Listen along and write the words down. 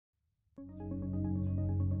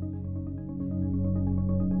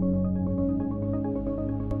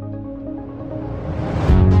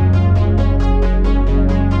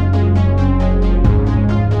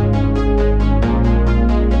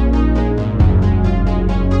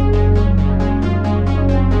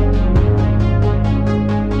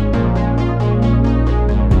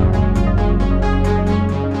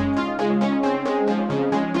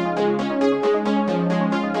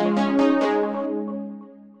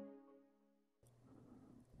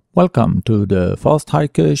Welcome to the Fast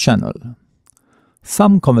Hiker channel.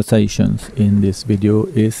 Some conversations in this video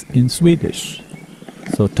is in Swedish,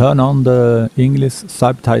 so turn on the English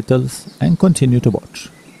subtitles and continue to watch.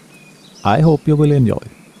 I hope you will enjoy.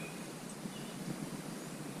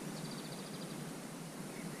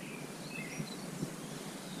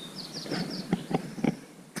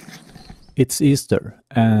 It's Easter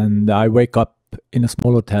and I wake up in a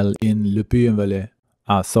small hotel in Le Puy-en-Velay.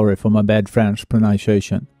 Sorry for my bad French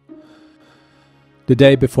pronunciation. The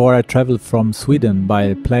day before I traveled from Sweden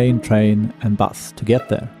by plane, train and bus to get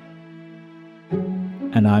there.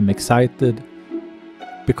 And I'm excited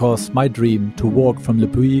because my dream to walk from Le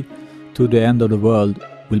Puy to the end of the world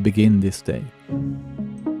will begin this day.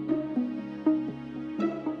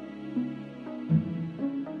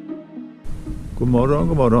 God morgon,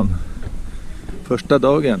 god morgon. Första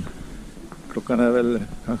dagen. Klockan är väl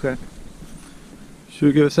kanske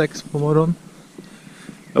 20:06 på morgonen.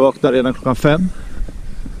 Jag vaknade redan klockan 5.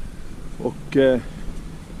 Och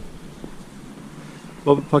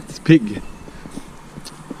var faktiskt pigg.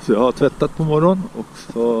 Så jag har tvättat på morgonen och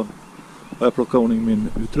så har jag plockat ordning min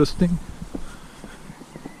utrustning.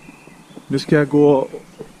 Nu ska jag gå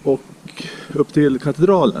och upp till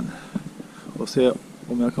katedralen och se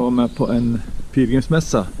om jag kan vara med på en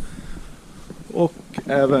pilgrimsmässa. Och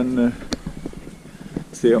även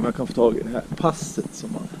se om jag kan få tag i det här passet som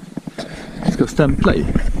man ska stämpla i.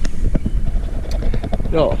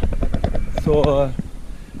 Ja, så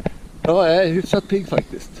jag är hyfsat pigg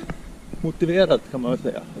faktiskt. Motiverad kan man väl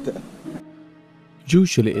säga.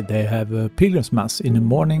 Usually they have a pilgrim's mass in the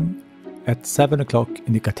morning at 7 o'clock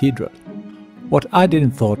in the cathedral. What I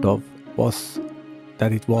didn't thought of was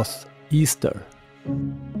that it was Easter.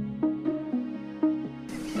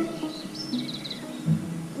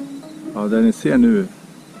 Ja, det ni ser nu,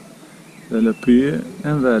 det är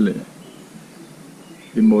Puy-en-Velay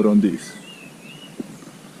i morgondis.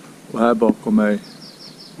 Och här bakom mig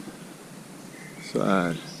så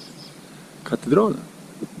är katedralen.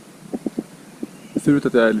 Det ser ut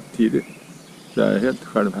att jag är lite tidig. Jag är helt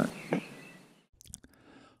själv här.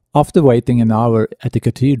 After waiting an hour at the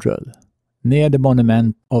cathedral, near the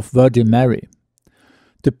monument of Virgin Mary,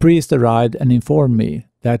 the priest arrived and informed me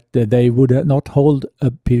that they would not hold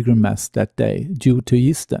a pilgrim mass that day due to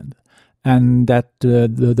Easter, and that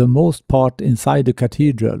the most part inside the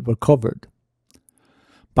cathedral were covered.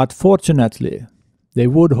 But fortunately, they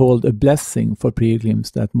would hold a blessing for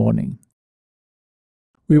pilgrims that morning.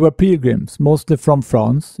 We were pilgrims, mostly from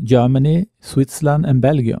France, Germany, Switzerland and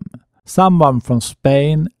Belgium. Someone from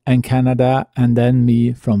Spain and Canada, and then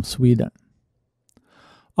me from Sweden.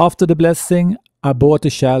 After the blessing, I bought a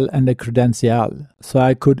shell and a credential, so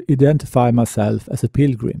I could identify myself as a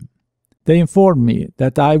pilgrim. They informed me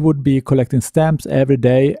that I would be collecting stamps every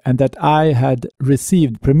day and that I had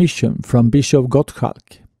received permission from Bishop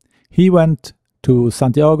Gottschalk. He went to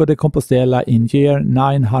Santiago de Compostela in year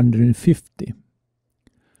 950.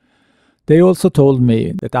 They also told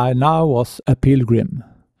me that I now was a pilgrim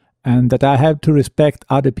and that I have to respect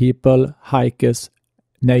other people, hikers,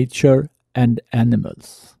 nature and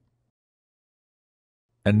animals.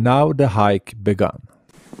 And now the hike began.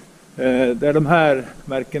 Det är de här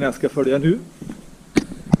märkena jag ska följa nu.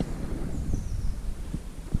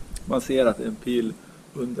 Man ser att det är en pil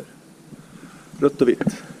under. Rött och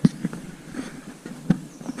vitt.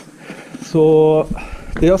 Så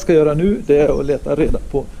det jag ska göra nu, det är att leta reda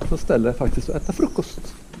på så ställer faktiskt att äta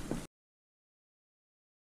frukost.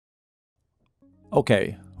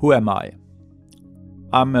 Okay, who am I?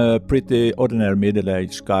 I'm a pretty ordinary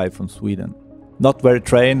middle-aged guy from Sweden. Not very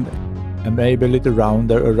trained and maybe a little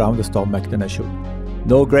rounder around the stomach than I should.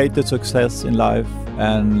 No greater success in life,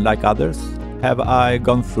 and like others, have I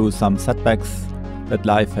gone through some setbacks that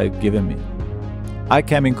life has given me. I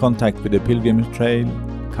came in contact with the pilgrimage trail,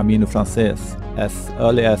 Camino Frances, as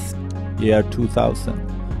early as year 2000,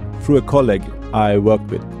 through a colleague I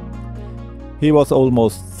worked with. He was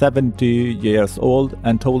almost 70 years old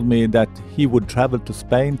and told me that he would travel to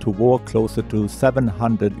Spain to walk closer to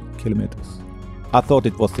 700 kilometers. I thought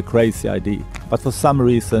it was a crazy idea, but for some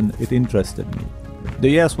reason it interested me. The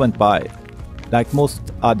years went by. Like most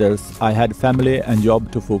others, I had family and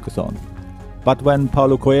job to focus on. But when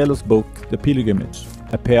Paulo Coelho's book, The Pilgrimage,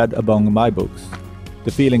 appeared among my books,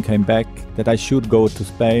 the feeling came back that I should go to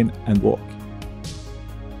Spain and walk.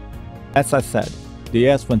 As I said, the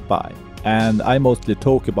years went by, and I mostly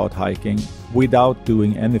talk about hiking without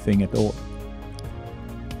doing anything at all.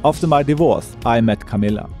 After my divorce, I met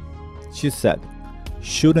Camilla. She said,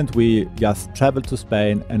 "Shouldn't we just travel to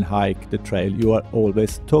Spain and hike the trail you are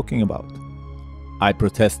always talking about?" I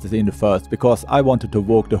protested in the first because I wanted to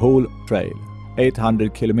walk the whole trail,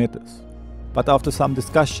 800 kilometers. But after some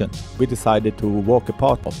discussion, we decided to walk a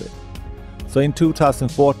part of it. So in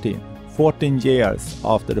 2014, 14 years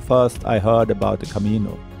after the first I heard about the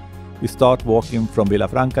Camino, we start walking from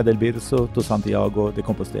Vilafranca del Bierzo to Santiago de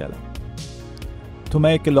Compostela. To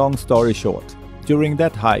make a long story short, during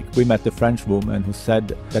that hike we met a French woman who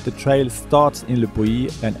said that the trail starts in Le Puy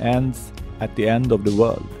and ends at the end of the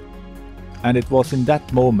world. And it was in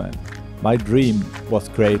that moment my dream was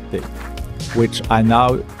created, which I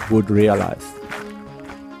now would realize.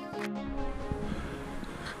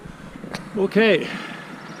 Okej,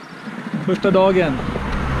 första dagen.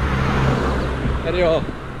 Här är jag.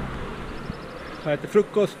 Jag äter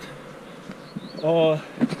frukost. Och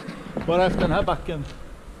bara efter den här backen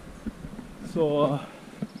så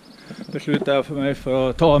beslutade jag för mig för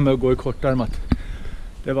att ta mig och gå i kortärmat.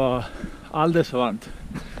 Det var alldeles för varmt.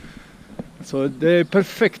 Så det är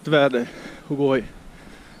perfekt väder att gå i.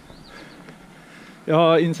 Jag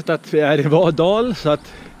har insett att vi är i Vadal så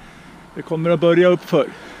att det kommer att börja uppför.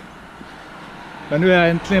 Men nu är jag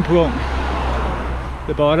äntligen på gång.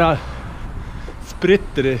 Det bara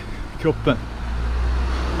spritter i kroppen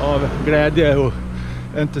av glädje och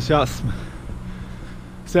entusiasm.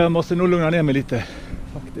 Så jag måste nog lugna ner mig lite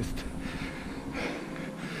faktiskt.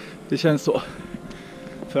 Det känns så.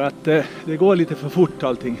 För att det går lite för fort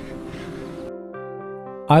allting.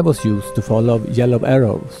 I was used to follow yellow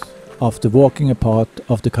arrows after walking a part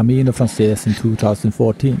of the Camino Frances in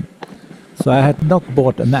 2014. So I had not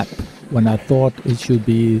bought a map when I thought it should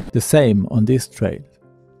be the same on this trail.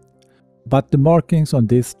 But the markings on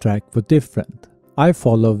this track were different. I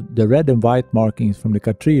followed the red and white markings from the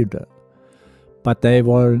cathedral, but they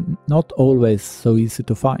were not always so easy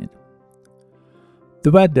to find.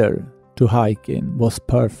 The weather to hike in was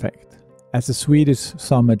perfect, as a Swedish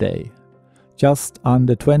summer day, just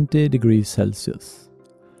under 20 degrees Celsius.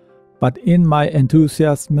 But in my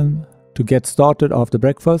enthusiasm to get started after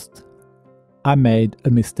breakfast, I made a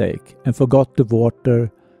mistake and forgot the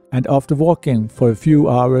water, and after walking for a few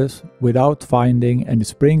hours without finding any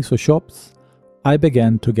springs or shops, I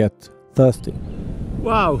began to get thirsty.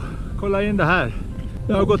 Wow, kolla in det här.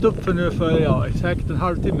 Jag har gått upp för nu för säkert en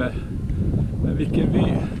halvtimme. Men vilken vy.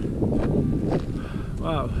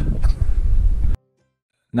 Wow.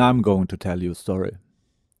 Now I'm going to tell you a story.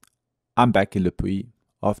 I'm back in Le Puy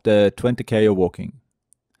after 20k of walking.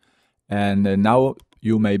 And now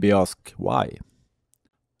you may be asked why.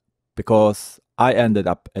 Because I ended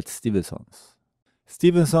up at Stevenson's.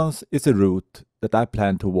 Stevenson's is a route that I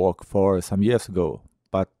planned to walk for some years ago,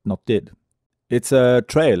 but not did. It's a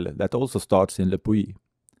trail that also starts in Le Puy.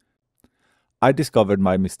 I discovered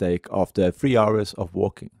my mistake after 3 hours of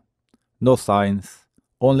walking. No signs,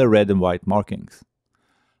 only red and white markings.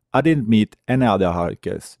 I didn't meet any other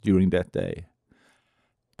hikers during that day.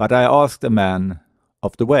 But I asked a man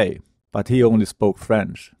of the way, but he only spoke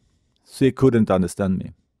French, so he couldn't understand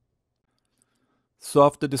me. So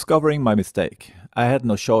after discovering my mistake, I had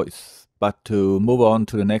no choice but to move on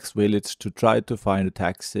to the next village to try to find a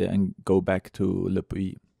taxi and go back to Le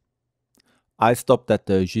Puy. I stopped at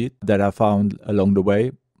the gîte that I found along the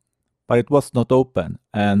way, but it was not open,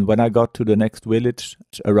 and when I got to the next village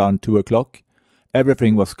around 2 o'clock,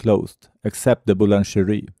 everything was closed except the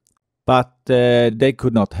boulangerie. But they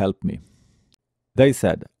could not help me. They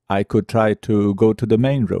said I could try to go to the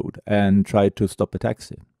main road and try to stop a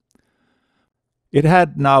taxi. It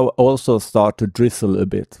had now also started to drizzle a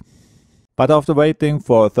bit. But after waiting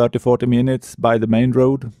for 30-40 minutes by the main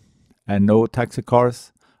road and no taxi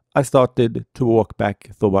cars, I started to walk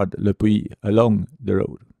back toward Le Puy along the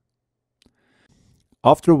road.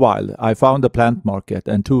 After a while, I found a plant market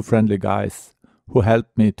and 2 friendly guys who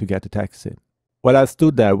helped me to get a taxi. While I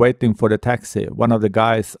stood there waiting for the taxi, one of the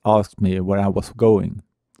guys asked me where I was going.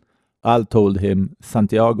 I told him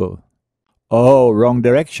Santiago. "Oh, wrong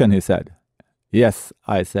direction," he said. "Yes,"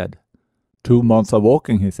 I said. 2 months of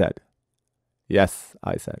walking, he said. "Yes,"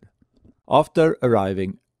 I said. After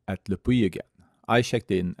arriving at Le Puy again, I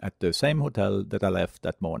checked in at the same hotel that I left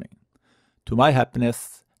that morning. To my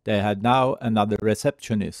happiness, they had now another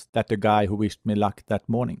receptionist than the guy who wished me luck that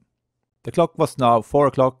morning. The clock was now 4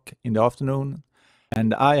 o'clock in the afternoon,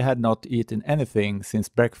 and I had not eaten anything since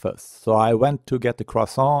breakfast, so I went to get a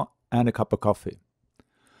croissant and a cup of coffee.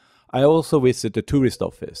 I also visited the tourist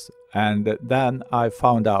office, and then I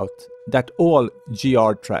found out that all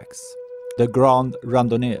GR tracks, the Grand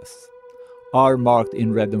Randonnées, are marked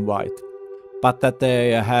in red and white, but that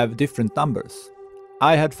they have different numbers.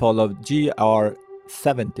 I had followed GR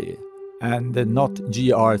 70 and not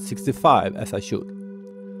GR 65 as I should.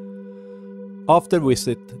 After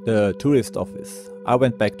visit the tourist office, I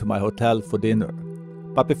went back to my hotel for dinner,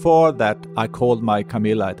 but before that I called my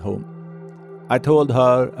Camilla at home. I told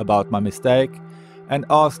her about my mistake and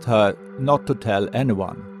asked her not to tell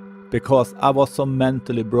anyone, because I was so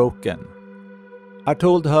mentally broken. I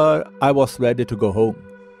told her I was ready to go home.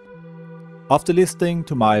 After listening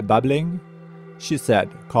to my babbling, she said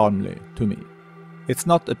calmly to me, "It's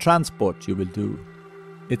not a transport you will do,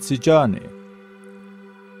 it's a journey."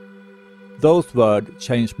 Those words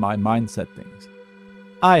changed my mind settings.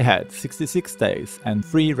 I had 66 days and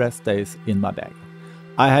 3 rest days in my bag.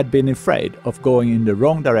 I had been afraid of going in the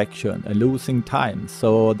wrong direction and losing time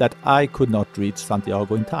so that I could not reach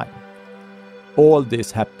Santiago in time. All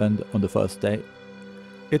this happened on the first day.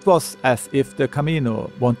 It was as if the Camino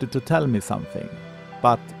wanted to tell me something,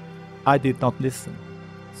 but I did not listen.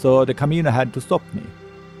 So the Camino had to stop me,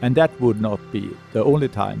 and that would not be the only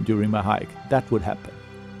time during my hike that would happen.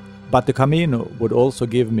 But the Camino would also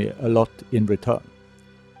give me a lot in return.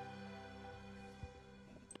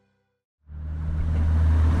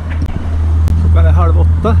 Klockan är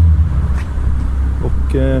 7:30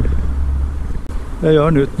 och jag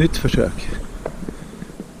gör nu ett nytt försök.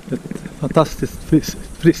 Ett fantastiskt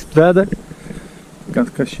friskt väder,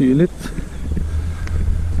 ganska kyligt.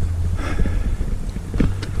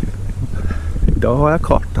 Idag har jag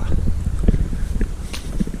karta.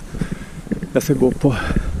 Jag ska gå på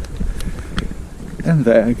en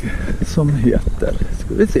väg som heter,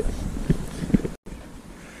 ska vi se,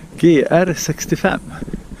 GR 65.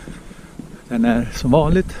 Den är som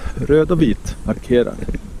vanligt röd och vit markerad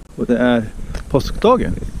och det är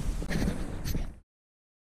påskdagen.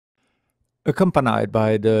 Accompanied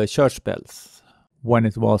by the church bells when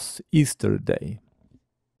it was Easter day,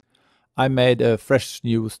 I made a fresh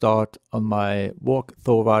new start on my walk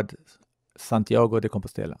toward Santiago de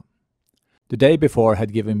Compostela. The day before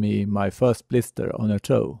had given me my first blister on a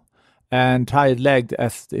toe and tired-legged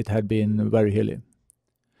as it had been very hilly.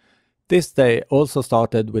 This day also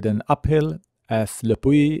started with an uphill as Le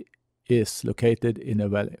Puy is located in a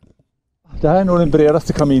valley. Det här är nog den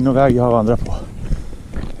bredaste Caminoväg jag har vandrat på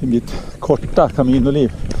i mitt korta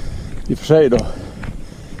Caminoliv. I och för sig då.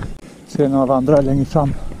 Ser några vandrare längre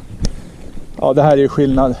fram. Ja, det här är ju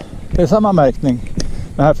skillnad. Det är samma märkning.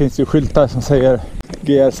 Men här finns ju skyltar som säger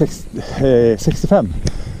GR 65.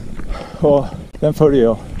 Och den följer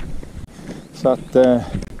jag. Så att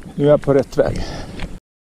nu är jag på rätt väg.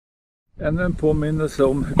 Ännu en påminnelse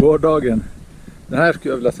om gårdagen. Den här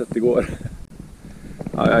skulle jag vilja sett igår.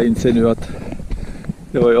 Ja, jag inser nu att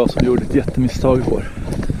det var jag som gjorde ett jättemisstag igår.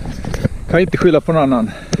 Kan inte skylla på någon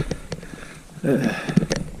annan.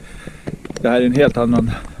 Det här är en helt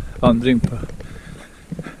annan vandring på.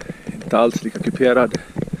 Inte alls lika kuperad.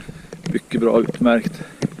 Mycket bra utmärkt.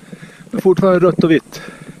 Men fortfarande rött och vitt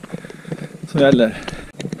som gäller.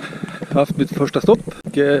 Jag har haft mitt första stopp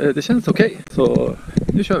och det känns okej. Så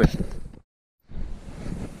nu kör vi.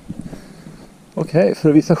 Okej, för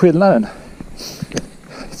att visa skillnaden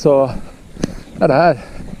så är det här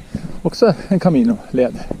också en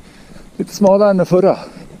Camino-led. Lite smalare än den förra.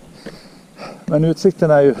 Men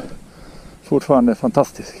utsikten är ju fortfarande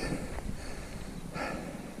fantastisk.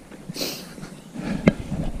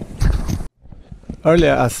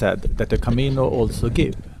 Earlier I said that the Camino also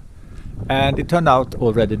give, and it turned out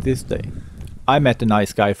already this day. I met a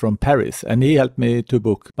nice guy from Paris and he helped me to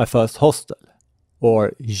book my first hostel,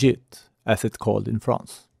 or gîte as it's called in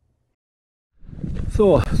France.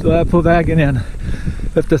 Så är jag på vägen igen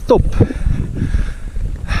efter stopp.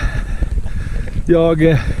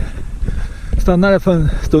 Jag stannade för en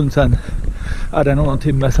stund sedan, det är någon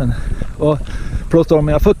timme sedan, och plåstrade om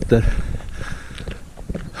mina fötter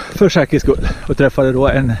för säkerhets skull och träffade då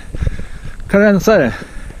en kanadensare,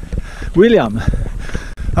 William.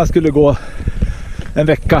 Han skulle gå en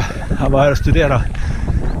vecka, han var här och studerade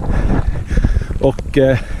och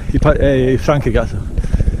i Frankrike alltså.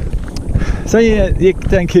 Sen gick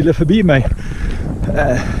det en kille förbi mig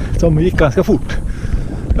som gick ganska fort.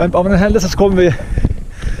 Men av en händelse så kom vi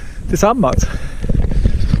tillsammans.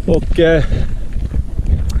 Och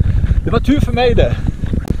det var tur för mig det.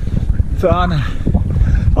 För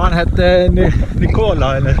han hette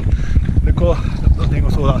Nicola eller någonting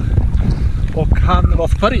och sådant. Och han var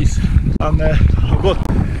för Paris. Han har gått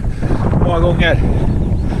många gånger.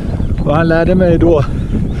 Och han lärde mig då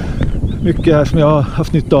mycket här som jag har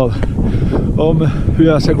haft nytta av. Om hur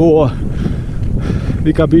jag ska gå,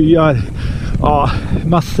 vilka byar, ja,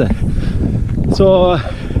 massor. Så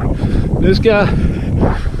nu ska jag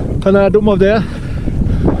ta lärdom av det.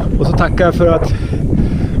 Och så tackar jag för att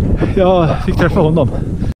jag fick träffa honom.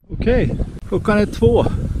 Okej, klockan är 2.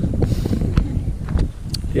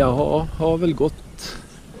 Jag har väl gått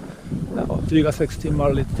dryga 6 timmar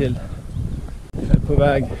och lite till. Jag är på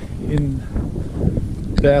väg in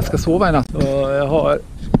där jag ska sova i natt. Och jag har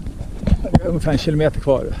ungefär 1 kilometer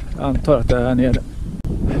kvar. Jag antar att det är här nere.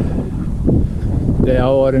 Det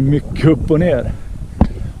har varit mycket upp och ner.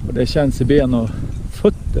 Och det känns i ben och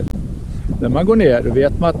fötter. När man går ner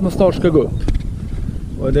vet man att man snart ska gå upp.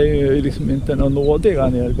 Och det är ju liksom inte någon nådiga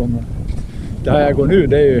nedgångar. Det här jag går nu,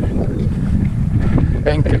 det är ju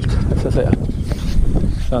enkelt, så att säga.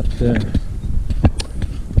 Så att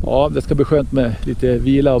ja, det ska bli skönt med lite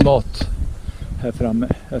vila och mat här framme.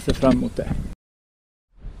 Jag ser fram emot det.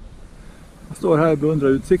 Jag står här och beundrar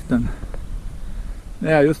utsikten.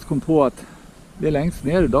 När jag just kom på att det är längst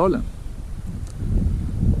ner i dalen.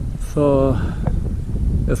 Så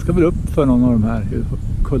jag ska väl upp för någon av de här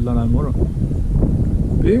kullarna imorgon.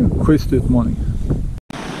 Det är en schysst utmaning.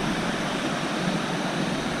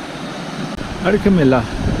 Här är Camilla.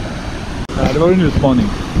 Ja, det var en utmaning.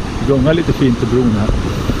 Gunga lite fint i bron här.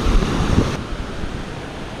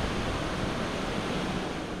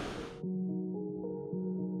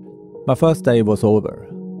 My first day was over.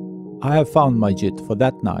 I have found my jit for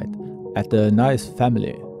that night at a nice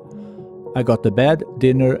family. I got a bed,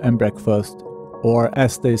 dinner and breakfast, or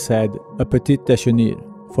as they said, a petit déjeuner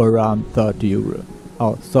for around 30 euro.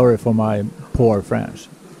 Oh, sorry for my poor French.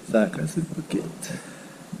 Säkerhetspaket.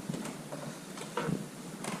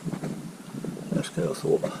 Där ska jag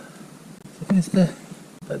sova. Så finns det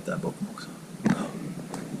bädd där bakom också.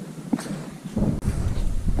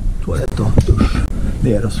 Toalett och dusch.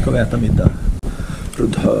 Ner och så ska vi äta middag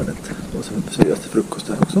runt hörnet. Och så serveras till frukost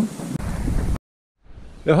där också.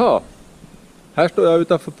 Jaha. Här står jag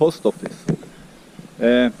utanför Post Office.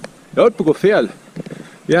 Jag har på att gå fel.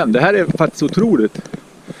 Igen, det här är faktiskt otroligt.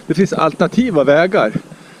 Det finns alternativa vägar.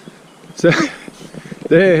 Så,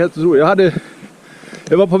 det är helt otroligt.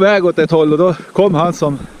 Jag var på väg åt ett håll och då kom han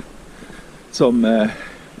som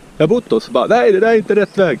jag bott hos. Bara, nej, det där är inte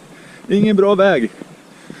rätt väg. Ingen bra väg.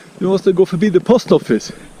 Du måste gå förbi the Post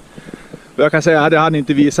Office. Och jag kan säga, hade han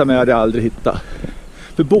inte visat mig hade jag aldrig hittat.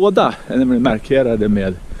 För båda är nämligen markerade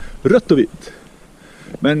med rött och vitt.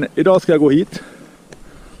 Men idag ska jag gå hit.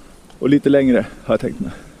 Och lite längre har jag tänkt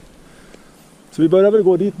mig. Så vi börjar väl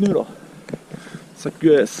gå dit nu då.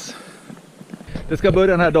 Saint-Jacques. Det ska börja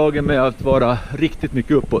den här dagen med att vara riktigt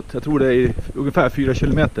mycket uppåt. Jag tror det är ungefär 4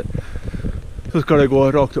 kilometer. Så ska det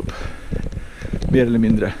gå rakt upp. Mer eller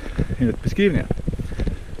mindre enligt beskrivningen.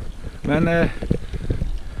 Men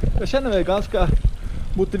jag känner mig ganska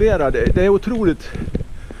motiverad. Det är otroligt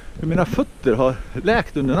hur mina fötter har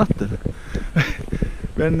läkt under natten.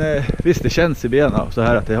 Men visst, det känns i benen så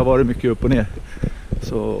här att det har varit mycket upp och ner.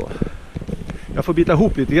 Så jag får bita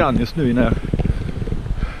ihop lite grann just nu innan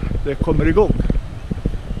det kommer igång.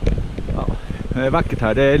 Ja, det är vackert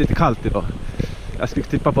här, det är lite kallt idag. Jag skulle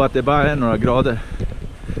tippa på att det bara är några grader.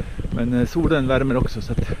 Men solen värmer också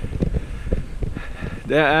så att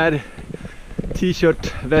det är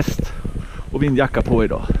t-shirt, väst och vindjacka på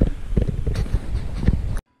idag.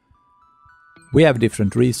 We have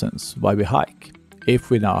different reasons why we hike,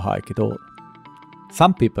 if we now hike at all.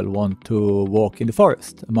 Some people want to walk in the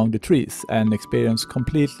forest among the trees and experience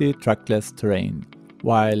completely trackless terrain,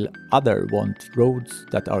 while others want roads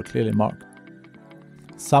that are clearly marked.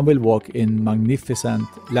 Some will walk in magnificent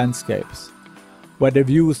landscapes, where the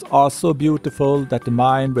views are so beautiful that the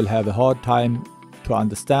mind will have a hard time to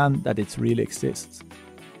understand that it really exists.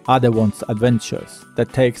 Others want adventures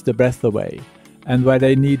that takes the breath away, and where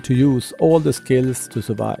they need to use all the skills to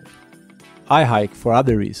survive. I hike for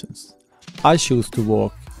other reasons. I choose to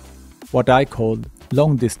walk what I call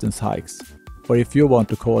long distance hikes, or if you want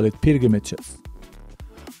to call it pilgrimages.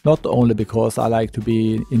 Not only because I like to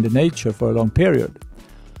be in the nature for a long period.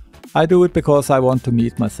 I do it because I want to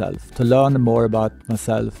meet myself, to learn more about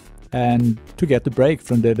myself and to get a break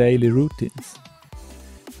from the daily routines.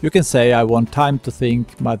 You can say I want time to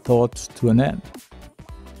think my thoughts to an end.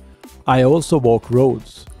 I also walk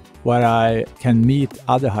roads where I can meet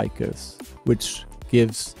other hikers, which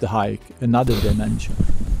gives the hike another dimension.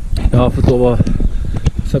 Jag har fått lov att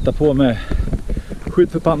sätta på mig skydd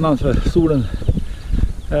för pannan för solen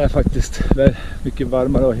är faktiskt mycket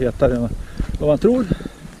varmare och hetare än vad man tror.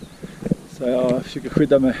 Så jag försöker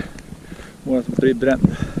skydda mig mot att bli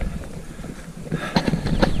bränd.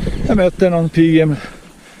 Jag möter någon pilgrim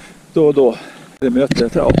då och då. Jag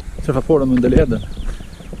träffar på dem under leden.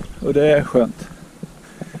 Och det är skönt.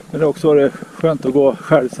 Men det är också skönt att gå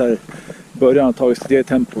själv så här i början och ta sitt eget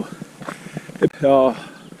tempo. Jag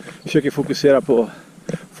försöker fokusera på att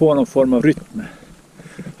få någon form av rytm.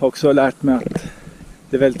 Jag har också lärt mig att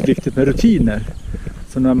det är väldigt viktigt med rutiner.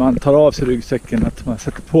 Så när man tar av sig ryggsäcken, att man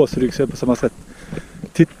sätter på sig ryggsäcken på samma sätt.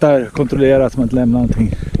 Tittar, kontrollerar att man inte lämnar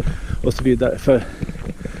någonting och så vidare. För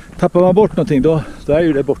tappar man bort någonting då är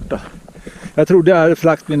ju det borta. Jag trodde jag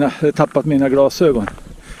hade tappat mina glasögon.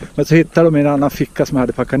 Men så hittade de i en annan ficka som jag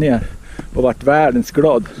hade packat ner och varit världens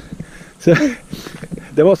glad. Så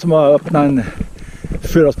det var som att öppna en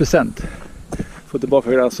födelsedagspresent. Få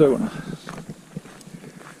tillbaka glasögonen.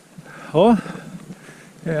 Ja,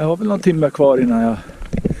 jag har väl någon timme kvar innan jag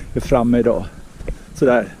är framme idag.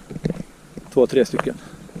 Sådär, 2-3 stycken.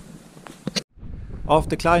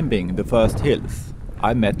 After climbing the first hills,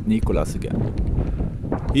 I met Nicholas again.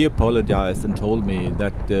 He apologized and told me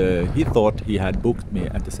that he thought he had booked me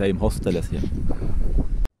at the same hostel as him.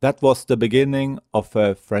 That was the beginning of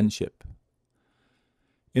a friendship.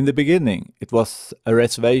 In the beginning, it was a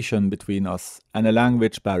reservation between us and a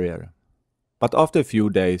language barrier. But after a few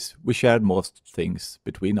days, we shared most things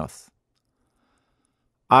between us.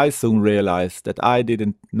 I soon realized that I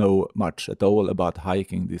didn't know much at all about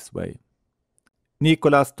hiking this way.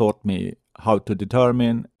 Nicholas taught me how to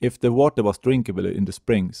determine if the water was drinkable in the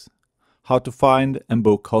springs, how to find and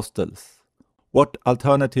book hostels, what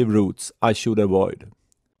alternative routes I should avoid,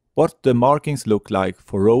 what the markings look like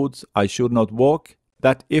for roads I should not walk,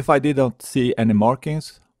 that if I did not see any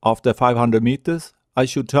markings after 500 meters, I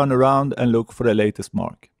should turn around and look for the latest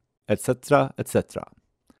mark, etc., etc.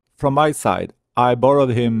 From my side, I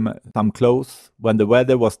borrowed him some clothes when the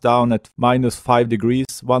weather was down at -5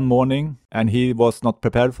 degrees one morning and he was not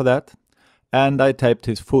prepared for that, and I taped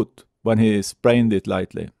his foot when he sprained it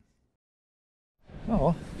lightly.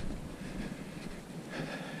 Ja,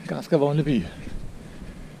 ganska vanlig by.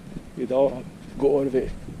 Idag går vi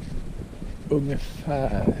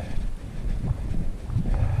ungefär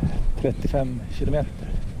 35 kilometer.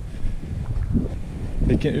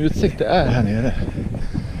 Vilken utsikt det är här nere.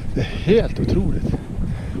 Det är helt otroligt.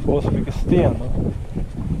 Och så mycket sten.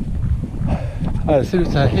 Det ser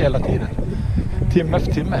ut så här hela tiden. Timme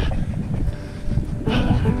efter timme.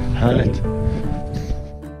 Härligt.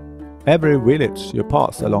 Every village you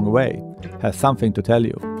pass along the way has something to tell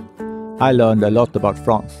you. I learned a lot about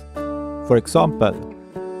France. For example,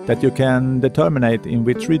 that you can determine in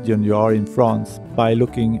which region you are in France by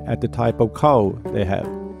looking at the type of cow they have.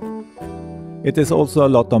 It is also a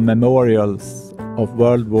lot of memorials of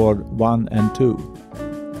World War I and II.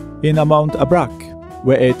 In Mount Aubrac,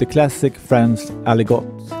 we ate the classic French aligot.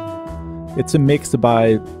 It's a mix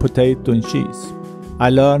by potato and cheese. I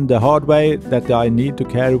learned the hard way that I need to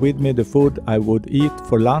carry with me the food I would eat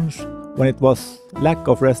for lunch when it was lack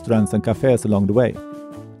of restaurants and cafes along the way.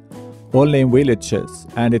 Only in villages,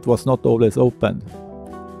 and it was not always open.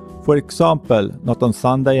 For example, not on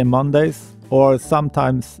Sunday and Mondays, or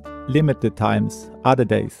sometimes limited times other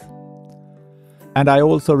days. And I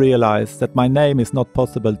also realized that my name is not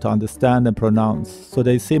possible to understand and pronounce, so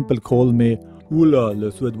they simply call me Ola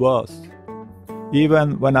le Suédoise.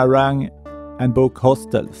 Even when I rang and booked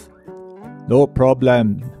hostels. No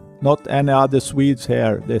problem, not any other Swedes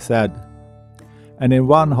here, they said. And in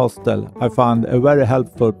one hostel I found a very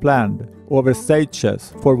helpful plan over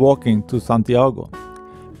stages for walking to Santiago.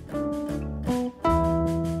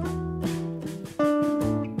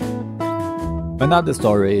 Another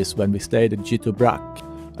story is when we stayed at Gitto-Brac,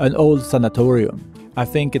 an old sanatorium. I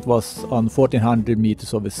think it was on 1400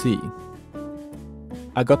 meters over sea.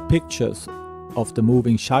 I got pictures of the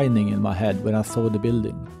moving shining in my head when I saw the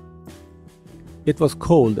building. It was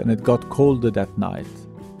cold and it got colder that night.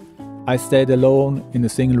 I stayed alone in a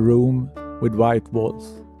single room with white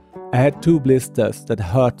walls. I had 2 blisters that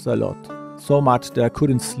hurt a lot, so much that I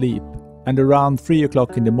couldn't sleep, and around 3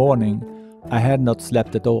 o'clock in the morning I had not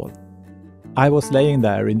slept at all. I was laying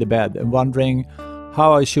there in the bed and wondering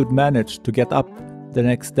how I should manage to get up the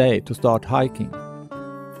next day to start hiking.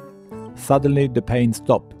 Suddenly the pain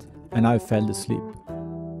stopped and I fell asleep.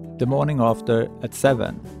 The morning after, at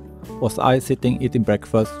 7, was I sitting eating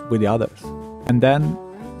breakfast with the others. And then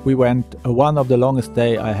we went one of the longest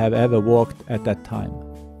days I have ever walked at that time.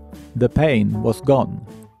 The pain was gone.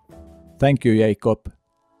 Thank you, Jacob.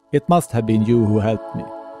 It must have been you who helped me.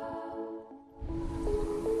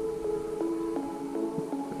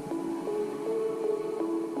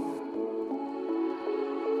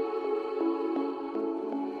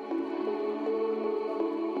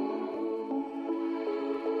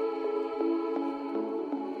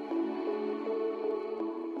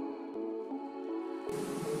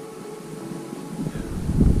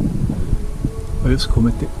 har just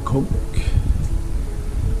kommit till Konk.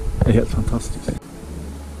 Det är helt fantastiskt.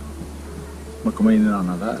 Man kommer in i en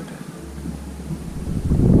annan värld.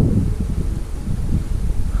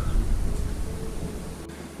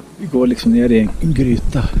 Vi går liksom ner i en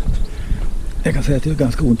gryta. Jag kan säga att jag har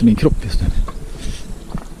ganska ont i min kropp just nu.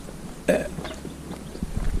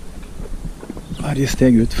 Varje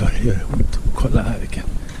steg utför gör ont. Kolla här vilken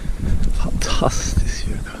fantastisk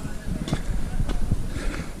kyrka.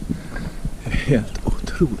 Det är helt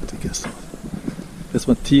otroligt vilken stad. Det är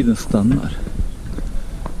som att tiden stannar.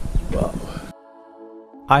 Wow.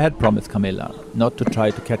 I had promised Camilla not to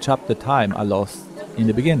try to catch up the time I lost in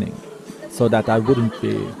the beginning, so that I wouldn't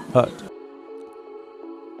be hurt.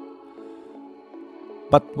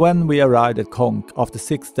 But when we arrived at Konk after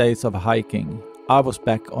 6 days of hiking, I was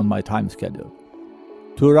back on my time schedule.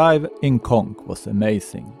 To arrive in Konk was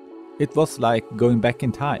amazing. It was like going back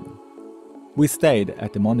in time. We stayed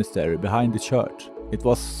at the monastery behind the church. It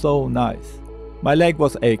was so nice. My leg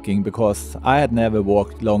was aching because I had never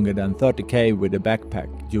walked longer than 30k with a backpack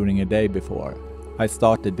during a day before I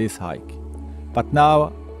started this hike. But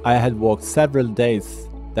now I had walked several days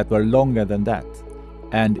that were longer than that,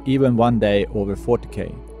 and even one day over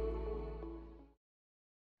 40k.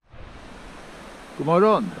 God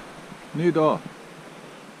morgon, ny dag.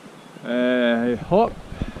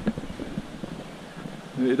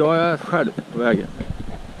 Idag är jag själv på vägen.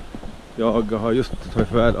 Jag har just tagit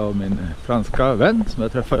farväl av min franska vän som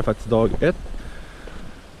jag träffade faktiskt dag 1.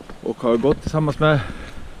 Och har gått tillsammans med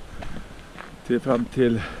fram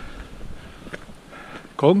till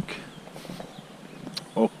Konk.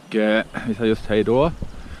 Och vi sa just hej då.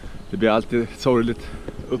 Det blir alltid sorgligt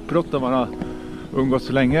uppbrott när man har umgått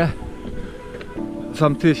så länge.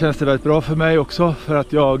 Samtidigt känns det väldigt bra för mig också, för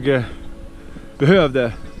att jag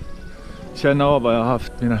behövde känna av vad jag har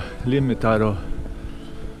haft, mina limitar,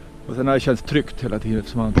 och sen har det känts tryggt hela tiden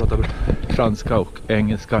som man pratar franska och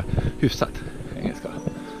engelska, hyfsat engelska.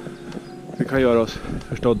 Det kan göra oss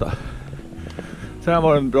förstådda. Sen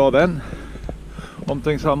var det en bra vän,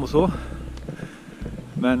 omtänksam och så.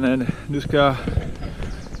 Men nu ska jag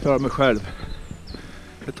klara mig själv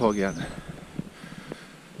ett tag igen.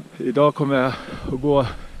 Idag kommer jag att gå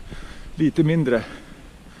lite mindre.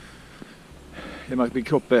 I och med att min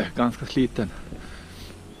kropp är ganska sliten.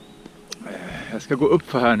 Jag ska gå upp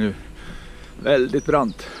för här nu. Väldigt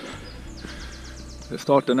brant.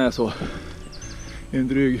 Starten är så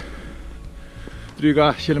en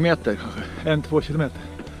dryga kilometer, kanske 1-2 kilometer.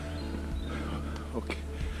 Och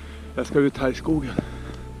jag ska ut här i skogen.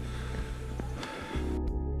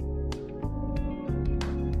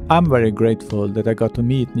 I'm very grateful that I got to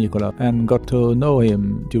meet Nicola and got to know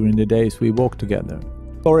him during the days we walked together.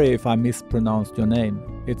 Sorry if I mispronounced your name.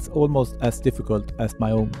 It's almost as difficult as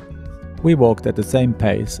my own. We walked at the same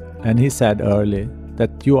pace, and he said early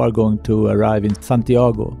that you are going to arrive in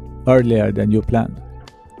Santiago earlier than you planned.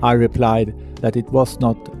 I replied that it was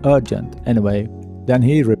not urgent anyway. Then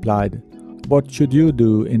he replied, "What should you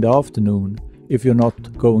do in the afternoon if you're not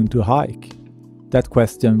going to hike?" That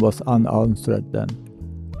question was unanswered then.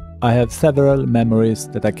 I have several memories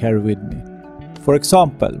that I carry with me. For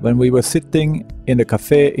example, when we were sitting in the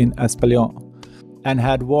cafe in Espalion and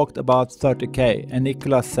had walked about 30k, and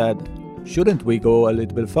Nicolas said, "Shouldn't we go a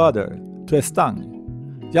little bit further, to Estang,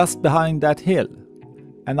 just behind that hill?"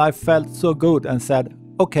 And I felt so good and said,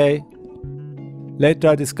 "Okay." Later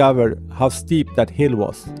I discovered how steep that hill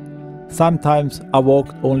was. Sometimes I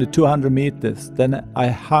walked only 200 meters, then I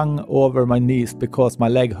hung over my knees because my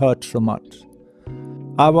leg hurt so much.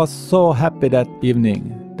 I was so happy that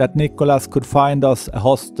evening that Nicolas could find us a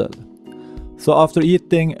hostel. So after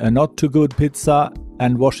eating a not too good pizza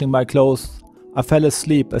and washing my clothes, I fell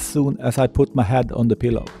asleep as soon as I put my head on the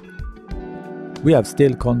pillow. We have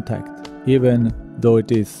still contact, even though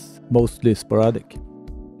it is mostly sporadic.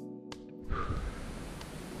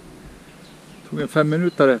 Tog en 5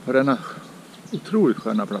 minuter på denna otroligt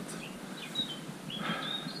sköna plats.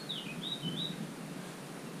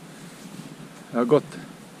 Jag har gått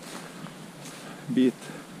en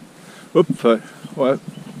bit uppför, och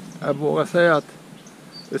jag vågar säga att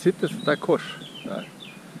det sitter ett sånt där kors där.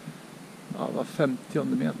 Ja, var 50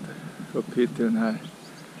 meter upp hit till den här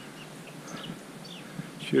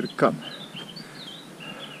kyrkan.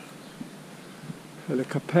 Eller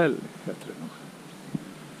kapell heter det nog.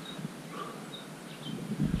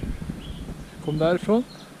 Kom därifrån.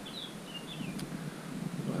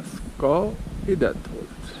 Jag ska i det hållet.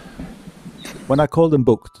 When I called and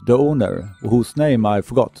booked, the owner, whose name I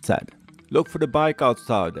forgot, said, "Look for the bike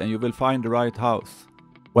outside and you will find the right house."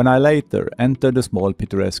 When I later entered the small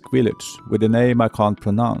picturesque village with a name I can't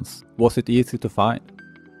pronounce, was it easy to find?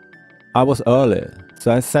 I was early,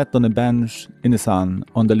 so I sat on a bench in the sun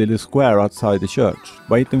on the little square outside the church,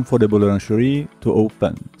 waiting for the boulangerie to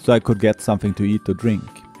open so I could get something to eat or drink.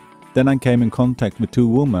 Then I came in contact with two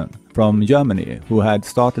women from Germany who had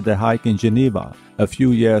started a hike in Geneva a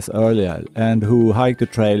few years earlier and who hiked the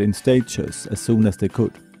trail in stages as soon as they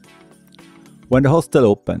could. When the hostel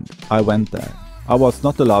opened, I went there. I was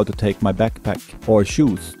not allowed to take my backpack or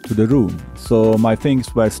shoes to the room, so my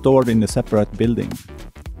things were stored in a separate building.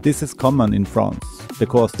 This is common in France,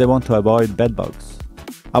 because they want to avoid bedbugs.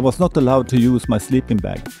 I was not allowed to use my sleeping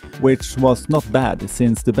bag, which was not bad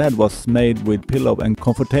since the bed was made with pillow and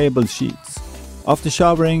comfortable sheets. After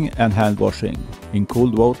showering and hand washing in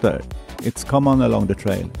cold water, it's common along the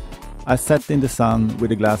trail. I sat in the sun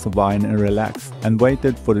with a glass of wine and relaxed and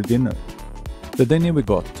waited for the dinner. The dinner we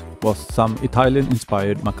got was some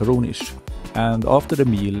Italian-inspired macaronis, and after the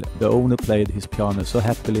meal the owner played his piano so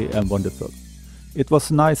happily and wonderful. It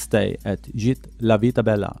was a nice day at Gîte La Vita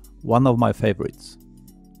Bella, one of my favorites.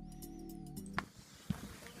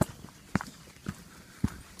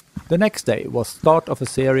 The next day was start of a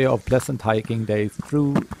series of pleasant hiking days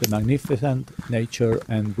through the magnificent nature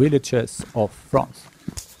and villages of France.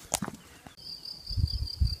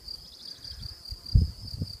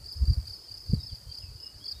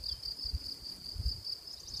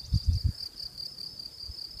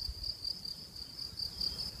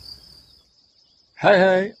 Hej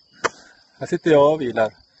hej! Här sitter jag och vilar.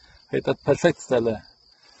 Jag har hittat ett perfekt ställe.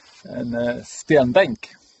 En stenbänk.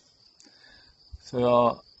 Så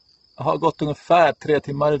jag har gått ungefär 3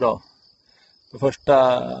 timmar idag. De första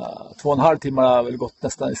 2,5 timmar har jag väl gått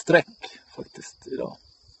nästan i sträck faktiskt idag.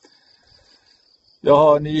 Jag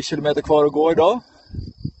har 9 kilometer kvar att gå idag.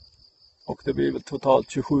 Och det blir väl totalt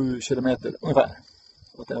 27 kilometer ungefär.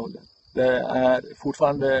 Åt det hållet. Det är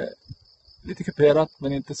fortfarande lite kuperat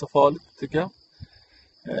men inte så farligt tycker jag.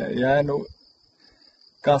 Jag är nog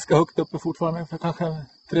ganska högt uppe fortfarande, för kanske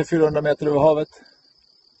 300-400 meter över havet.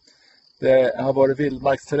 Det har varit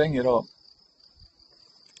vildmarksterräng idag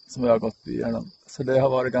som jag har gått igenom. Så det har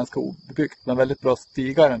varit ganska obebyggt men väldigt bra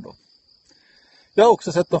stigar ändå. Jag har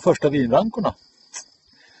också sett de första vinrankorna.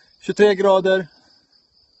 23 grader.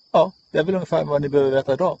 Ja, det är väl ungefär vad ni behöver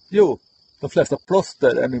veta idag. Jo, de flesta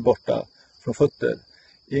plåster är nu borta från fötter.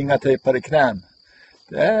 Inga tejpade knän.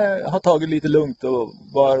 Det har tagit lite lugnt och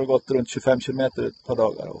bara gått runt 25 kilometer ett par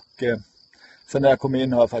dagar. Och sen när jag kom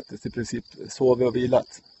in har jag faktiskt i princip sovit och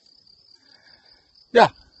vilat. Ja,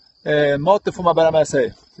 maten får man bära med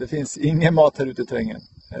sig. Det finns ingen mat här ute i terrängen.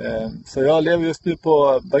 Så jag lever just nu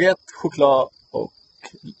på baguette, choklad och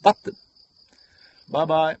vatten. Bye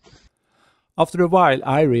bye! After a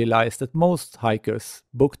while I realized that most hikers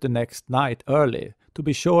book the next night early to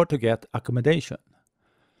be sure to get accommodation.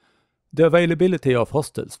 The availability of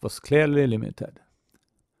hostels was clearly limited.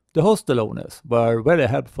 The hostel owners were very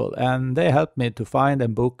helpful and they helped me to find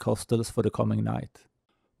and book hostels for the coming night.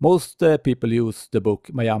 Most people use the book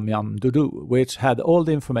Mayam Yam Dudu, which had all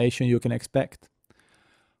the information you can expect.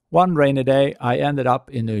 One rainy day I ended up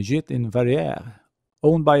in a gîte in Verrières,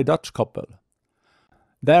 owned by a Dutch couple.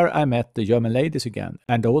 There I met the German ladies again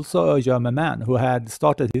and also a German man who had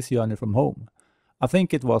started his journey from home. I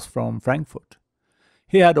think it was from Frankfurt.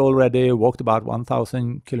 He had already walked about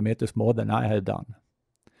 1,000 kilometers more than I had done.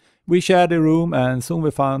 We shared a room and soon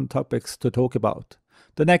we found topics to talk about.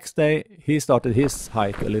 The next day he started his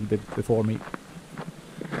hike a little bit before me.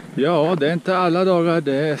 Ja, det är inte alla dagar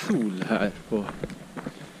det är sol här på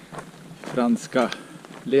franska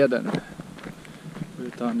leden.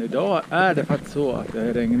 Utan idag är det faktiskt så att det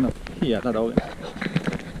har regnat hela dagen.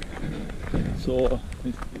 Så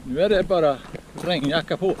nu är det bara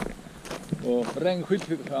regnjacka på. Och regnskylt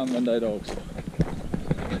fick vi använda idag också.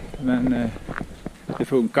 Men det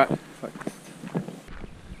funkar faktiskt.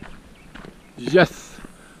 Yes!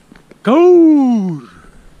 Go!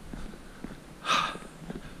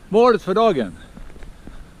 Målet för dagen.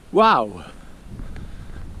 Wow!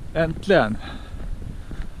 Äntligen!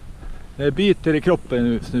 Det biter i kroppen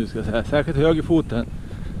nu ska jag säga. Särskilt högerfoten.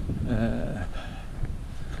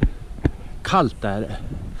 Kallt är det.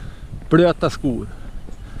 Blöta skor.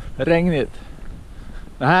 Regnigt.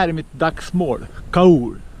 Det här är mitt dagsmål.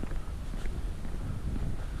 Kaur.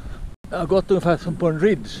 Jag har gått ungefär som på en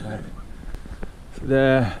ridge här. Så det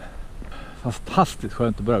är fantastiskt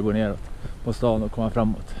skönt att börja gå neråt på stan och komma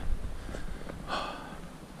framåt.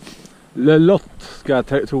 Le Lot ska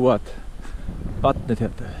jag tro att vattnet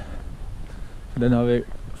heter. Den har vi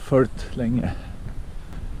följt länge.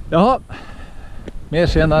 Jaha, mer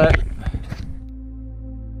senare.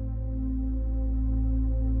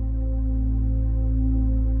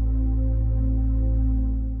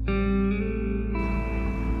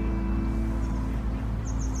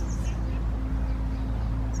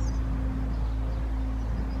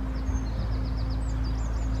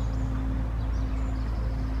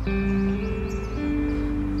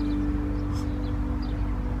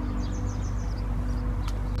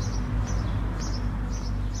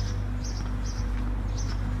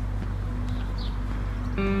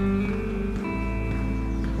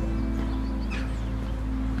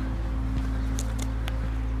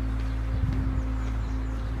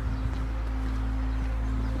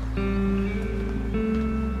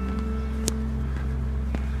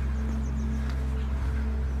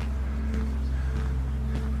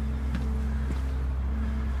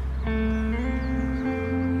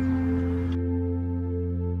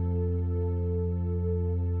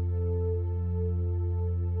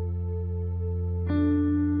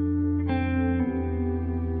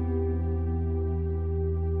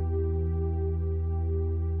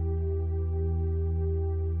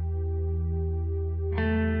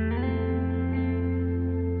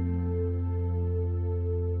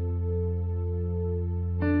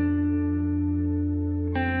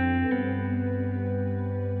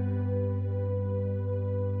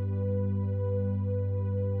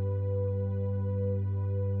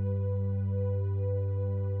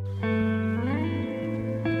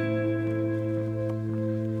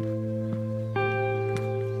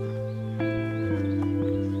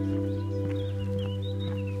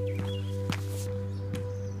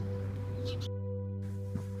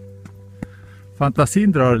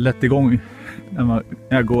 Fantasin drar lätt igång när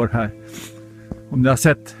jag går här. Om ni har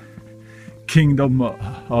sett Kingdom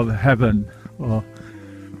of Heaven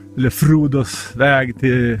eller Frodos väg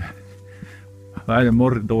till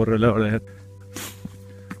Mordor eller vad det heter.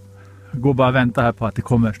 Jag går bara och väntar här på att det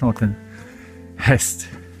kommer snart en häst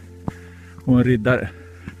och en riddare.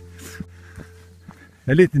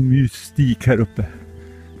 Det är lite mystik här uppe.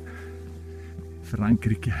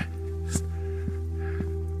 Frankrike.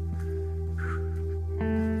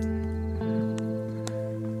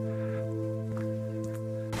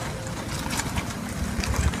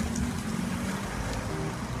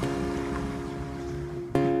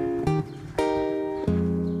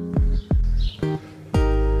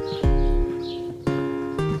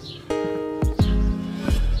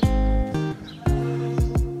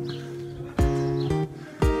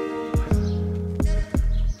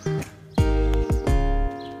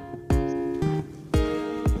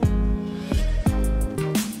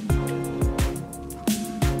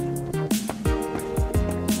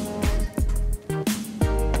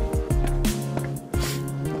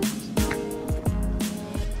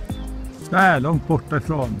 Där långt borta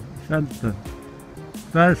ifrån fältet.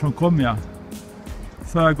 Därifrån kommer jag.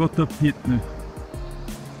 Så har jag gått upp hit nu.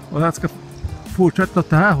 Och jag ska fortsätta åt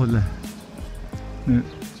det här hållet. Nu.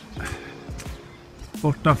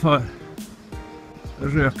 Bortanför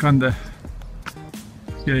rökande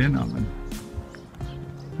grejerna. Men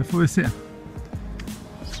det får vi se.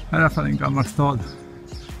 Här är i alla fall en gammal stad.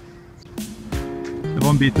 Det var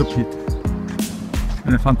en bit upp hit.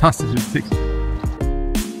 Men en fantastisk utsikt.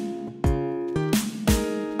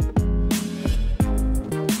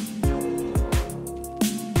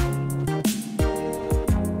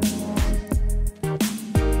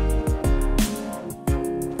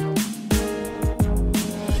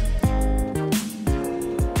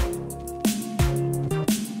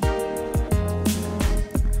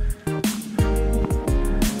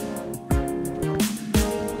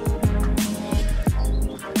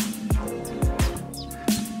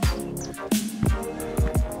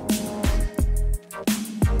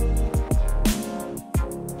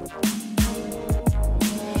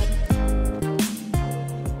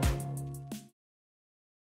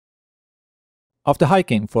 After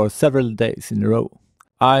hiking for several days in a row,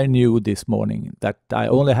 I knew this morning that I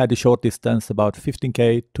only had a short distance, about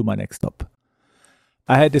 15k, to my next stop.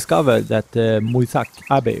 I had discovered that Mouisac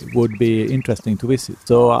Abbey would be interesting to visit,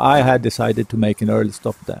 so I had decided to make an early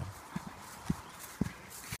stop there.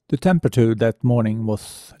 The temperature that morning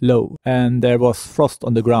was low and there was frost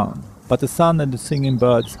on the ground, but the sun and the singing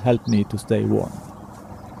birds helped me to stay warm.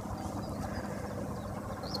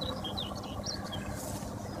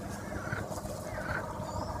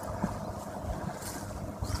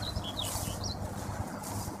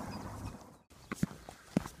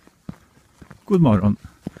 God morgon.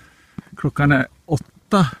 Klockan är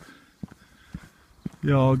 8.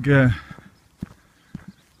 Jag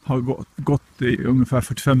har gått i ungefär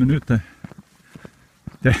 45 minuter.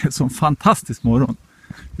 Det är en sån fantastisk morgon.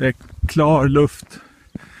 Det är klar luft.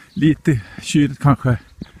 Lite kyligt kanske.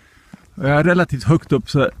 Jag är relativt högt upp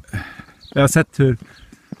så jag har sett hur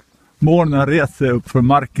molnen reser upp från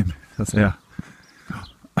marken, så att säga.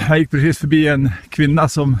 Jag gick precis förbi en kvinna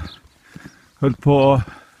som höll på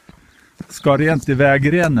skar rent i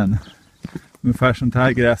vägrenen. Ungefär sånt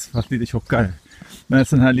här gräs, fast lite tjockare. med en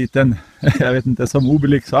sån här liten, jag vet inte, som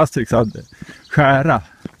Obelix och Asterix hade, skära.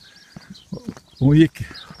 Hon gick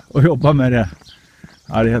och jobbade med det.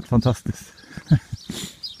 Ja, det är helt fantastiskt.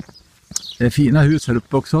 Det är fina hus här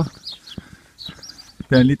uppe också.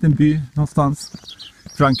 Det är en liten by någonstans i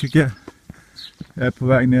Frankrike. Jag är på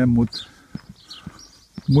väg ner mot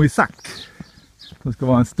Moissac. Det ska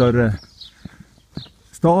vara en större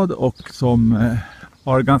stad och som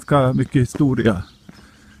har ganska mycket historia.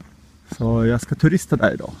 Så jag ska turista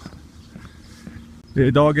där idag. Det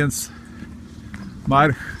är dagens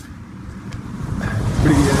marsch.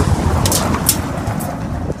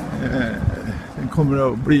 Den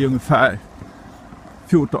kommer att bli ungefär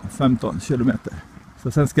 14-15 kilometer.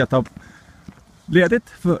 Så sen ska jag ta ledigt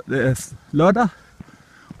för det är lördag.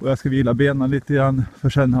 Och jag ska vila benen lite grann. För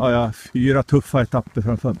sen har jag 4 tuffa etapper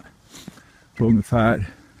framför mig. På ungefär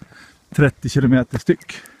 30 kilometer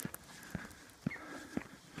styck.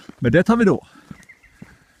 Men det tar vi då.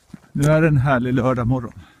 Nu är det en härlig lördag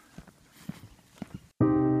morgon.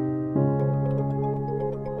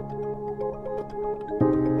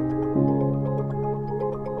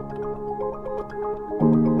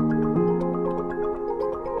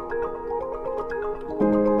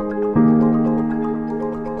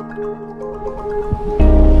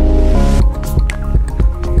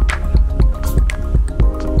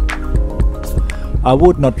 I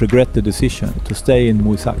would not regret the decision to stay in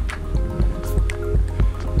Moissac.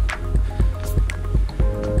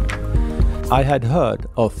 I had heard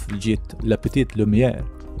of Gîte La Petite Lumière,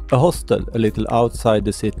 a hostel a little outside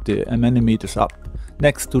the city and many meters up,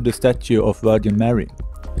 next to the statue of Virgin Mary.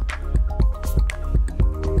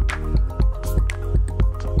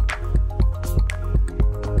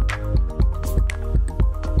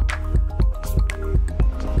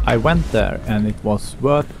 I went there and it was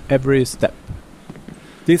worth every step.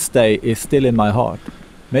 This day is still in my heart,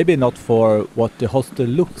 maybe not for what the hostel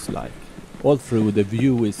looks like, all through the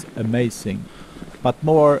view is amazing, but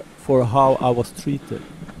more for how I was treated.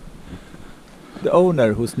 The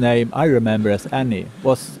owner, whose name I remember as Annie,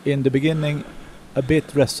 was in the beginning a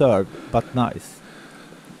bit reserved but nice.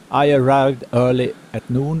 I arrived early at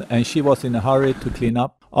noon and she was in a hurry to clean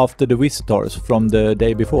up after the visitors from the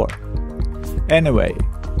day before. Anyway,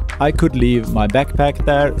 I could leave my backpack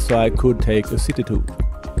there so I could take a city tour.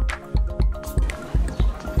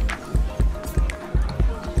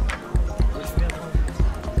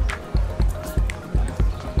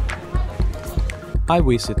 I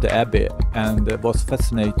visited the abbey and was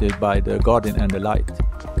fascinated by the garden and the light.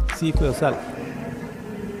 See for yourself.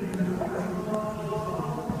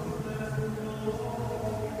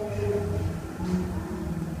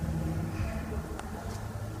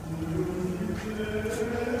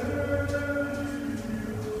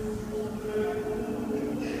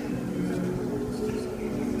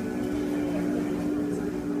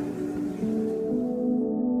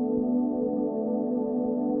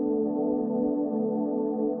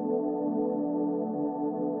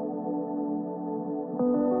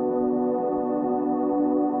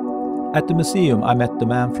 At the museum I met the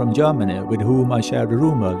man from Germany with whom I shared a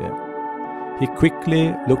room earlier. He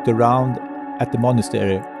quickly looked around at the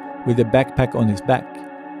monastery with a backpack on his back.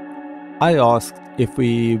 I asked if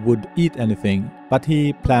we would eat anything, but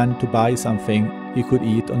he planned to buy something he could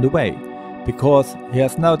eat on the way, because he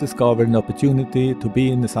has now discovered an opportunity to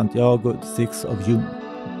be in Santiago the 6th of June.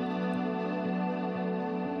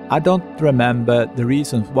 I don't remember the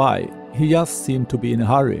reasons why, he just seemed to be in a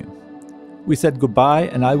hurry. We said goodbye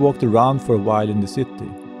and I walked around for a while in the city.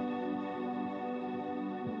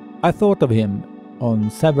 I thought of him on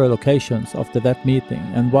several occasions after that meeting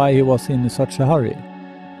and why he was in such a hurry.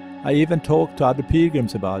 I even talked to other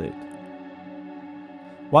pilgrims about it.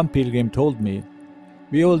 One pilgrim told me,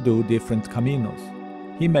 we all do different caminos.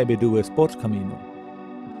 He maybe do a sports camino.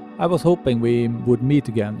 I was hoping we would meet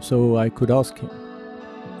again so I could ask him.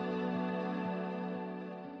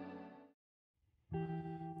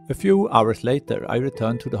 A few hours later I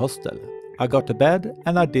returned to the hostel. I got to bed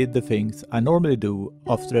and I did the things I normally do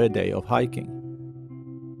after a day of hiking.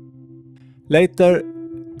 Later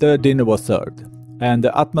the dinner was served and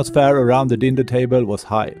the atmosphere around the dinner table was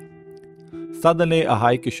high. Suddenly a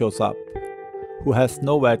hiker shows up who has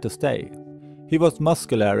nowhere to stay. He was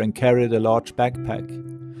muscular and carried a large backpack.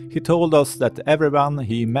 He told us that everyone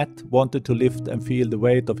he met wanted to lift and feel the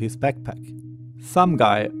weight of his backpack. Some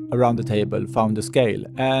guy around the table found a scale,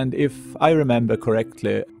 and if I remember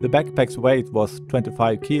correctly, the backpack's weight was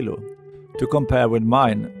 25 kilo, to compare with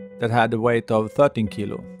mine that had a weight of 13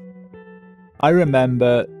 kilo. I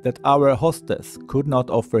remember that our hostess could not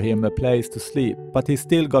offer him a place to sleep, but he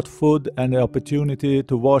still got food and the opportunity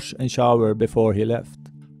to wash and shower before he left.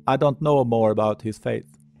 I don't know more about his faith.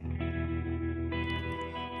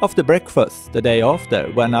 After breakfast, the day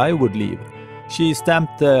after, when I would leave, she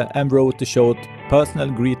stamped and wrote a short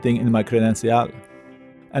personal greeting in my credential.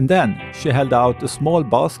 And then she held out a small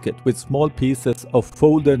basket with small pieces of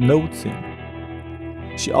folded notes in.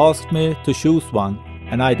 She asked me to choose one,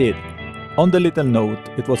 and I did. On the little note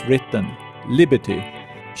it was written, Liberty.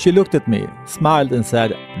 She looked at me, smiled and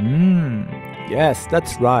said, yes,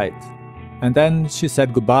 that's right. And then she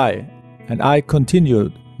said goodbye, and I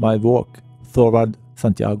continued my walk toward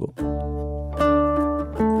Santiago.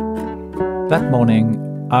 That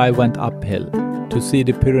morning I went uphill to see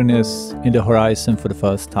the Pyrenees in the horizon for the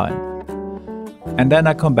first time. And then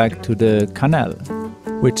I come back to the canal,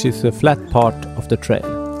 which is a flat part of the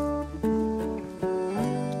trail.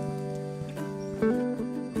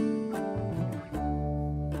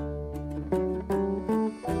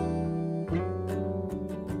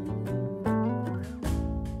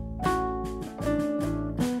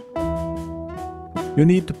 You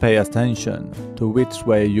need to pay attention to which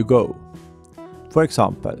way you go. For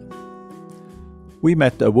example, we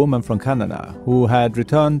met a woman from Canada who had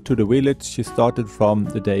returned to the village she started from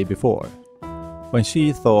the day before, when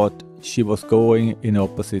she thought she was going in the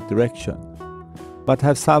opposite direction, but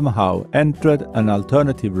had somehow entered an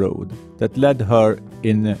alternative road that led her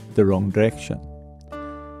in the wrong direction.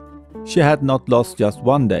 She had not lost just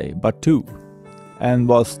one day, but two, and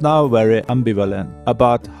was now very ambivalent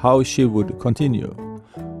about how she would continue.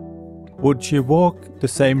 Would she walk the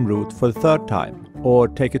same route for the third time, or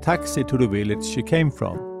take a taxi to the village she came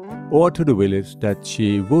from, or to the village that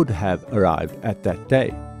she would have arrived at that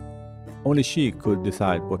day? Only she could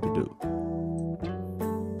decide what to do.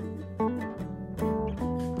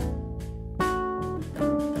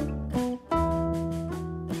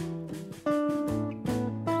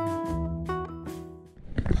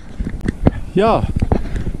 Ja,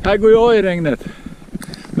 här går jag i regnet.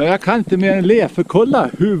 Men jag kan inte mer än le, för kolla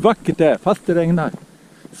hur vackert det är fast det regnar.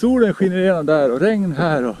 Solen skiner igenom där och regn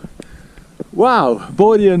här. Och wow,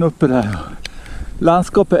 borgen uppe där.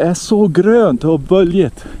 Landskapet är så grönt och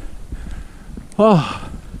böljigt.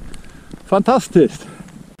 Fantastiskt.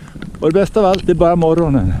 Och det bästa av allt är bara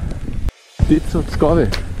morgonen. Dit så ska vi,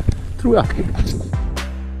 tror jag.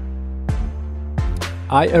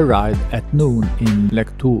 I arrived at noon in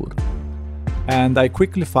Lectoure, and I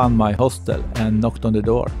quickly found my hostel and knocked on the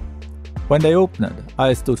door. When they opened,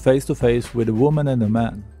 I stood face to face with a woman and a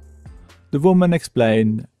man. The woman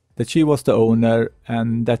explained that she was the owner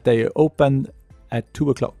and that they opened at 2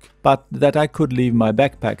 o'clock, but that I could leave my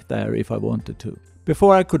backpack there if I wanted to.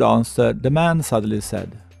 Before I could answer, the man suddenly said,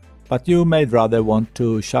 "But you may rather want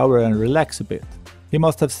to shower and relax a bit." He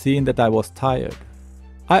must have seen that I was tired.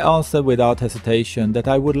 I answered without hesitation that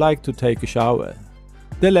I would like to take a shower.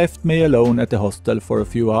 They left me alone at the hostel for a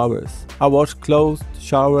few hours. I washed clothes,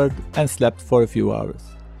 showered and slept for a few hours.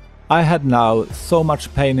 I had now so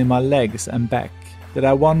much pain in my legs and back that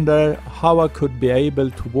I wondered how I could be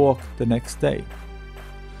able to walk the next day.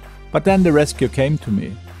 But then the rescue came to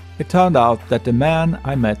me. It turned out that the man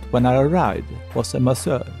I met when I arrived was a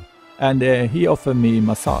masseur, and he offered me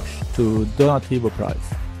massage to donativo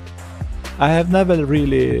price. I have never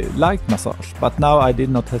really liked massage, but now I did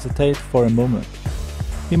not hesitate for a moment.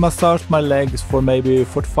 He massaged my legs for maybe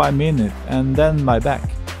 45 minutes and then my back.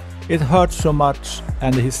 It hurt so much,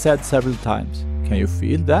 and he said several times, "Can you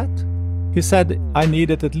feel that?" He said I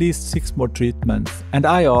needed at least 6 more treatments, and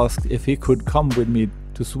I asked if he could come with me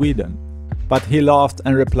to Sweden. But he laughed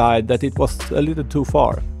and replied that it was a little too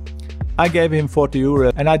far. I gave him 40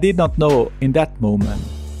 euro, and I did not know in that moment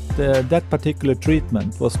that particular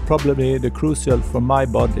treatment was probably the crucial for my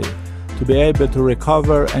body to be able to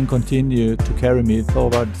recover and continue to carry me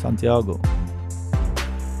toward Santiago.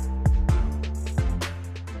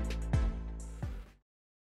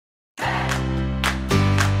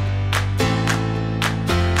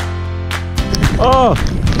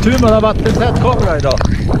 Tur man har vattentät kamera idag.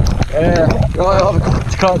 Jag har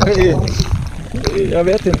gått kanske i, jag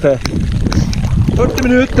vet inte, 40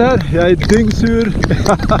 minuter. Jag är dyngsur.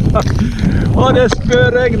 Det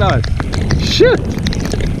spöregnar. Shit!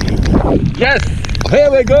 Yes! Here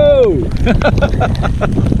we go!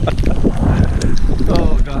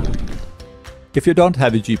 Oh God. If you don't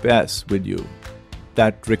have a GPS with you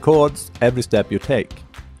that records every step you take,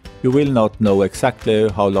 you will not know exactly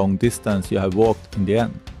how long distance you have walked in the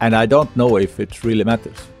end. And I don't know if it really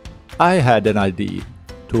matters. I had an idea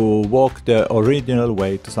to walk the original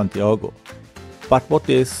way to Santiago. But what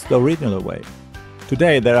is the original way?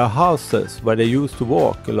 Today there are houses where they used to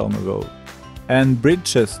walk long ago, and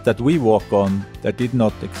bridges that we walk on that did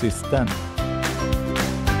not exist then.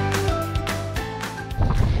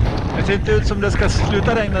 Det ser inte ut som det ska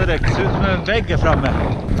sluta regna direkt. Det ser ut som en vägg här framme.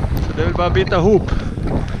 Så det vill bara bita ihop.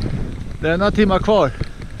 Det är några timmar kvar.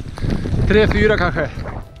 3-4 kanske.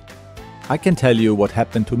 I can tell you what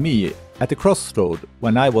happened to me at the crossroad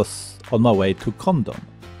when I was on my way to Condom.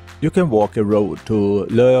 You can walk a road to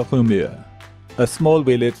Le Rumieux, a small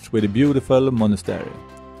village with a beautiful monastery.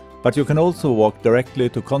 But you can also walk directly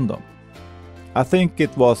to Condom. I think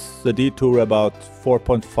it was a detour about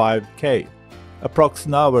 4.5 k, approx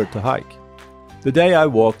an hour to hike. The day I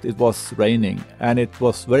walked it was raining and it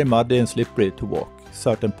was very muddy and slippery to walk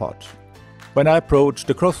certain parts. When I approached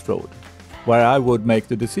the crossroad, where I would make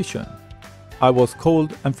the decision, I was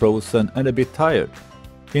cold and frozen and a bit tired.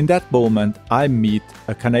 In that moment I meet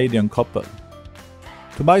a Canadian couple.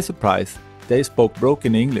 To my surprise, they spoke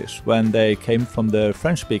broken English when they came from the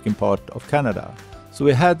French-speaking part of Canada, so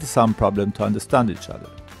we had some problem to understand each other.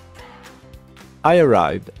 I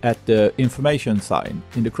arrived at the information sign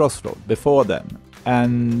in the crossroad before them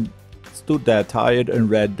and stood there tired and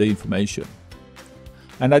read the information.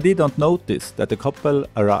 And I did not notice that the couple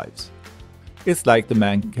arrives. It's like the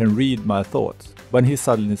man can read my thoughts when he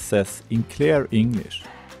suddenly says in clear English,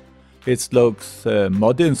 "It looks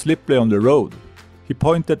muddy and slippery on the road." He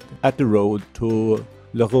pointed at the road to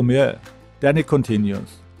Le Rumieux. Then he continues,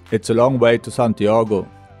 "It's a long way to Santiago."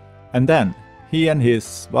 And then he and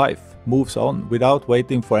his wife moves on without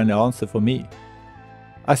waiting for any answer from me.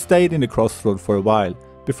 I stayed in the crossroad for a while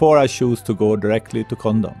before I chose to go directly to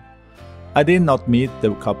Condom. I did not meet the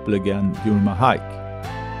couple again during my hike.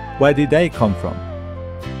 Where did they come from?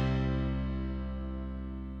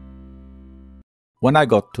 When I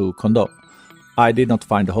got to Condom, I did not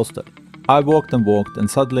find a hostel. I walked and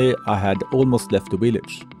suddenly I had almost left the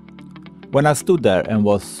village. When I stood there and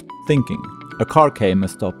was thinking, a car came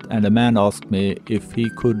and stopped and a man asked me if he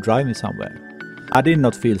could drive me somewhere. I did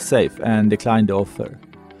not feel safe and declined the offer.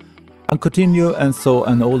 I continued and saw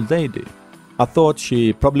an old lady. I thought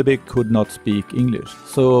she probably could not speak English,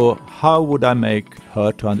 so how would I make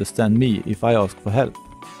her to understand me if I asked for help?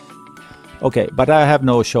 Okay, but I have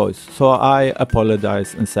no choice, so I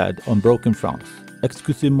apologized and said on broken French,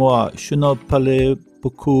 "Excusez-moi, je ne parle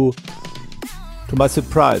beaucoup." To my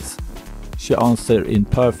surprise, she answered in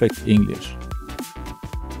perfect English.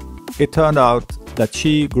 It turned out that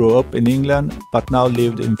she grew up in England but now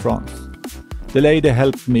lived in France. The lady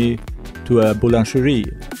helped me to a boulangerie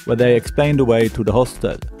where they explained the way to the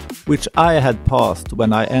hostel, which I had passed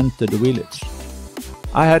when I entered the village.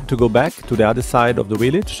 I had to go back to the other side of the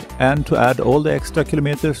village and to add all the extra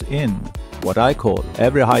kilometers in what I call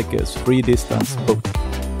every hiker's free distance book.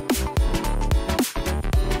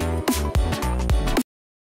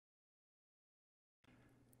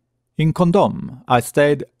 In Condom, I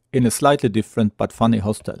stayed in a slightly different but funny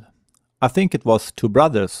hostel. I think it was two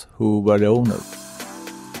brothers who were the owners.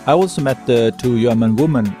 I also met the two German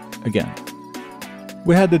women again.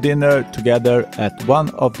 We had a dinner together at one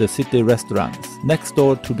of the city restaurants next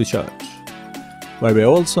door to the church, where we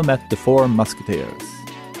also met the four musketeers.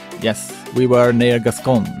 Yes, we were near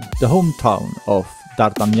Gascon, the hometown of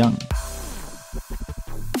D'Artagnan.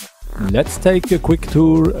 Let's take a quick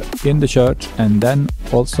tour in the church and then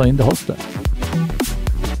also in the hostel.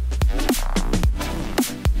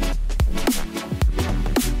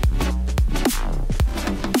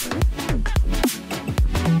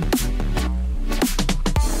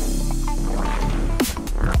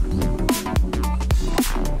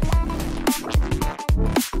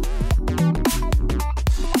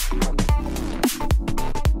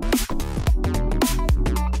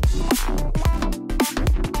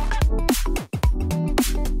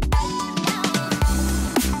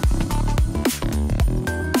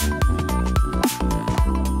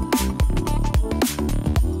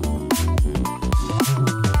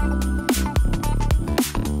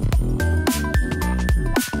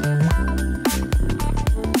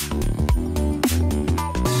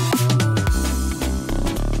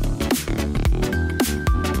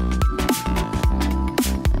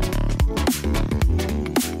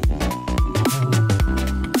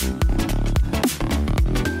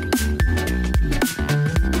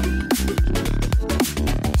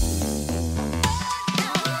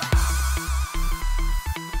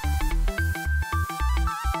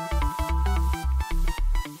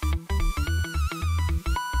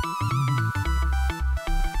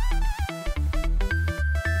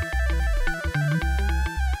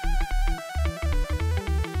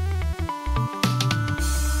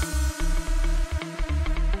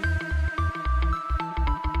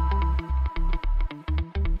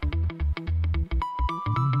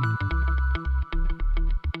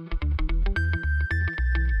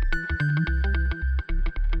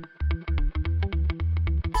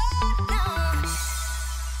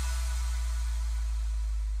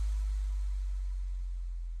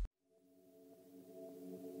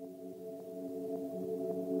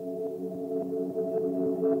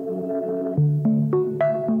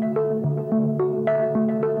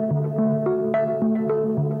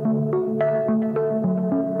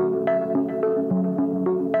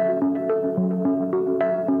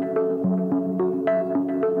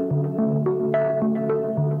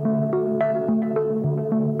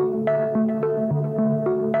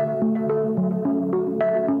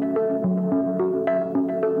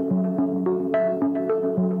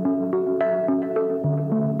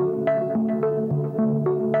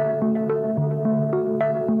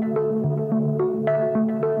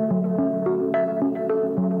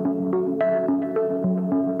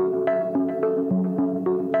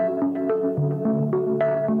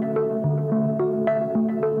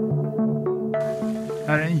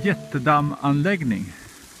 jättedammanläggning.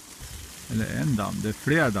 Eller en damm, det är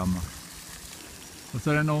flera dammar. Och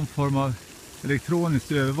så är det någon form av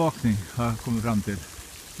elektronisk övervakning har jag kommit fram till.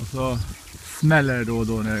 Och så smäller det då och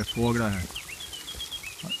då när det är fåglar här.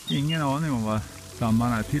 Jag har ingen aning om vad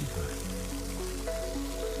dammarna är till för.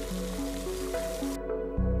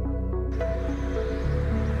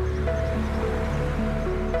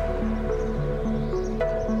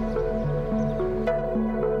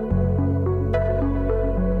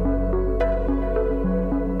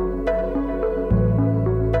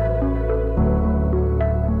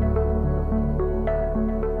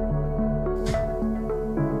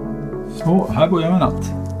 Så, här går jag med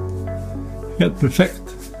natt. Helt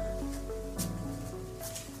perfekt.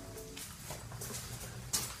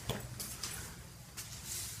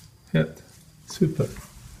 Helt super.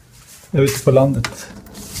 Jag är ute på landet.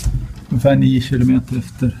 Ungefär 9 kilometer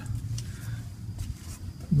efter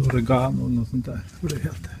Oregano och något sånt där. Vad det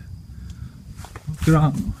heter.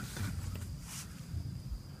 Grano.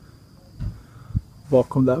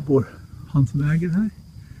 Bakom där bor han som äger det här.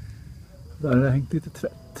 Där har det hängt lite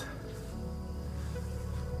tvätt.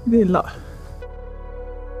 Villa.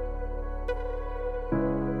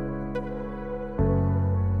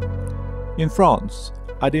 In France,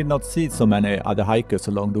 I did not see so many other hikers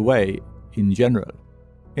along the way in general.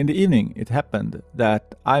 In the evening, it happened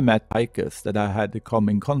that I met hikers that I had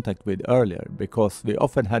come in contact with earlier because we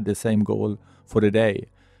often had the same goal for the day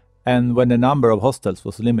and when the number of hostels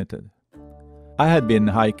was limited. I had been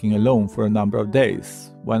hiking alone for a number of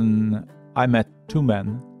days when I met 2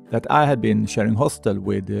 men that I had been sharing hostel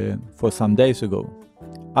with for some days ago.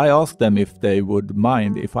 I asked them if they would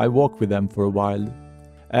mind if I walked with them for a while,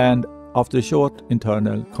 and after a short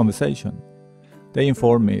internal conversation, they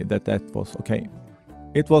informed me that that was okay.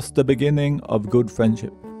 It was the beginning of good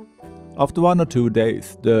friendship. After 1 or 2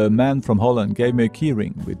 days, the man from Holland gave me a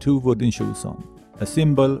keyring with 2 wooden shoes on, a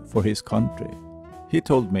symbol for his country. He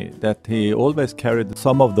told me that he always carried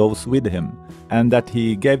some of those with him and that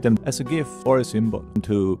he gave them as a gift or a symbol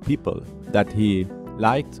to people that he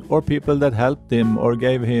liked or people that helped him or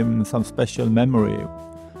gave him some special memory.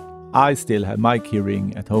 I still have my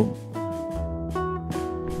keyring at home.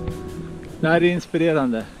 Det här är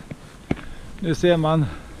inspirerande. Nu ser man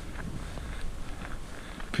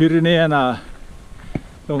Pyreneerna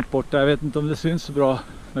långt borta. Jag vet inte om det syns så bra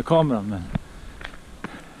med kameran, men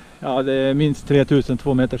ja, det är minst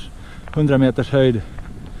 3200 meters, 100 meters höjd.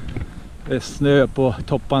 Det är snö på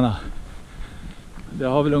topparna. Det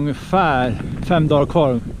har väl ungefär 5 dagar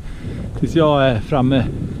kvar tills jag är framme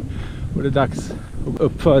och det är dags att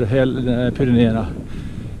uppför hela Pyreneerna.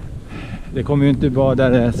 Det kommer ju inte vara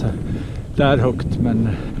där det är så där högt, men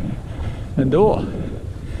ändå.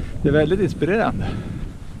 Det är väldigt inspirerande.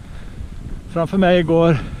 Framför mig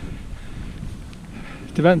går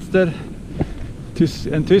till vänster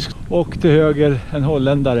en tysk och till höger en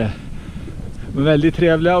holländare. De är väldigt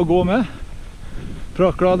trevliga att gå med.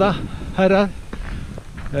 Pratglada herrar.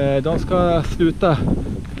 De ska sluta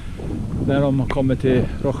när de kommer till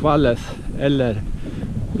Rochvalles eller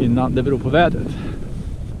innan, det beror på vädret.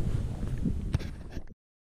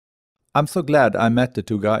 I'm so glad I met the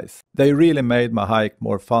 2 guys. They really made my hike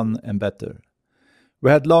more fun and better.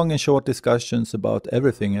 We had long and short discussions about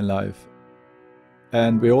everything in life.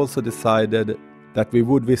 And we also decided that we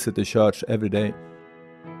would visit the church every day.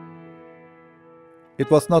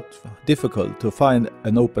 It was not difficult to find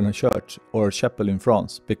an open church or chapel in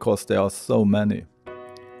France because there are so many.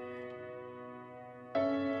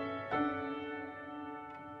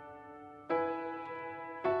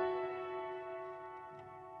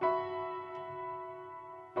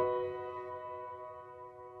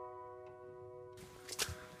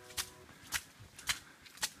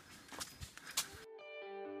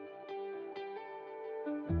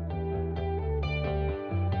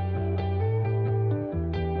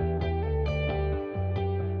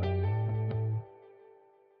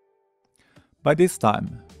 By this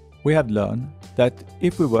time, we had learned that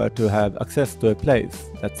if we were to have access to a place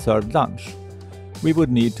that served lunch, we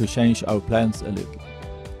would need to change our plans a little.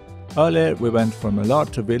 Earlier, we went from a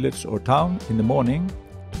larger village or town in the morning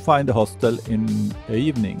to find a hostel in the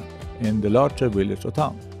evening in the larger village or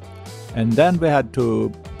town. And then we had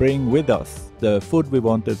to bring with us the food we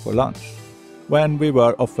wanted for lunch, when we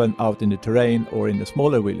were often out in the terrain or in the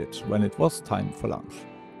smaller village when it was time for lunch.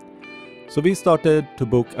 So we started to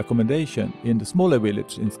book accommodation in the smaller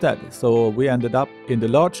village instead, so we ended up in the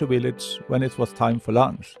larger village when it was time for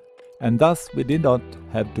lunch, and thus we did not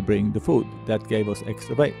have to bring the food that gave us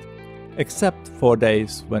extra weight, except for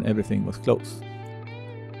days when everything was closed.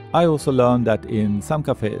 I also learned that in some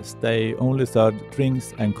cafes they only served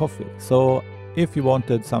drinks and coffee, so If you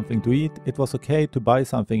wanted something to eat, it was okay to buy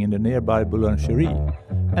something in the nearby boulangerie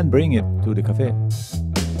and bring it to the café.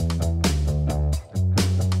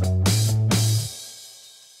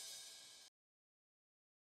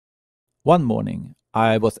 One morning,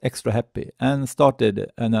 I was extra happy and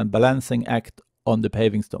started a balancing act on the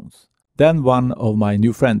paving stones. Then one of my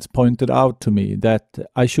new friends pointed out to me that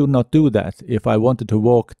I should not do that if I wanted to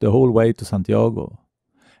walk the whole way to Santiago.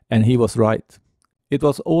 And he was right. It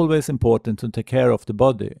was always important to take care of the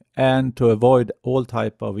body and to avoid all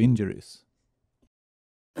type of injuries.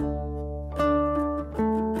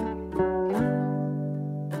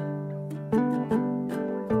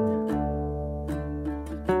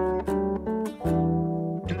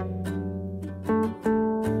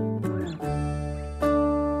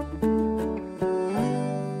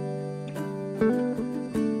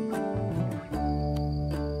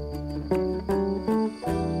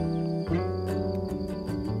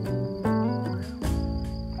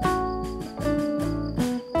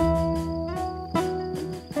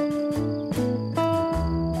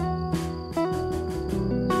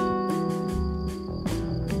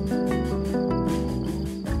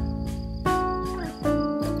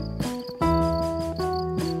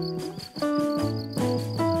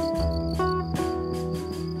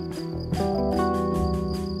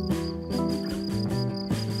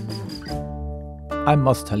 I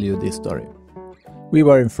must tell you this story. We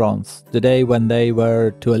were in France the day when they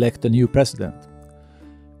were to elect a new president.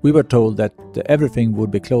 We were told that everything would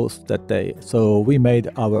be closed that day, so we made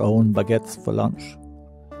our own baguettes for lunch.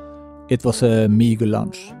 It was a meager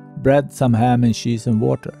lunch, bread, some ham and cheese and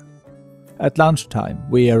water. At lunchtime,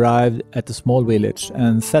 we arrived at a small village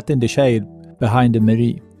and sat in the shade behind the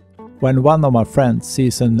mairie, when one of my friends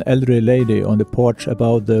sees an elderly lady on the porch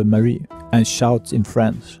above the mairie and shouts in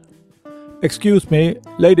French, "Excuse me,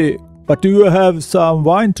 lady, but do you have some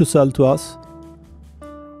wine to sell to us?"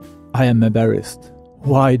 I am embarrassed.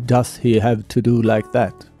 Why does he have to do like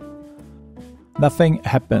that? Nothing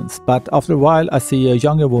happens, but after a while I see a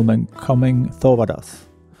younger woman coming toward us.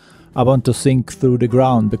 I want to sink through the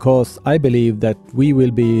ground because I believe that we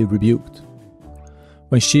will be rebuked.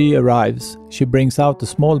 When she arrives, she brings out a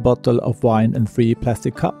small bottle of wine and 3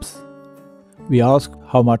 plastic cups. We ask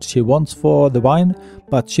how much she wants for the wine,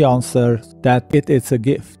 but she answers that it is a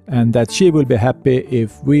gift and that she will be happy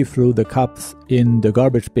if we throw the cups in the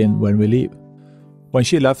garbage bin when we leave. When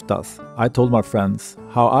she left us, I told my friends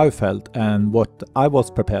how I felt and what I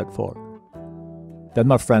was prepared for. Then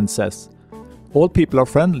my friend says, "All people are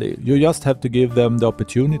friendly, you just have to give them the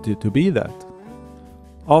opportunity to be that."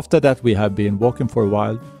 After that we have been walking for a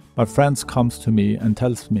while, my friend comes to me and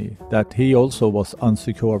tells me that he also was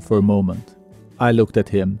insecure for a moment. I looked at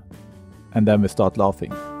him, and then we start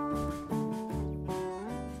laughing.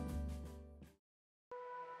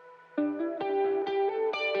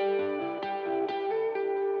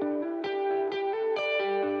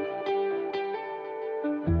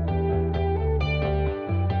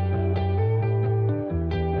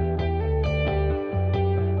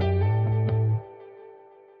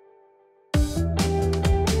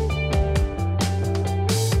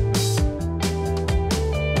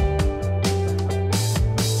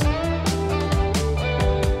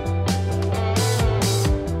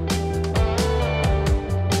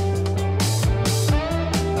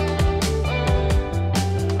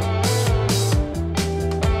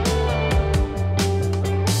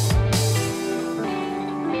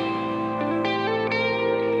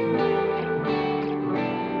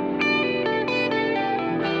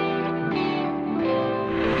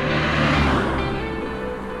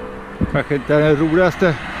 Kanske inte den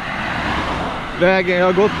roligaste vägen jag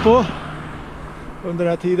har gått på under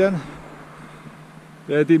den här tiden.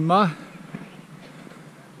 Det är dimma.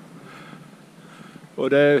 Och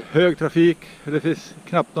det är hög trafik. Det finns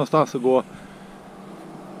knappt någonstans att gå.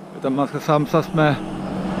 Utan man ska samsas med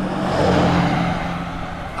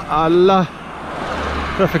alla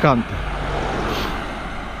trafikanter.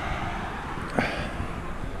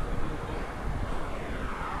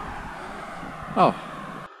 Ja.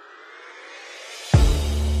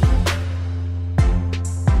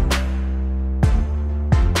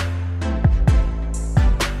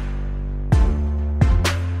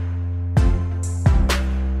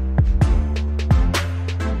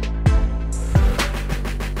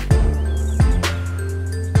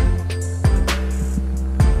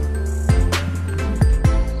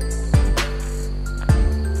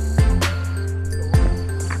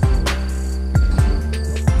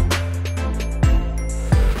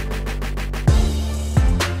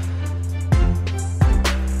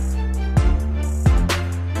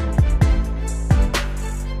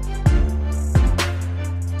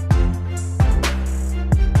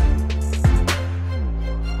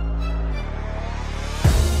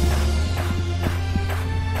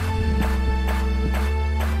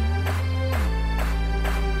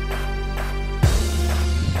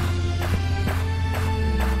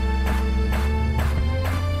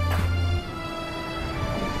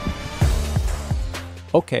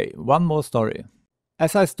 Okay, one more story.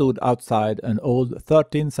 As I stood outside an old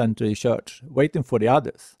 13th century church waiting for the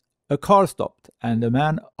others, a car stopped and a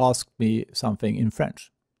man asked me something in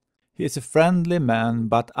French. He is a friendly man,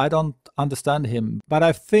 but I don't understand him, but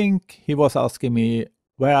I think he was asking me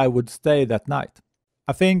where I would stay that night.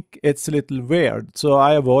 I think it's a little weird, so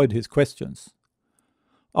I avoid his questions.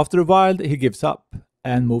 After a while he gives up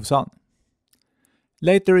and moves on.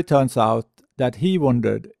 Later it turns out that he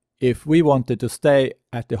wondered if we wanted to stay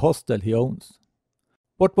at the hostel he owns.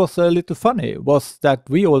 What was a little funny was that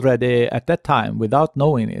we already at that time, without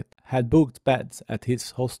knowing it, had booked beds at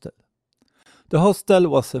his hostel. The hostel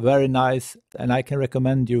was very nice and I can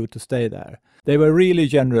recommend you to stay there. They were really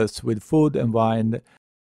generous with food and wine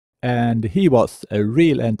and he was a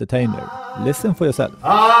real entertainer. Listen for yourself.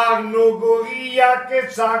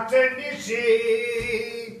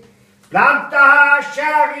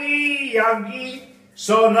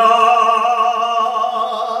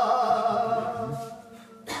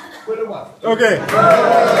 Okay.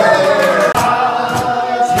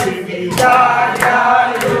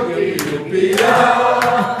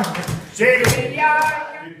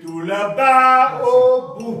 Et tout là-bas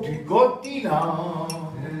au bout du continent.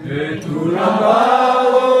 Et tout là-bas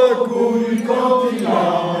au bout du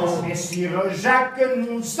continent. Et Sir Jacques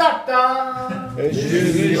nous attend. Et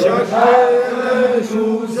Sir Jacques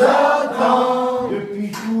nous attend.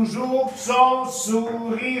 Depuis toujours son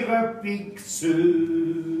sourire fixe.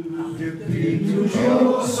 Depuis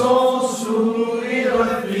toujours son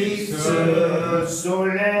sourire fixe. Le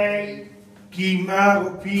soleil qui meurt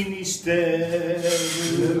au Finistère.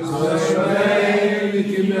 Le soleil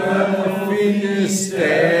qui meurt au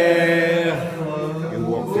Finistère.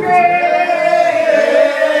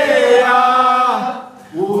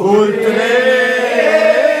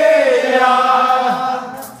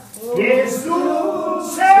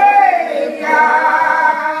 Jesus Señor,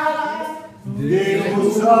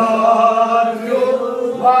 Deus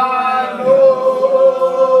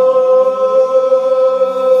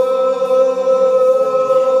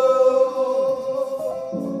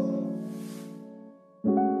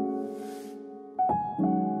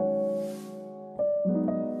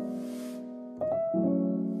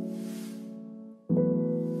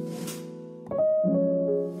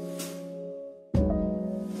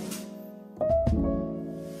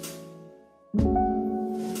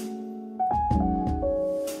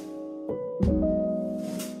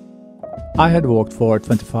I had walked for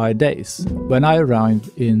 25 days when I arrived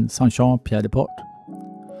in Saint-Jean-Pied-de-Port.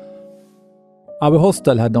 Our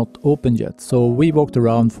hostel had not opened yet, so we walked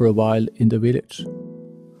around for a while in the village.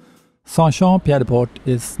 Saint-Jean-Pied-de-Port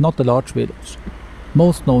is not a large village,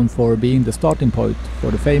 most known for being the starting point for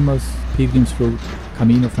the famous pilgrim's route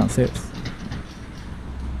Camino Frances.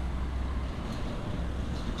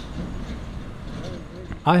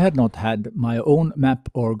 I had not had my own map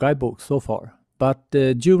or guidebook so far, but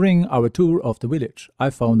during our tour of the village I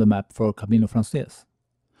found a map for Camino Frances.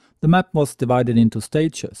 The map was divided into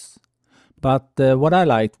stages, but what I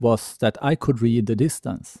liked was that I could read the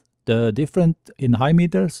distance, the difference in high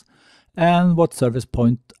meters, and what service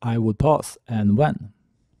point I would pass and when.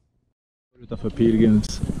 Utanför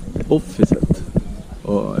pilgrimsofficet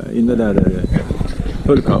och inne där är det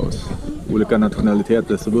full kaos. Olika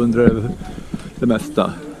nationaliteter som undrar över det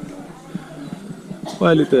mesta.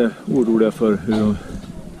 Och är lite oroliga för hur de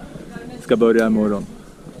ska börja imorgon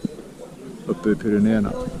uppe i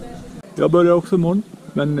Pyreneerna. Jag börjar också imorgon,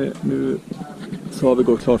 men nu så har vi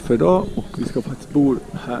gått klart för idag och vi ska faktiskt bo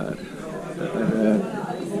här.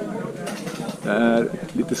 Det är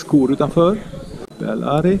lite skor utanför.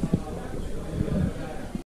 Bellari.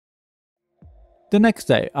 The next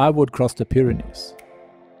day I would cross the Pyrenees.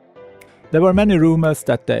 There were many rumors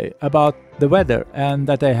that day about the weather and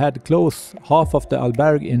that they had closed half of the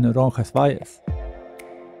albergue in Roncesvalles.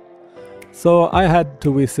 So I had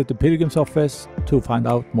to visit the pilgrim's office to find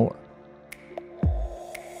out more.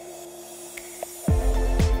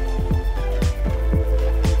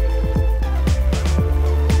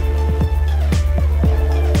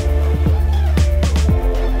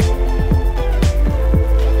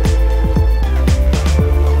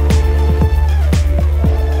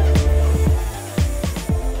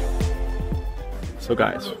 So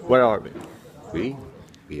guys, where are we?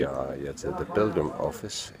 We are at the pilgrim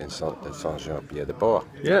office in Saint-Jean-Pied-de-Port.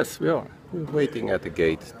 Yes, we are. We're waiting at the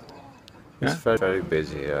gate. It's Yeah. very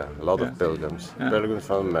busy here. A lot Yeah. of pilgrims. Yeah. Pilgrims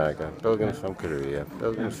from America, pilgrims from Korea,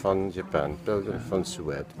 pilgrims from Japan, pilgrims from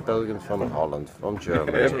Sweden, pilgrims from Holland, from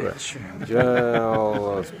Germany. Everywhere. Yeah,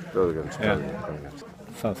 all pilgrims. Yeah. Pilgrims.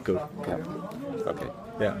 Sounds good. Yeah. Okay.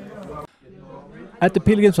 Yeah. At the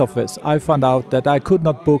pilgrim's office, I found out that I could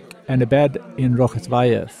not book any bed in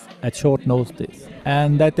Roncesvalles at short notice,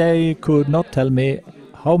 and that they could not tell me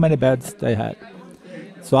how many beds they had.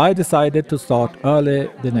 So I decided to start early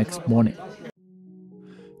the next morning.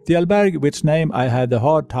 The albergue, which name I had a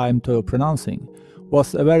hard time to pronouncing,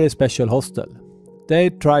 was a very special hostel.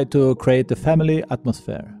 They tried to create a family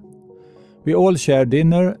atmosphere. We all shared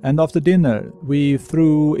dinner, and after dinner we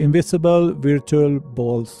threw invisible virtual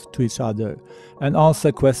balls to each other and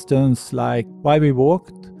answered questions like why we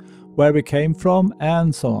walked, where we came from,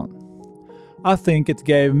 and so on. I think it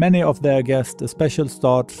gave many of their guests a special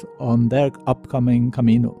start on their upcoming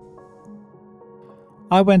Camino.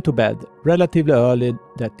 I went to bed relatively early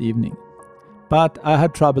that evening, but I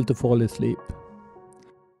had trouble to fall asleep.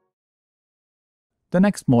 The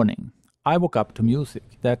next morning, I woke up to music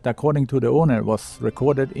that, according to the owner, was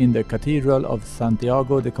recorded in the Cathedral of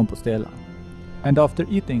Santiago de Compostela. And after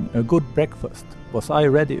eating a good breakfast was I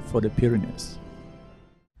ready for the Pyrenees.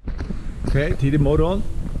 Okej, tidig morgon.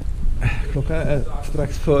 Klockan är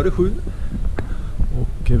strax före 7.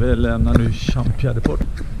 Och vi lämnar nu Chemin de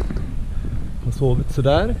Compostelle. Har sovit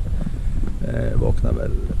sådär. Vaknar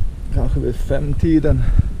väl kanske vid 5-tiden.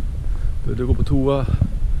 Började gå på toa.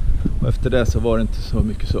 Och efter det så var det inte så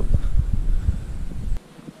mycket sömn.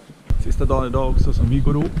 Sista dagen idag också som vi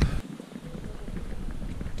går upp.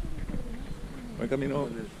 Buen camino.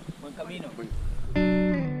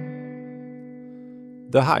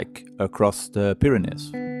 The hike across the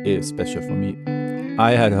Pyrenees is special for me.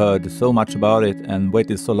 I had heard so much about it and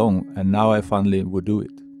waited so long, and now I finally would do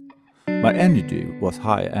it. My energy was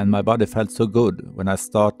high and my body felt so good when I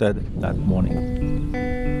started that morning.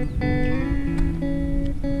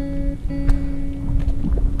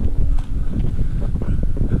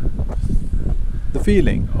 The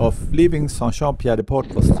feeling of leaving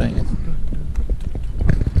Saint-Jacques was strange.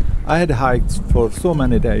 I had hiked for so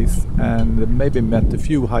many days and maybe met a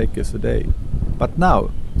few hikers a day, but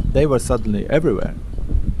now they were suddenly everywhere.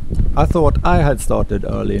 I thought I had started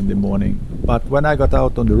early in the morning, but when I got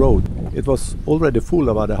out on the road, it was already full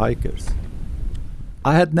of other hikers.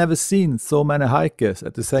 I had never seen so many hikers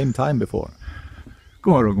at the same time before.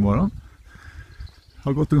 God morgon.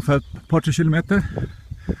 Har gått ungefär ett par 3 kilometer.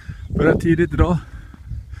 Började tidigt idag.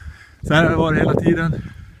 Så här var det hela tiden.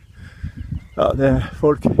 Ja, det är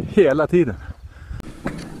folk hela tiden.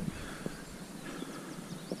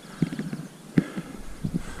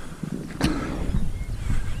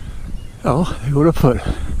 Ja, det går upp för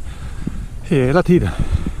hela tiden.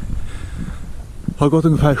 Har gått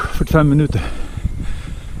ungefär 45 minuter.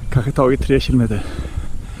 Kanske tagit 3 kilometer.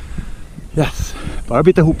 Yes, bara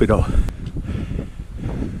bita ihop idag.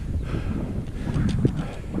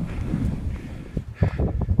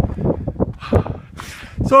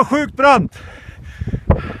 Så sjukt brant.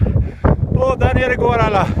 Och där nere går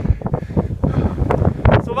alla.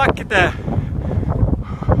 Så vackert det är.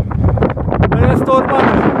 Men det stormar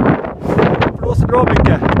nu. Det blåser bra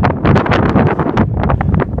mycket.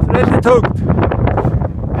 Så det är lite tungt.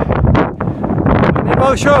 Men det är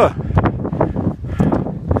bara att köra.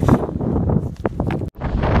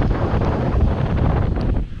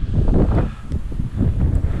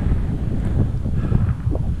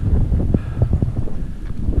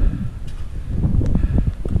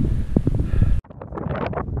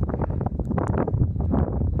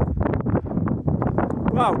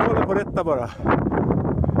 Wow, kolla på detta bara.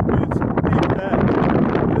 Det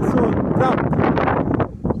är så brant.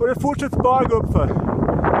 Och det fortsätter bara gå upp för.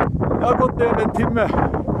 Jag har gått över en timme.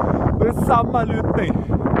 Och det är samma lutning.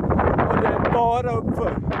 Och det är bara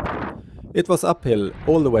uppför. It was uphill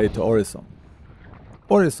all the way to Orisson.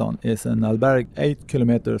 Orisson is an albergue 8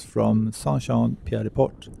 kilometers from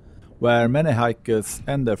Saint-Jacques, where many hikers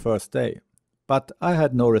end their first day. But I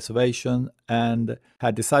had no reservation and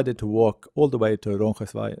had decided to walk all the way to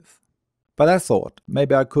Roncesvalles. But I thought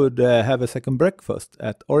maybe I could have a second breakfast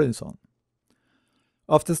at Orisson.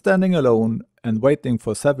 After standing alone and waiting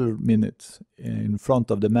for several minutes in front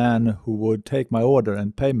of the man who would take my order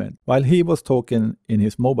and payment while he was talking in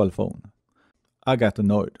his mobile phone, I got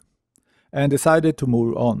annoyed and decided to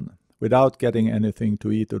move on without getting anything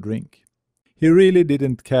to eat or drink. He really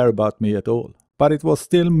didn't care about me at all. But it was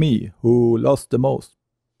still me who lost the most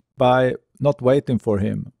by not waiting for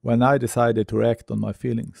him when I decided to act on my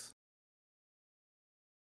feelings.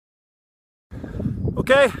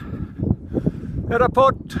 Okej, en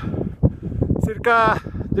rapport. Cirka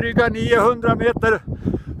dryga 900 meter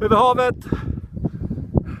över havet.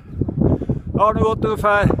 Jag har nu gått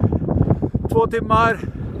ungefär 2 timmar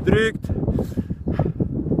drygt.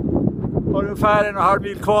 Har ungefär 1,5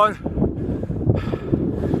 mil kvar.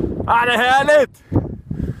 Ja, det är härligt!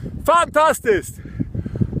 Fantastiskt!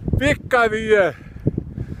 Vilka vyer!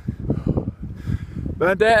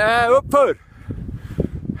 Men det är uppför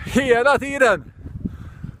hela tiden.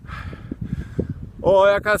 Och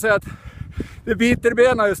jag kan säga att det biter i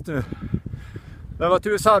benen just nu. Men vad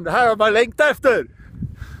tusan, det här har man längtat efter.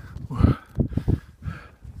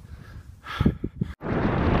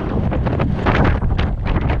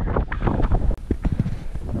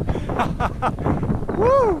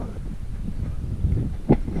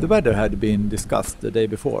 The weather had been discussed the day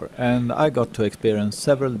before, and I got to experience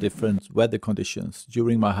several different weather conditions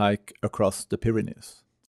during my hike across the Pyrenees.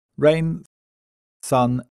 Rain,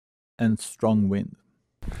 sun, and strong wind.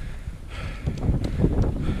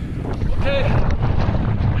 Okej.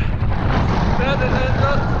 Vädret är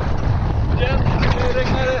ändrat. Igen, det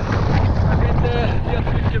regnar det. Kanske inte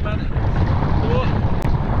jättemycket, men då.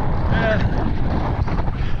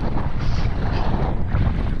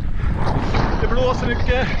 Det blåser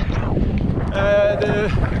mycket.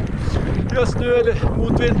 Just nu är det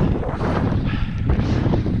motvind.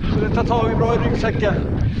 Så det tar tag i bra i ryggsäcken.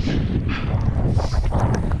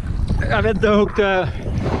 Jag vet inte hur högt det är.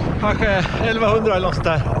 Kanske 1100 eller något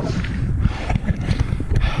där.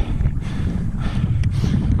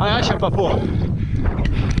 Ja, jag kämpar på.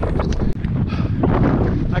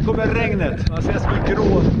 Här kommer regnet. Man ser som en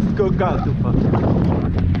grå skugga alltihopa.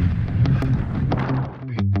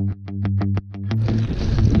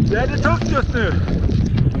 Det är tungt just nu.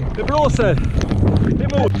 Det blåser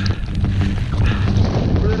emot.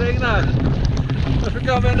 Och det regnar. Jag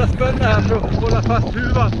försöker använda spänna här för att hålla fast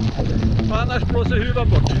huvan. För annars blåser huvan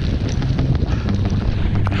bort.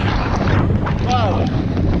 Wow!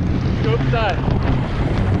 Upp där.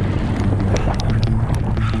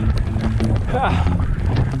 Ja.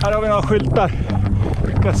 Här har vi några skyltar.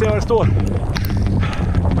 Vi kan se vad det står.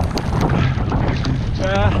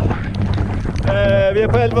 Vi är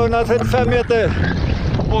på 1135 meter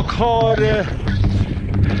och har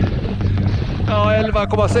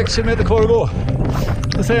 11,6 kilometer kvar att gå.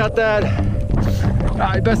 Jag säger att det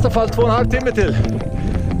är i bästa fall 2,5 timme till.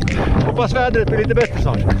 Hoppas vädret blir lite bättre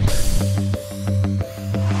snart.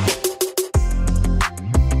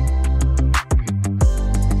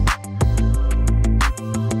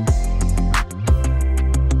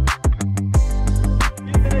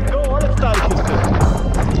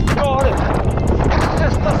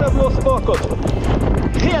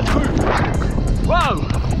 Helt sjukt! Wow!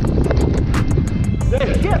 Det är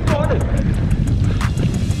helt galet!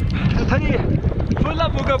 Jag tar i fulla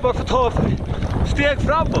muggar bara för att ta steg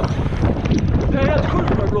framåt. Det är helt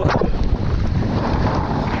sjukt vad det blåser.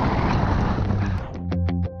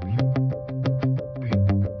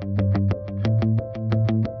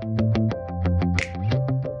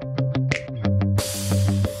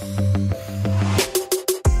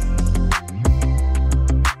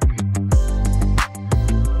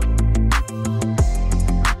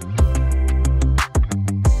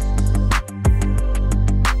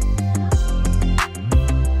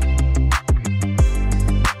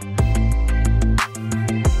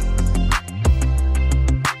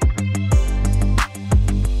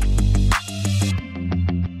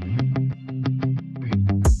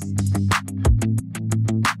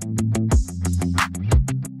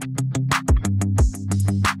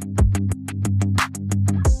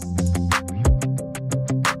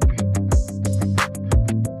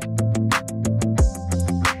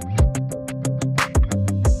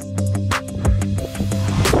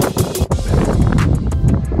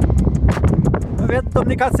 Jag vet inte om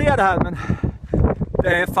ni kan se det här, men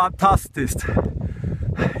det är fantastiskt.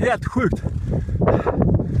 Helt sjukt.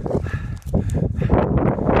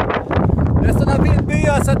 Det är sådana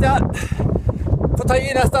vindbyar så att jag får ta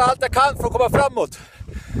i nästan allt jag kan för att komma framåt.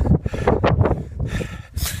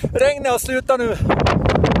 Regnet har slutat nu.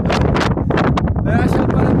 Men jag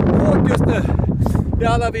kämpar hårt just nu i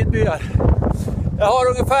alla vindbyar. Jag har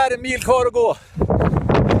ungefär 1 mil kvar att gå.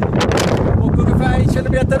 Och ungefär 1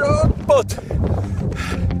 kilometer uppåt.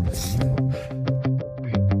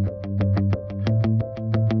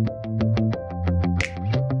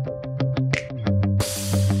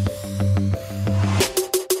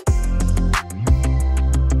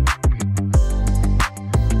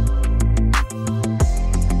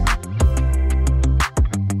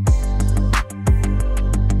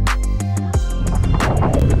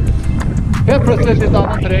 Helt plötsligt lite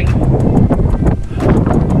annan terräng.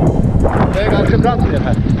 Det är ganska brant det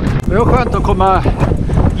här. Det var skönt att komma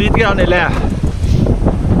lite grann i lä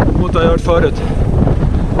mot vad jag gjort förut.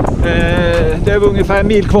 Det är ungefär 1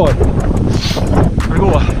 mil kvar för att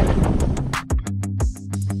gå.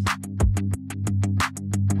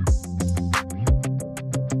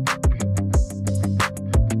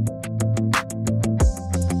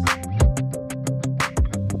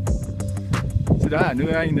 där, nu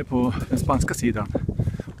är jag inne på den spanska sidan.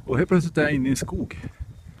 Och helt plötsligt är jag inne i en skog.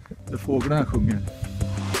 Där fåglarna sjunger.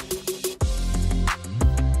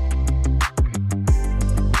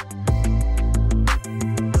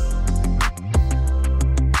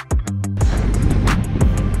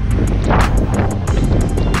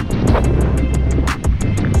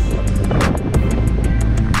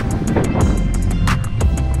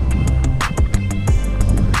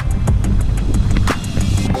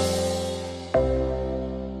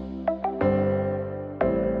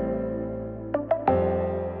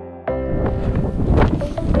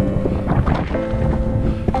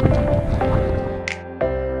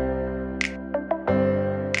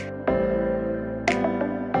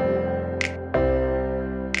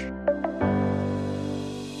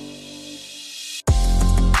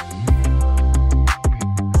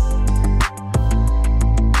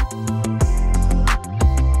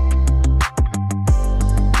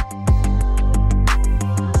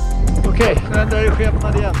 Okej, nu ändrar det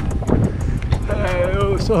skepnad igen.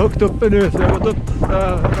 Så högt uppe nu, så jag har gått upp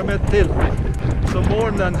 100 meter till. Så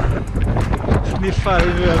molnen sniffar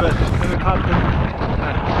nu över kanten.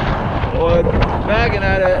 Och vägen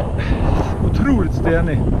är otroligt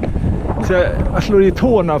stenig. Så jag slår i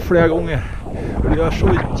tårna flera gånger. Och det gör så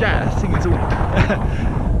jäsings ont.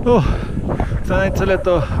 Sen är det inte så lätt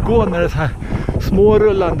att gå när det är så här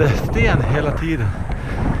smårullande sten hela tiden.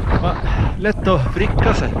 Lätt att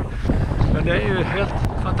vricka sig. Men det är ju helt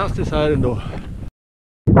fantastiskt här ändå.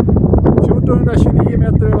 1429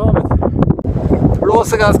 meter över havet. Det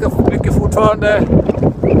blåser ganska mycket fortfarande.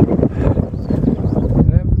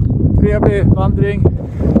 Trevlig vandring.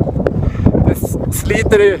 Det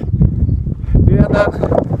sliter i benen.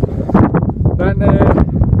 Men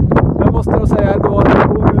jag måste nog säga ändå att det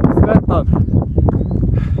går med förväntan.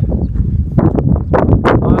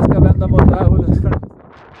 Ja, jag ska vända mot det här hållet.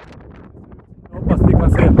 Jag hoppas ni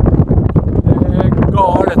kan se. Det är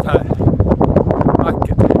galet här.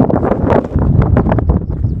 Vackert.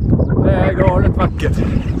 Det är galet vackert.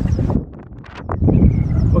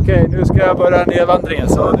 Okej, nu ska jag börja nedvandringen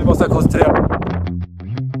så nu måste jag koncentrera mig.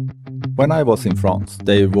 When I was in France,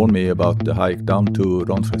 they warned me about the hike down to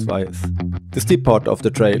Roncesvalles. The steep part of the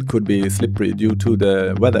trail could be slippery due to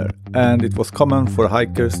the weather, and it was common for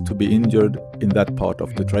hikers to be injured in that part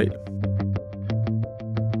of the trail.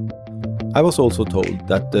 I was also told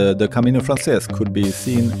that the Camino Frances could be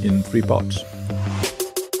seen in 3 parts.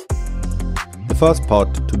 The first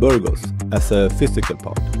part to Burgos as a physical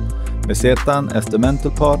part, Mesetan as the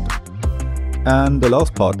mental part, and the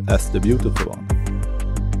last part as the beautiful one.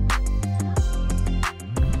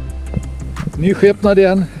 Ny skepnad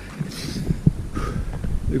igen.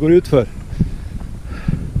 Det går ut för.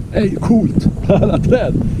 Det är ju coolt. Alla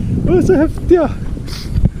träd. De är så häftiga.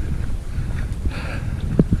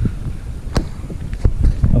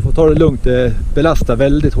 Man får ta det lugnt. Det belastar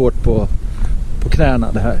väldigt hårt på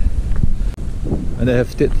knäna det här. Men det är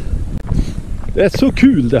häftigt. Det är så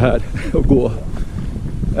kul det här att gå.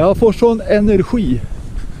 Jag får sån energi.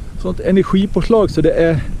 Sånt energipåslag så det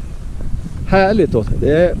är härligt.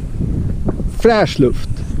 Det är fräsch luft.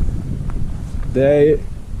 Det är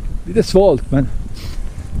lite svalt men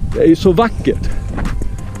det är ju så vackert.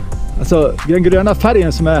 Alltså den gröna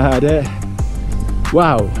färgen som är här, det är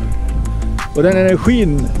wow. Och den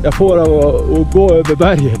energin jag får av att gå över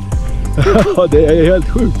berget. Det är helt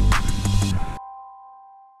sjukt.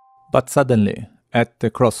 But suddenly, at the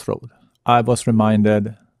crossroad, I was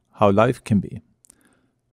reminded how life can be.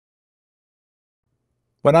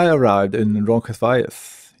 When I arrived in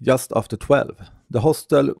Roncesvalles, just after 12, the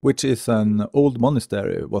hostel, which is an old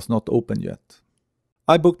monastery, was not open yet.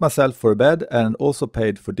 I booked myself for a bed and also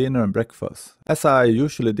paid for dinner and breakfast, as I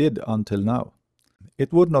usually did until now.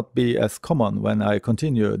 It would not be as common when I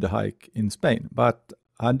continued the hike in Spain, but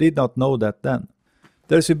I did not know that then.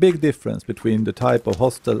 There is a big difference between the type of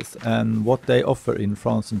hostels and what they offer in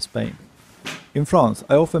France and Spain. In France,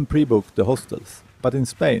 I often pre-book the hostels, but in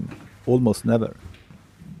Spain, almost never.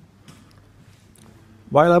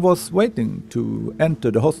 While I was waiting to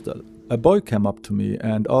enter the hostel, a boy came up to me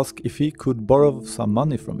and asked if he could borrow some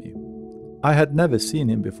money from me. I had never seen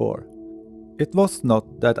him before. It was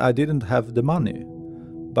not that I didn't have the money,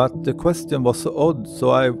 but the question was so odd, so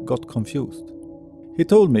I got confused. He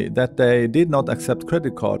told me that they did not accept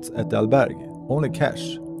credit cards at the albergue, only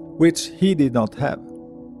cash, which he did not have.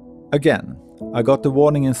 Again, I got the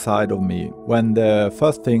warning inside of me when the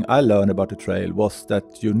first thing I learned about the trail was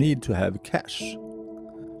that you need to have cash.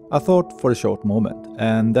 I thought for a short moment,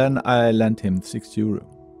 and then I lent him €6.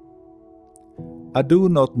 I do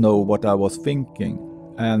not know what I was thinking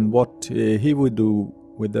and what he would do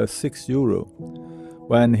with the €6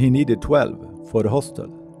 when he needed 12. for the hostel.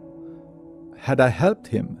 Had I helped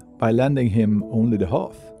him by lending him only the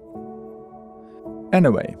half?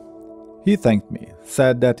 Anyway, he thanked me,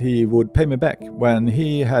 said that he would pay me back when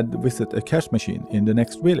he had visited a cash machine in the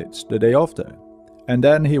next village the day after, and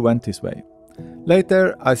then he went his way.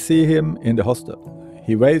 Later I see him in the hostel.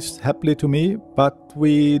 He waves happily to me, but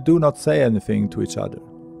we do not say anything to each other.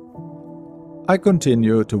 I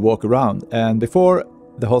continue to walk around, and before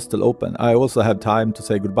the hostel open, I also have time to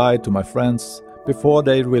say goodbye to my friends before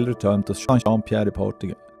they will return to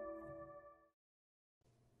Saint-Jacques.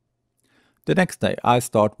 The next day I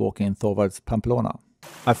start walking towards Pamplona.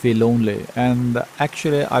 I feel lonely, and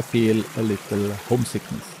actually I feel a little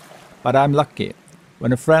homesickness. But I'm lucky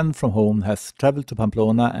when a friend from home has traveled to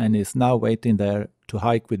Pamplona and is now waiting there to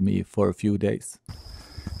hike with me for a few days.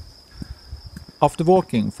 After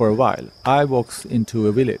walking for a while, I walks into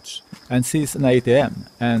a village and sees an ATM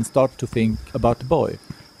and start to think about the boy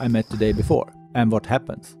I met the day before and what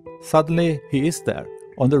happens. Suddenly he is there,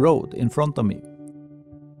 on the road in front of me.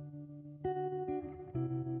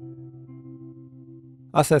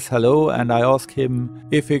 I says hello and I ask him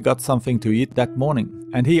if he got something to eat that morning,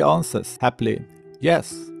 and he answers happily,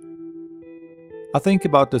 yes. I think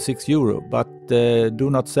about the €6, but do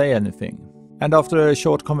not say anything. And after a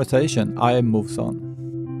short conversation, I moves on.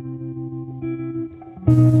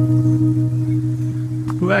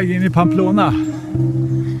 På väg in i Pamplona.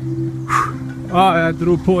 Ja, jag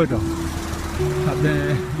drog på idag.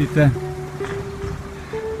 Hade lite,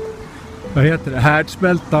 vad heter det,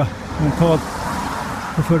 härdsmälta mentalt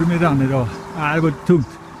på förmiddagen idag. Det var lite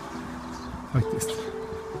tungt faktiskt.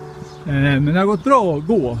 Men det har gått bra att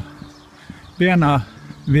gå. Bena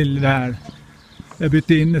vill det här. Jag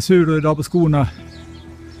bytte in sulor idag på skorna.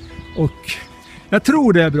 Och jag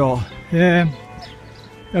tror det är bra.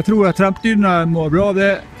 Jag tror att trampdynorna mår bra av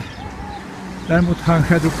det. Däremot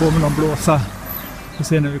kanske jag drog på mig någon blåsa. Och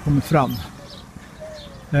se när vi kommer fram.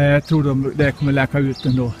 Jag tror det kommer läka ut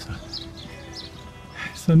ändå.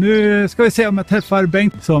 Så nu ska vi se om jag träffar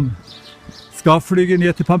Bengt som ska flyga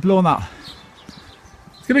ner till Pamplona.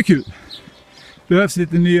 Det ska bli kul. Behövs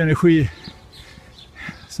lite ny energi.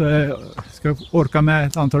 Så jag ska orka med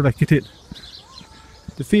ett antal veckor till.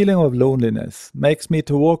 The feeling of loneliness makes me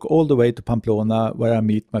to walk all the way to Pamplona where I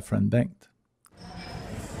meet my friend Bengt.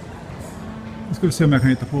 Nu ska vi se om jag kan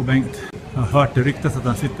hitta på Bengt. Jag har hört det ryktas att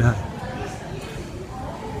han sitter här.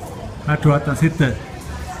 Här tror jag att han sitter.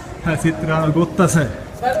 Här sitter han och gottar sig.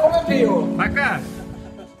 Välkommen Theo! Tackar!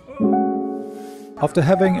 After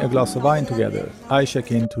having a glass of wine together, I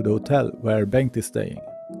check into the hotel where Bengt is staying.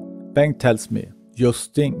 Bengt tells me, "You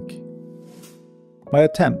stink." My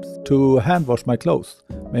attempt to hand wash my clothes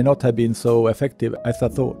may not have been so effective as I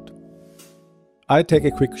thought. I take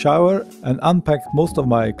a quick shower and unpack most of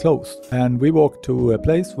my clothes, and we walk to a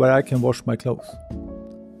place where I can wash my clothes.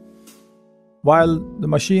 While the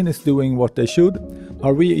machine is doing what they should,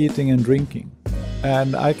 are we eating and drinking?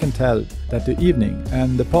 And I can tell that the evening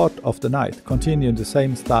and the part of the night continue the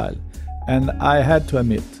same style, and I had to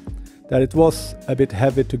admit that it was a bit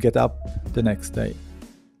heavy to get up the next day.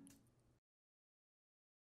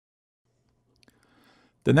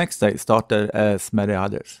 The next day started as many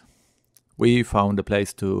others. We found a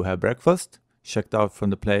place to have breakfast, checked out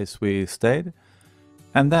from the place we stayed,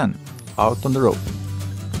 and then out on the road.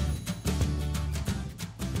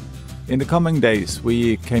 In the coming days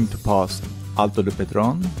we came to pass Alto de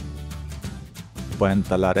Pedron,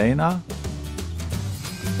 Puente la Reina,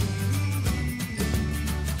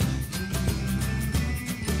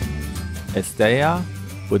 Estella,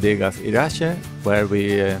 Bodegas Irache, where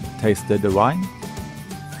we tasted the wine,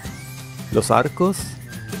 Los Arcos,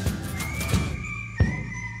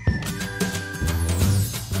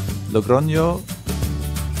 Logroño,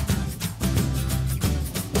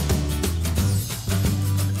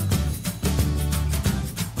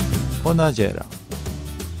 Onagera.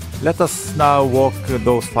 Let us now walk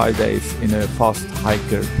those 5 days in a fast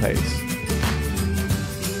hiker pace.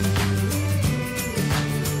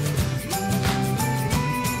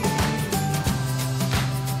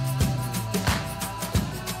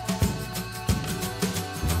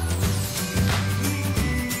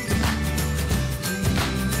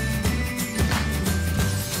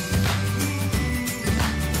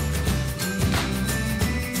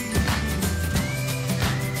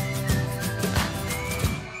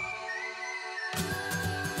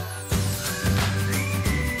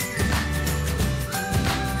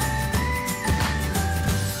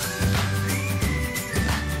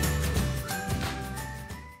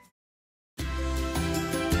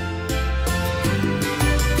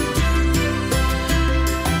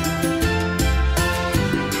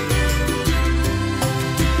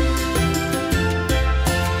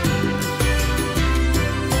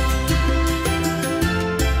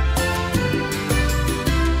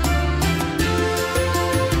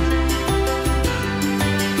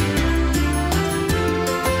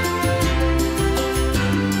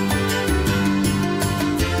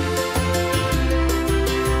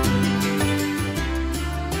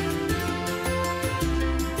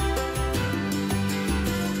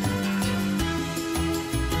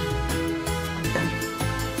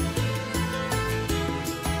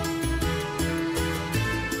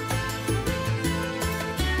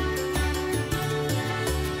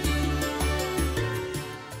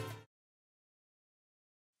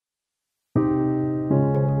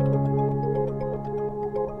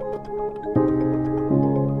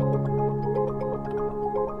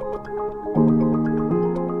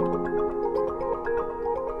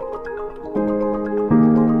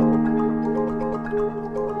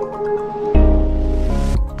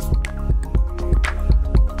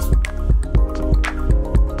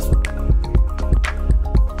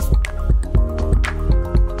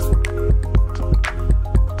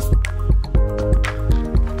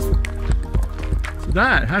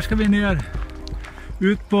 här ska vi ner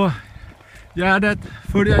ut på gärdet,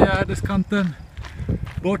 följa gärdeskanten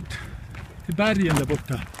bort till bergen där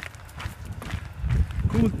borta.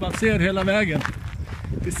 Coolt, man ser hela vägen.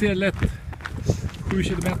 Vi ser lätt 7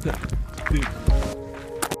 kilometer typ.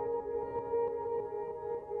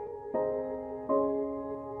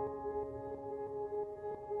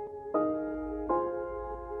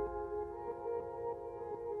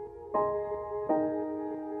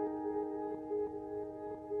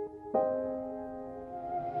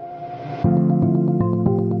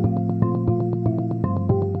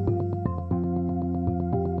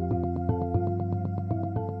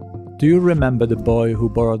 Do you remember the boy who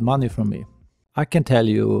borrowed money from me? I can tell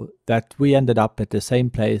you that we ended up at the same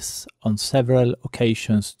place on several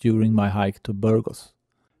occasions during my hike to Burgos.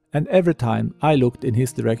 And every time I looked in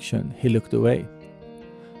his direction, he looked away.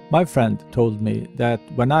 My friend told me that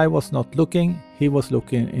when I was not looking, he was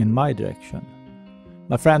looking in my direction.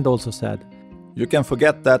 My friend also said, "You can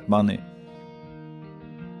forget that money."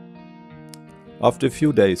 After a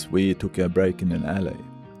few days we took a break in an alley.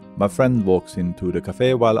 My friend walks into the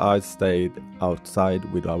cafe while I stayed outside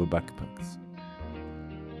with our backpacks.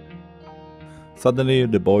 Suddenly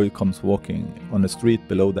the boy comes walking on the street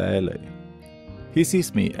below the alley. He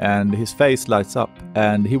sees me and his face lights up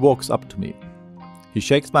and he walks up to me. He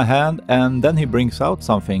shakes my hand and then he brings out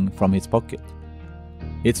something from his pocket.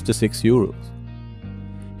 It's the 6 euros.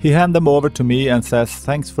 He hands them over to me and says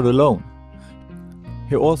thanks for the loan.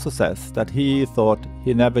 He also says that he thought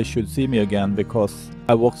he never should see me again because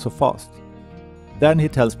I walk so fast. Then he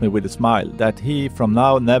tells me with a smile that he from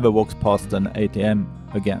now never walks past an ATM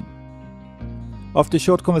again. After a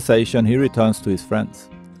short conversation he returns to his friends.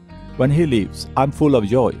 When he leaves, I'm full of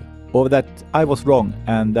joy over that I was wrong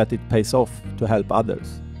and that it pays off to help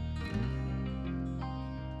others.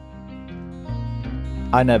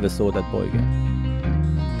 I never saw that boy again.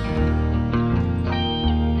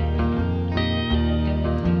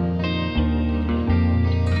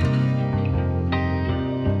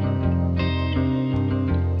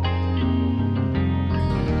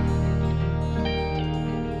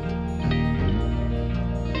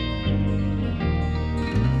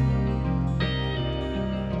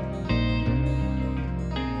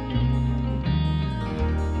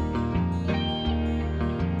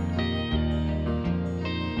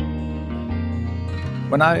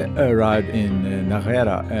 When I arrived in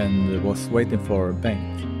Narera and was waiting for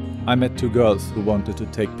Bengt, I met 2 girls who wanted to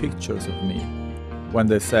take pictures of me. When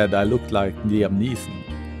they said I looked like Liam Neeson.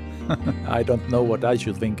 I don't know what I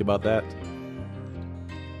should think about that.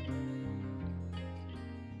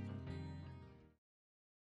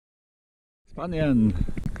 Spanien,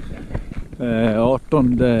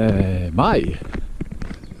 18 maj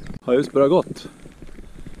har just börjat gått.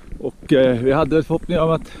 Och vi hade förhoppning om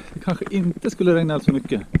att det kanske inte skulle regna så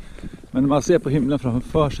mycket. Men när man ser på himlen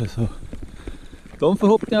framför sig så de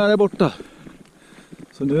förhoppningarna är borta.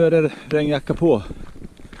 Så nu är det regnjacka på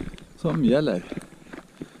som gäller.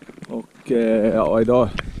 Och ja, idag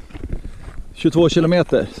 22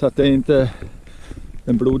 kilometer så att det är inte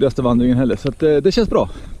den blodigaste vandringen heller. Så att det känns bra.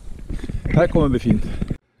 Här kommer bli fint.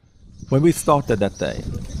 When we started that day,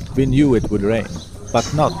 we knew it would rain,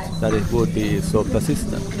 but not that it would be so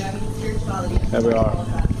persistent. Here we are,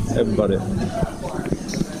 everybody.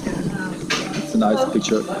 It's a nice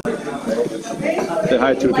picture. Say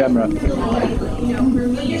hi to the camera.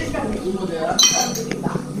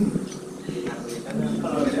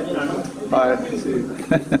 Hi.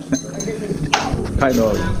 Kind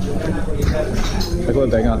of. Jag går och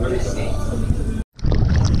bänga.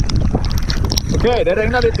 Okej, det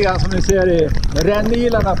regnar lite grann som ni ser i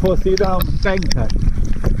rännilarna på sidan om Bengt här.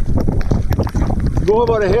 Igår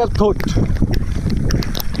var det helt torrt.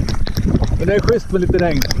 Men det är schysst med lite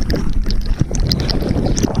regn.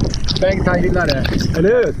 Bengt han gillar det, eller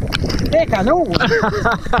hur? Det är kanon!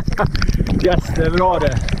 Yes, det är bra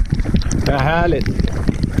det. Det är härligt.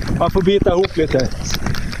 Man får bita ihop lite.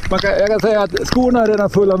 Jag kan säga att skorna är redan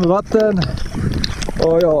fulla med vatten.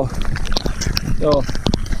 Och ja.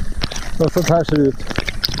 Något sånt här ser det ut.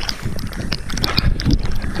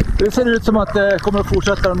 Det ser ut som att det kommer att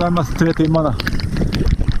fortsätta de närmaste 3 timmarna.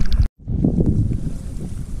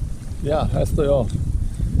 Ja, här står jag.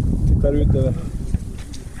 Tittar ut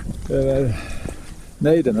över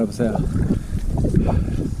nejden, jag får säga.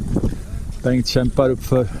 Bengt kämpar upp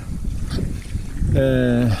för.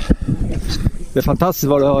 Det är fantastiskt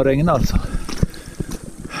vad det har regnat alltså.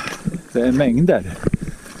 Det är mängder.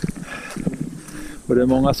 Och det är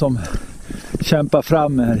många som kämpar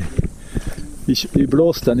fram här i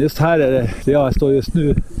blåsten. Just här är det, där jag står just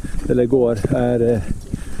nu, eller går, är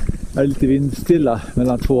lite vindstilla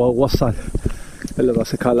mellan 2 åsar. Eller vad jag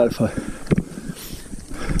ska kalla det för.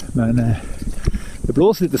 Men det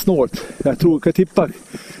blåser lite snålt. Jag tror jag kan tippa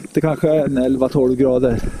det kanske är en 11-12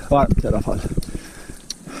 grader varmt i alla fall.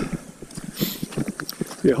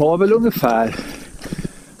 Vi har väl ungefär,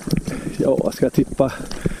 ja vad ska jag tippa,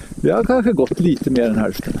 vi har kanske gått lite mer än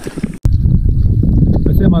hälften.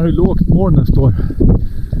 Här ser man hur lågt molnen står.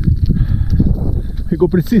 Vi går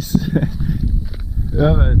precis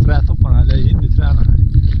över trädtopparna, eller in i träden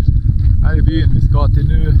här i byn vi ska till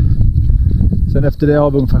nu. Sen efter det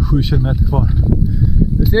har vi ungefär 7 kilometer kvar.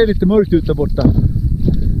 Det ser lite mörkt ut där borta.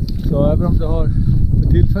 Så även om det har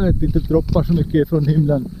för tillfället inte droppar så mycket från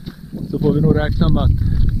himlen, så får vi nog räkna med att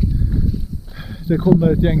det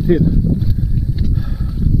kommer ett gäng till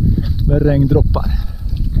med regndroppar.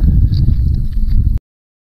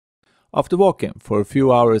 After walking for a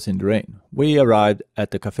few hours in the rain, we arrived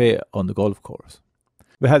at the cafe on the golf course.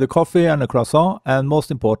 We had a coffee and a croissant, and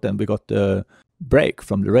most important, we got a break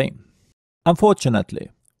from the rain. Unfortunately,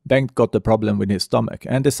 Bengt got a problem with his stomach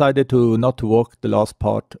and decided to not walk the last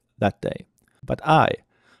part that day. But I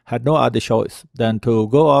had no other choice than to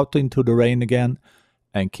go out into the rain again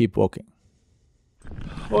and keep walking.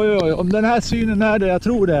 Oj, om den här synen är det, jag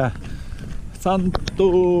tror det är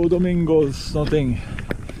Santo Domingos någonting,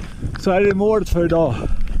 så är det målet för idag.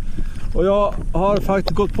 Och jag har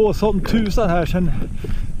faktiskt gått på som tusan här sen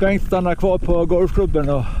Bengt stannade kvar på golfklubben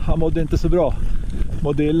och han mådde inte så bra,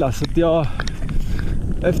 mådde illa, så att jag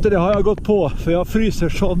efter det har jag gått på, för jag fryser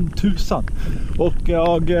som tusan och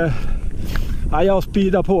jag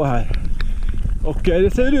speedar på här. Och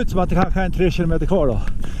det ser ut som att det kanske är en 3 kilometer kvar då.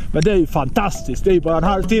 Men det är ju fantastiskt, det är ju bara en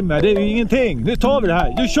halvtimme, det är ju ingenting. Nu tar vi det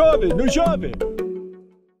här, nu kör vi!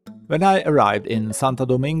 When I arrived in Santo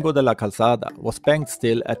Domingo de la Calzada, was Bengt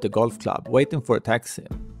still at the golf club waiting for a taxi.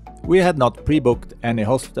 We had not pre-booked any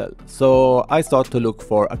hostel, so I started to look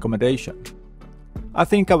for accommodation. I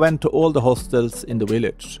think I went to all the hostels in the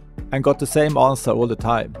village and got the same answer all the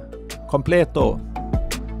time. Completo.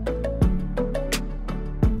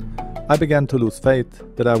 I began to lose faith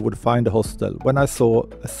that I would find a hostel when I saw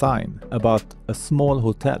a sign about a small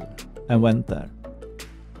hotel and went there.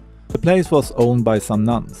 The place was owned by some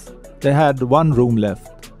nuns. They had 1 room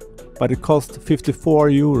left, but it cost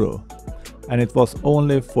 €54 and it was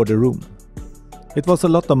only for the room. It was a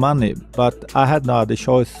lot of money, but I had no other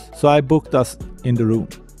choice, so I booked us in the room.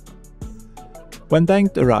 When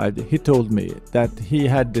Bengt arrived, he told me that he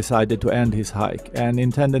had decided to end his hike and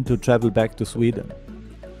intended to travel back to Sweden.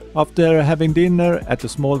 After having dinner at a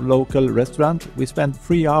small local restaurant, we spent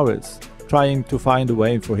 3 hours trying to find a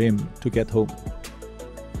way for him to get home.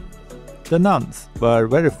 The nuns were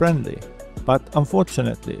very friendly, but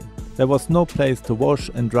unfortunately there was no place to wash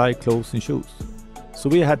and dry clothes and shoes, so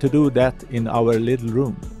we had to do that in our little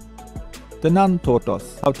room. The nun taught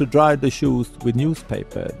us how to dry the shoes with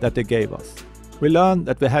newspaper that they gave us. We learned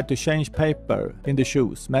that we had to change paper in the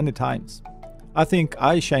shoes many times. I think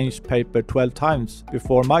I changed paper 12 times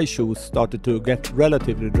before my shoes started to get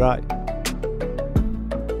relatively dry.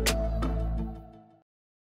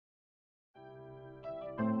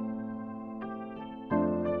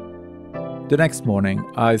 The next morning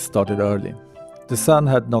I started early. The sun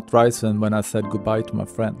had not risen when I said goodbye to my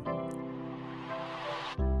friend.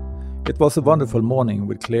 It was a wonderful morning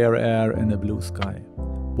with clear air and a blue sky.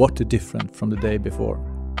 What a difference from the day before.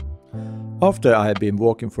 After I had been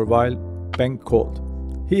walking for a while, Bengt called.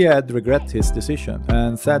 He had regretted his decision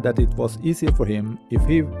and said that it was easier for him if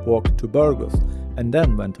he walked to Burgos and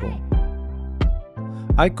then went home.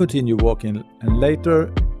 I continued walking and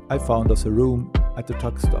later I found us a room at the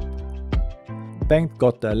truck stop. Bengt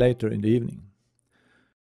got there later in the evening.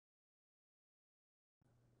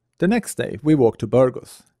 The next day we walked to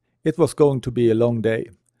Burgos. It was going to be a long day,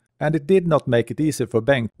 and it did not make it easy for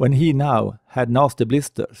Bengt when he now had nasty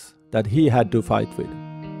blisters that he had to fight with.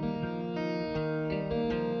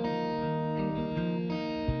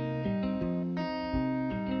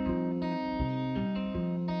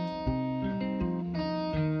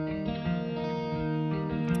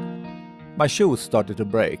 My shoes started to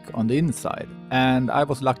break on the inside, and I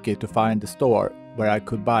was lucky to find a store where I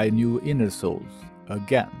could buy new inner soles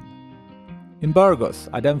again. In Burgos,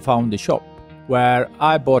 I then found a shop where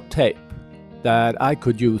I bought tape that I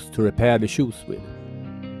could use to repair the shoes with.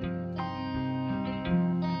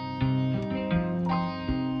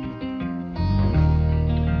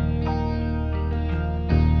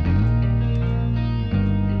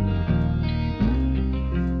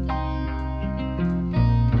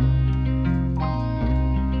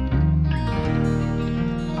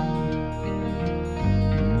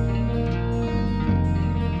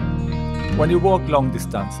 When you walk long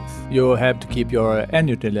distances, you have to keep your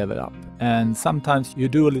energy level up, and sometimes you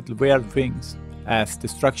do a little weird things as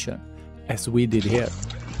destruction, as we did here.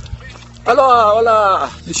 Hallå, hola!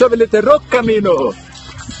 Nu kör vi lite rock Camino!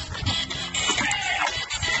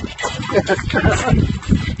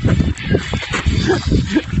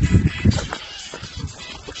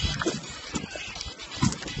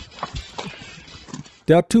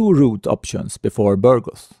 There are two route options before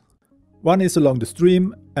Burgos. One is along the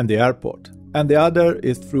stream and the airport, and the other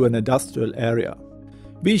is through an industrial area.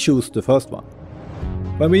 We chose the first one.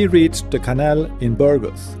 When we reached the canal in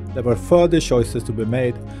Burgos, there were further choices to be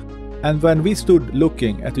made, and when we stood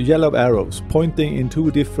looking at the yellow arrows pointing in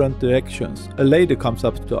two different directions, a lady comes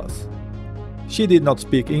up to us. She did not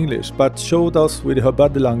speak English, but showed us with her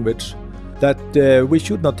body language that we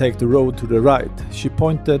should not take the road to the right. She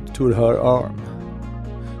pointed to her arm.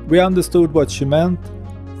 We understood what she meant,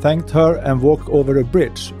 thanked her and walked over a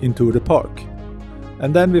bridge into the park.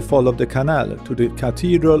 And then we followed the canal to the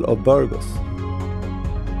Cathedral of Burgos.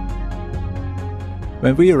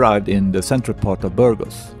 When we arrived in the central part of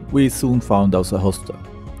Burgos, we soon found us a hostel.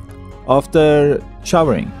 After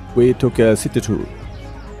showering, we took a city tour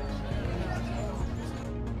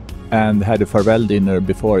and had a farewell dinner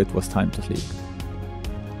before it was time to sleep.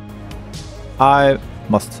 I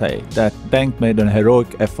must say that Bengt made an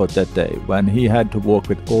heroic effort that day when he had to walk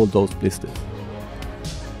with all those blisters.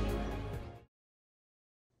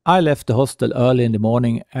 I left the hostel early in the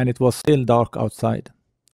morning and it was still dark outside.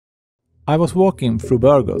 I was walking through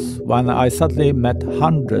Burgos when I suddenly met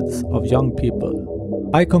hundreds of young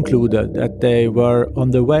people. I concluded that they were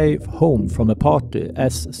on their way home from a party,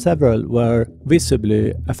 as several were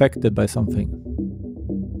visibly affected by something.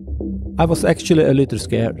 I was actually a little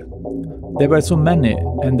scared. There were so many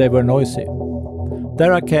and they were noisy.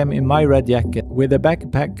 There I came in my red jacket with a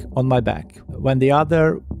backpack on my back, when the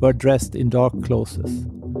others were dressed in dark clothes.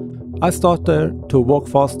 I started to walk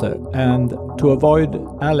faster and to avoid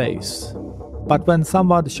alleys. But when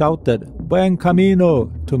someone shouted "Buen Camino"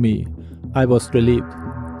 to me, I was relieved.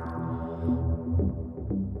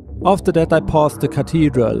 After that I passed the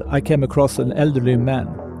cathedral, I came across an elderly man.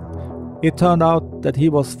 It turned out that he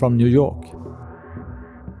was from New York.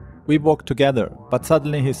 We walked together, but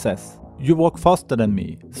suddenly he says, "You walk faster than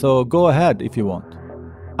me, so go ahead if you want."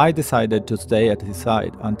 I decided to stay at his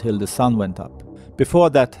side until the sun went up. Before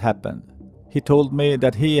that happened, he told me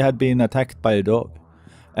that he had been attacked by a dog,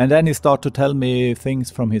 and then he started to tell me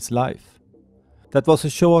things from his life. That was a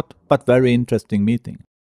short but very interesting meeting.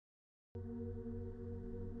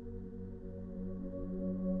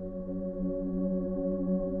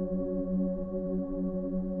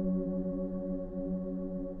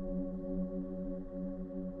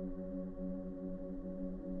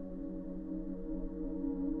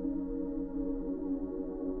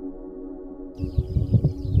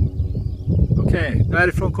 Okej,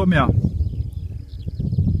 därifrån kommer jag.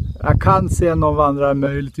 Jag kan se någon vandrare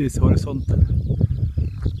möjligtvis i horisonten.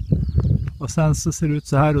 Och sen så ser det ut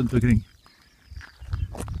så här runt omkring.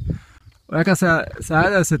 Och jag kan säga, så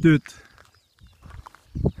här har det sett ut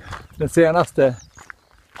de senaste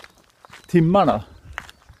timmarna.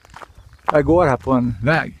 Jag går här på en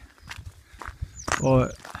väg. Och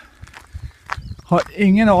har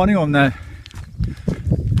ingen aning om när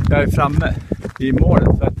jag är framme i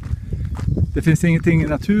målet. För att det finns ingenting i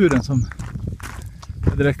naturen som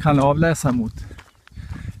jag direkt kan avläsa mot.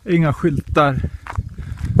 Inga skyltar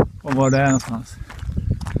om var det är någonstans.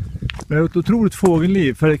 Men det är ett otroligt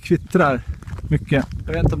fågelliv för det kvittrar mycket.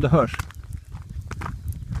 Jag vet inte om det hörs.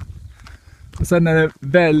 Och sen är det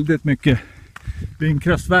väldigt mycket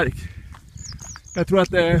vindkraftverk. Jag tror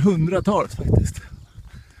att det är hundratals faktiskt.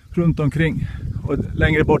 Runt omkring. Och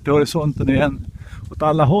längre bort i horisonten igen. Åt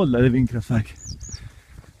alla håll är det vindkraftverk.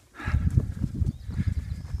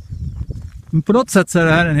 Men på något sätt så är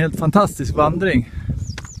det här en helt fantastisk vandring.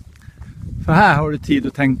 För här har du tid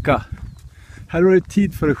att tänka. Här har du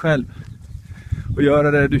tid för dig själv. Och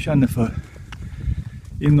göra det du känner för.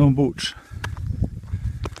 Inombords.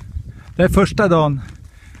 Det är första dagen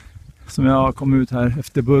som jag har kommit ut här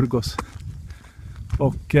efter Burgos.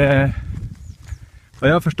 Och vad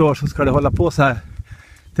jag förstår så ska det hålla på så här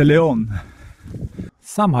till Leon.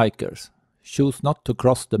 Some hikers choose not to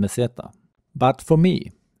cross the meseta. But for me,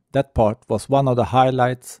 that part was one of the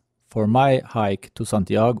highlights for my hike to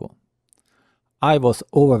Santiago. I was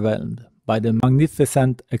overwhelmed by the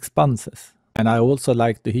magnificent expanses, and I also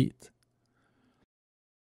liked the heat.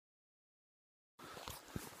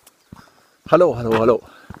 Hallå.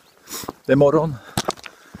 Det är morgon.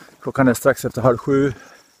 Klockan är strax efter 6:30.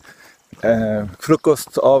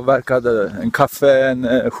 Frukost avverkad, en kaffe,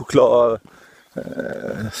 en choklad,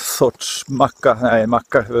 sorts macka. Nej,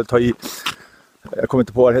 macka jag vill ta i. Jag kommer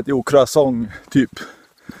inte på vad det heter, croissant typ.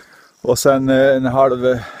 Och sen en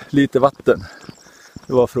halv liter vatten.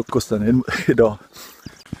 Det var frukosten idag.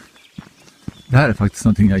 Det här är faktiskt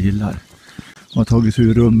någonting jag gillar. Man har tagit sig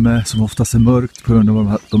ur rummet som oftast är mörkt på grund av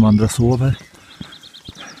att de andra sover.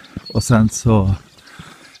 Och sen så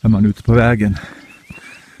är man ute på vägen.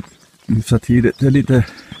 Så tidigt. Det är lite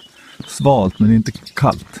svalt men inte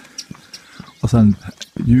kallt. Och sen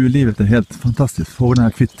djurlivet är helt fantastiskt.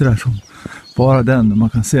 Fåglarna kvittrar som bara den. Man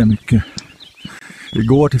kan se mycket.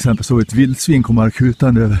 Igår till exempel såg ett vildsvin komma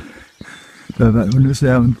kutande över. Och nu ser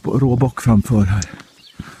jag en råbock framför här.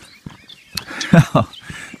 Ja,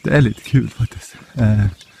 det är lite kul faktiskt.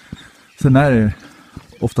 Sen är det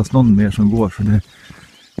oftast någon mer som går, så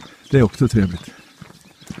det är också trevligt.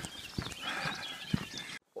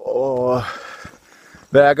 Och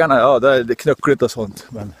vägarna, ja, det är knuckligt och sånt.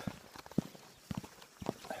 Men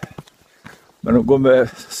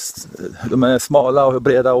de är smala och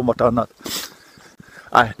breda om vartannat.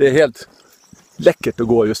 Nej, det är helt läckert att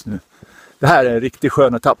gå just nu. Det här är en riktigt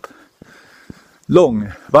skön etapp.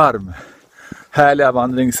 Lång, varm, härliga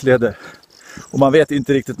vandringsleder. Och man vet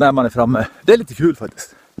inte riktigt när man är framme. Det är lite kul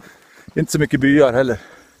faktiskt. Inte så mycket byar heller.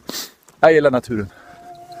 Jag gillar naturen.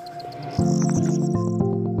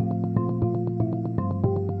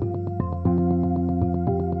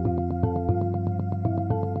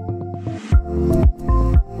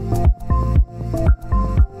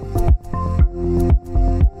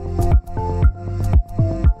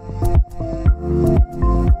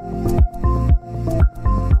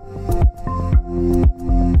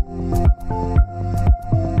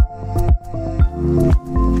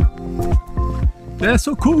 Det är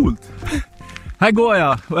så coolt. Här går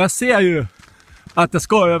jag och jag ser ju att jag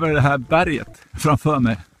ska över det här berget framför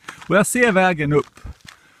mig. Och jag ser vägen upp.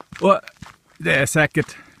 Och det är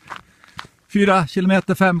säkert 4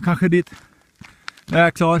 kilometer, 5 kanske dit. När jag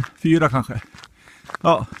är klar, 4 kanske.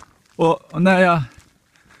 Ja, och när jag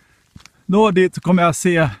når dit så kommer jag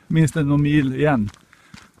se minst någon mil igen.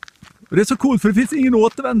 Och det är så coolt för det finns ingen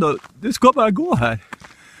återvändo. Du ska bara gå här.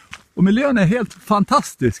 Och miljön är helt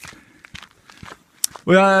fantastisk.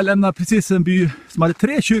 Och jag lämnar precis en by som hade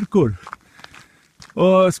 3 kyrkor.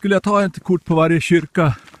 Och skulle jag ta ett kort på varje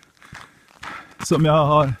kyrka som jag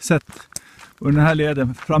har sett under den här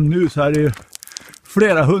leden fram nu, så är det ju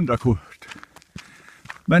flera 100 kort.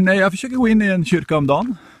 Men jag försöker gå in i en kyrka om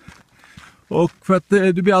dagen. Och för att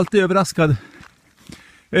du blir alltid överraskad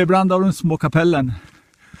ibland av de små kapellen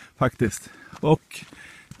faktiskt. Och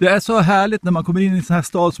det är så härligt när man kommer in i en sån här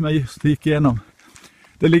stad som jag just gick igenom.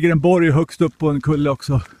 Det ligger en borg högst upp på en kulle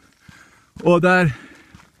också. Och där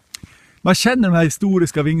man känner de här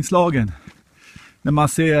historiska vingslagen när man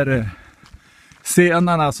ser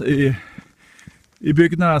scenarna i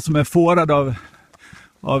byggnaderna som är fårade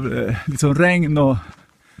av liksom regn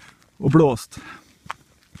och blåst.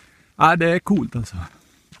 Ja, det är coolt alltså.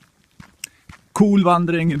 Cool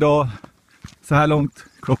vandring idag så här långt.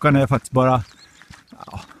 Klockan är faktiskt bara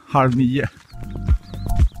 8:30.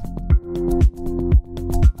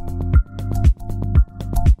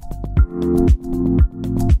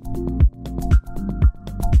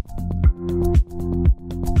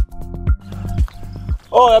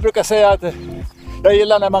 Jag brukar säga att jag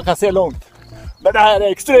gillar när man kan se långt. Men det här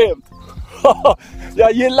är extremt.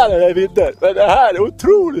 Jag gillar det här vinter. Men det här är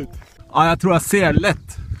otroligt. Ja, jag tror jag ser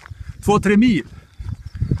lätt 2-3 mil.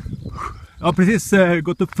 Jag har precis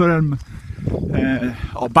gått upp för en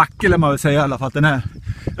backe, eller man vill säga i alla fall. Den här,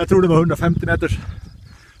 jag tror det var 150 meters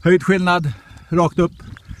höjdskillnad rakt upp.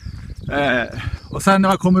 Och sen när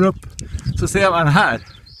man kommer upp så ser man här.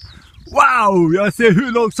 Wow, jag ser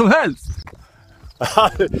hur långt som helst.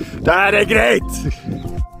 Det här är grejt!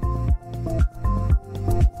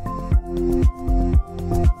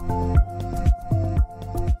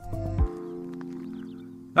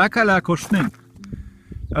 Det här kallar jag korsning.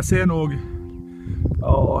 Jag ser nog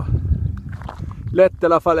lätt i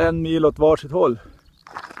alla fall 1 mil åt varsitt håll.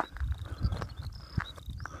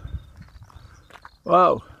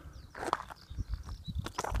 Wow!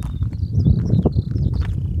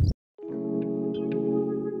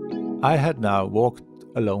 I had now walked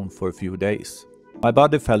alone for a few days. My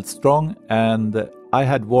body felt strong and I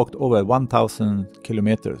had walked over 1,000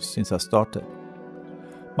 kilometers since I started.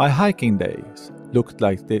 My hiking days looked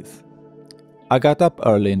like this. I got up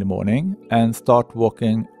early in the morning and started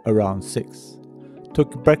walking around 6.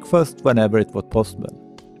 Took breakfast whenever it was possible.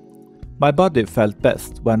 My body felt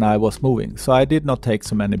best when I was moving, so I did not take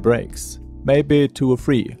so many breaks. Maybe 2 or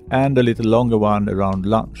 3 and a little longer one around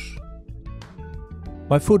lunch.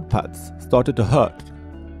 My foot pads started to hurt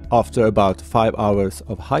after about 5 hours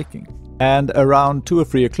of hiking, and around 2 or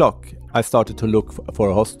 3 o'clock I started to look for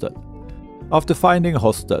a hostel. After finding a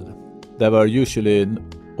hostel, there were usually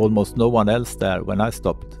almost no one else there when I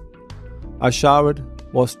stopped. I showered,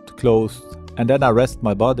 washed clothes, and then I rested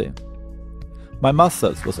my body. My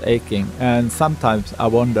muscles was aching, and sometimes I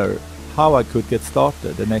wondered how I could get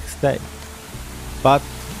started the next day. But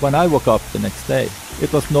when I woke up the next day,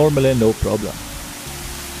 it was normally no problem.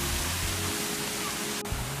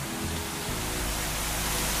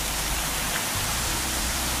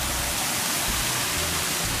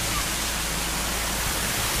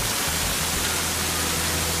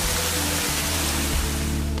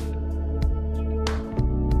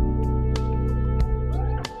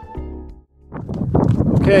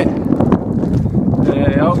 Okej,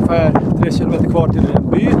 jag har ungefär 3 kilometer kvar till en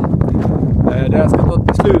by där jag ska ta ett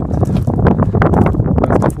beslut om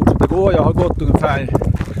jag ska fortsätta gå. Jag har gått ungefär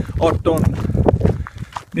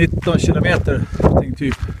 18-19 kilometer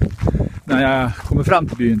typ när jag kommer fram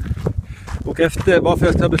till byn. Och varför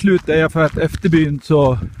jag ska ta beslut är för att efter byn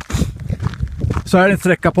så är det en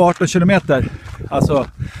sträcka på 18 kilometer, alltså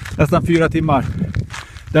nästan 4 timmar,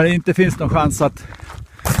 där det inte finns någon chans att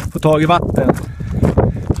få tag i vatten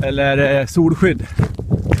eller solskydd,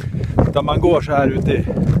 utan man går så här ute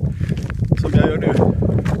som jag gör nu.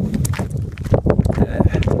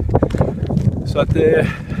 Så att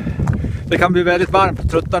det kan bli väldigt varmt och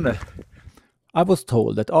tröttande. I was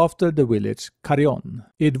told that after the village Carrion,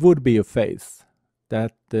 it would be a phase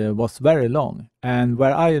that was very long and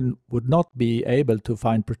where I would not be able to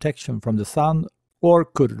find protection from the sun or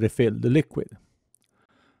could refill the liquid.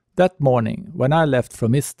 That morning, when I left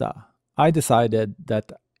from Ista, I decided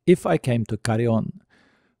that if I came to Carrion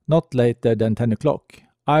not later than 10 o'clock,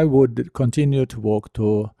 I would continue to walk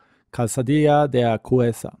to Calzadilla de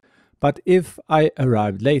Cuesa. But if I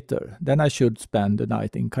arrived later, then I should spend the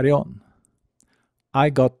night in Carrion. I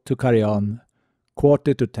got to Carrion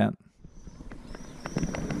 9:45.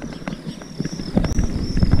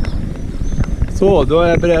 Så, då är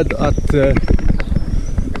jag beredd att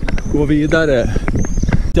gå vidare.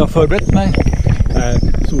 Jag har förberett mig.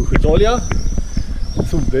 Solskyddsolja,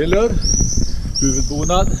 solbrillor,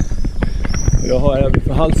 huvudbonad. Jag har även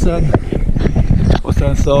för halsen. Och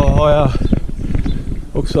sen så har jag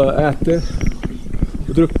också ätit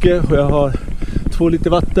och druckit. Och jag har 2 liter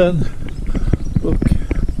vatten och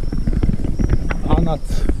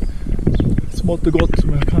annat smått och gott som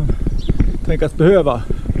jag kan tänkas behöva.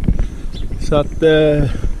 Så att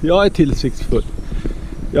jag är tillsiktsfull.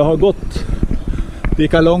 Jag har gått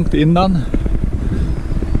lika långt innan.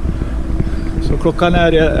 Så klockan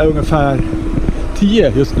är ungefär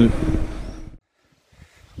 10 just nu.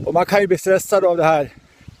 Och man kan ju bli stressad av det här.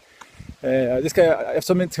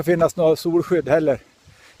 Eftersom det inte ska finnas något solskydd heller.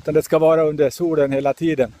 Utan det ska vara under solen hela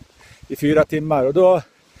tiden. I 4 timmar. Och då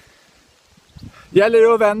gäller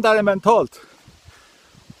det att vända det mentalt.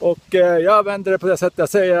 Och jag vänder det på det sättet. Jag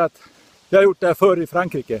säger att jag har gjort det här förr i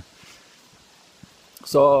Frankrike.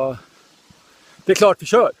 Så det är klart vi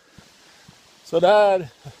kör. Så det är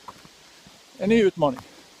en ny utmaning.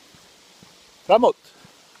 Framåt.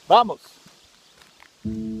 Vamos.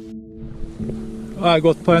 Jag har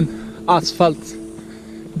gått på en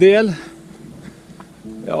asfaltdel.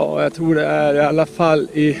 Ja, jag tror det är i alla fall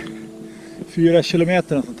i 4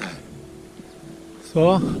 kilometer och sånt där.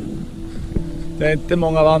 Så. Det är inte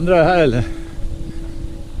många vandrare här eller.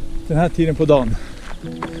 Den här tiden på dagen.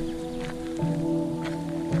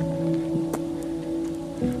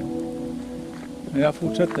 Men jag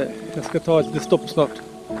fortsätter. Jag ska ta ett litet stopp snart.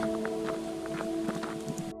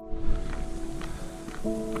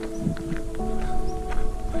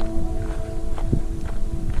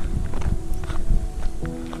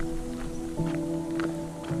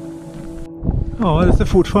 Ja, det ser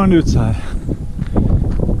fortfarande ut så här.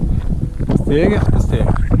 Steg efter steg.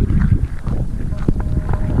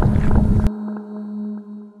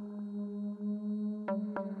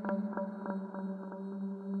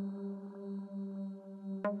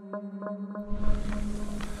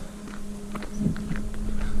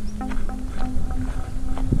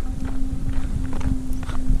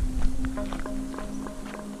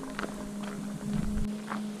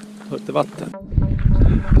 Lite vatten.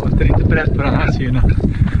 Jag var inte riktigt beredd på den här synen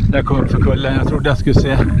när jag kom upp för kullen. Jag trodde jag skulle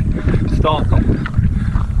se stan.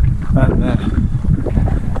 Men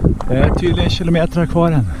det är tydligen kilometer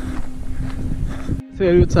kvar än. Det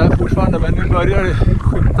ser ut så här fortfarande, men nu börjar det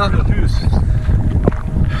skymta något hus.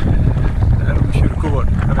 Det är nog kyrkogård,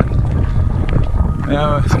 jag vet inte. Men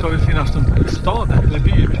jag ska väl finnas någon stad eller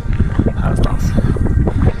by här någonstans.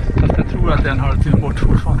 Fast jag tror att den har till bort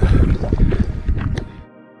fortfarande.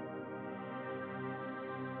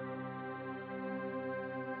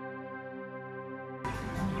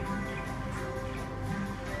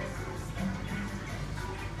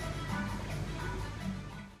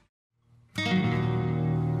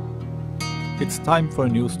 it's time for a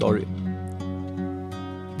new story.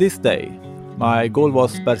 This day, my goal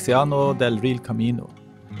was Berciano del Real Camino.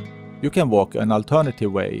 You can walk an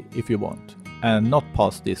alternative way if you want, and not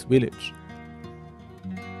pass this village.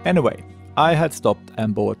 Anyway, I had stopped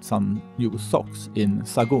and bought some new socks in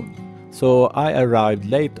Sagun, so I arrived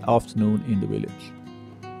late afternoon in the village.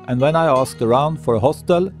 And when I asked around for a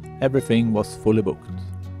hostel, everything was fully booked.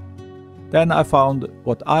 Then I found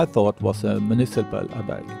what I thought was a municipal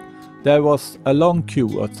albergue. There was a long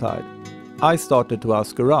queue outside. I started to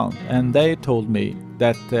ask around, and they told me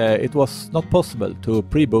that it was not possible to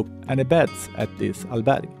pre-book any beds at this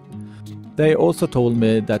albergue. They also told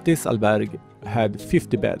me that this albergue had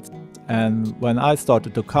 50 beds, and when I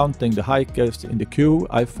started to counting the hikers in the queue,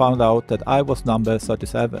 I found out that I was number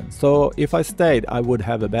 37, so if I stayed I would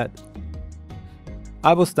have a bed.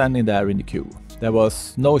 I was standing there in the queue. There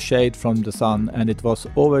was no shade from the sun and it was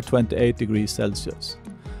over 28 degrees Celsius.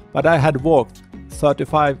 But I had walked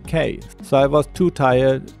 35k, so I was too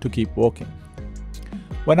tired to keep walking.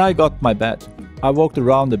 When I got my bed, I walked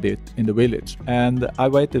around a bit in the village and I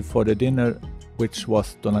waited for the dinner, which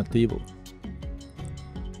was donativo.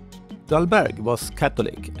 The albergue was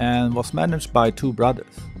Catholic and was managed by two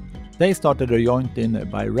brothers. They started a joint dinner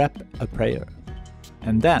by rap a prayer.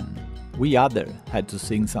 And then we other had to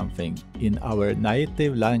sing something in our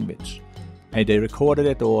native language, and they recorded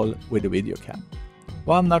it all with a video cam.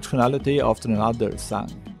 One nationality after another sang,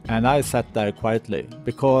 and I sat there quietly,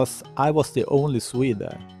 because I was the only Swede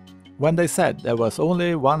there. When they said there was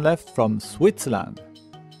only one left from Switzerland,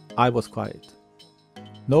 I was quiet.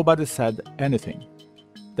 Nobody said anything.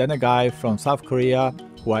 Then a guy from South Korea,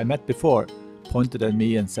 who I met before, pointed at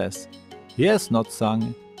me and says, "He has not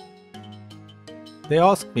sung." They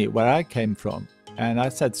asked me where I came from, and I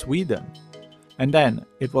said Sweden. And then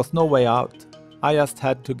it was no way out. I just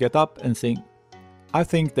had to get up and sing. I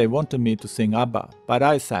think they wanted me to sing ABBA, but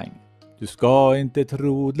I sang "Du ska inte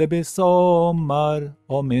tro det blir sommar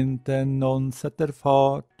om inte någon sätter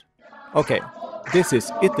fart." Okay, this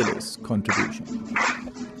is Italy's contribution.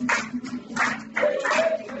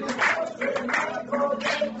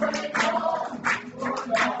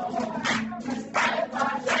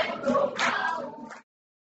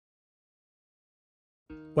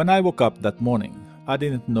 When I woke up that morning, I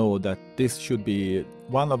didn't know that this should be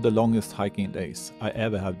one of the longest hiking days I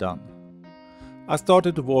ever have done. I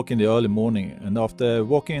started to walk in the early morning, and after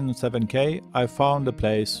walking 7k, I found a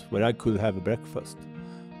place where I could have a breakfast.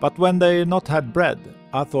 But when they not had bread,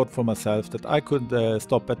 I thought for myself that I could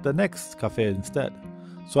stop at the next cafe instead.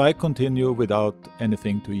 So I continued without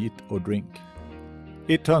anything to eat or drink.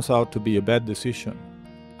 It turns out to be a bad decision.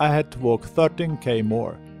 I had to walk 13k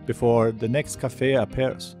more before the next cafe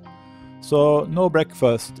appears. So no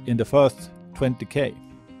breakfast in the first 20k.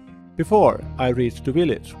 Before I reached the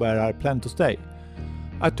village where I planned to stay,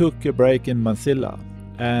 I took a break in Mansilla,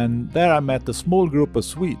 and there I met a small group of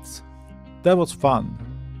Swedes. That was fun,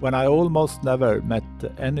 when I almost never met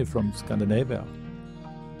any from Scandinavia.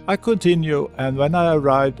 I continued, and when I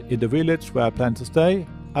arrived in the village where I planned to stay,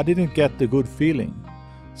 I didn't get the good feeling.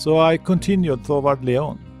 So I continued toward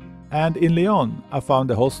Lyon. And in Lyon I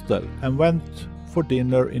found a hostel and went for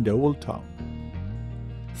dinner in the old town.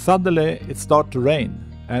 Suddenly it started to rain,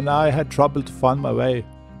 and I had trouble to find my way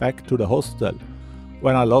back to the hostel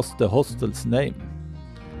when I lost the hostel's name.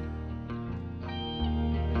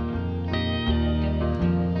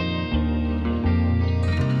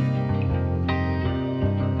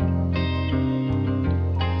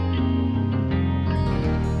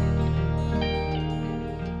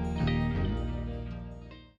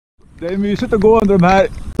 Det är mysigt att gå under de här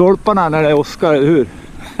stolparna när det är åskar, eller hur?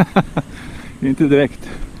 Inte direkt.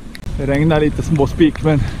 Det regnar lite småspik,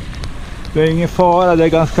 men det är ingen fara. Det är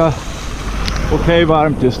ganska okej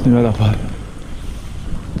varmt just nu i alla fall.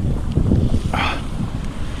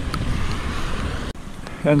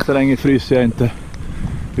 Än så länge fryser jag inte. I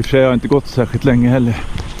och för sig har jag inte gått särskilt länge heller.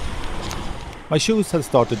 My shoes had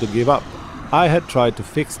started to give up. I had tried to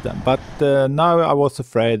fix them, but now I was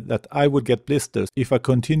afraid that I would get blisters if I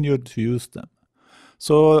continued to use them.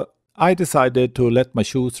 So I decided to let my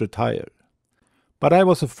shoes retire. But I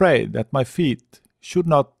was afraid that my feet should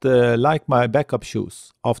not like my backup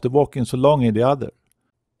shoes after walking so long in the other.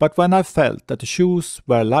 But when I felt that the shoes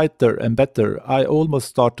were lighter and better, I almost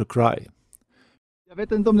started to cry. Jag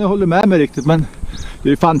vet inte om ni håller med mig riktigt, men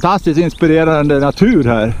det är fantastiskt inspirerande natur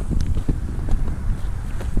här.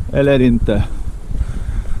 Eller inte.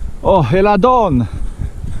 Hela dagen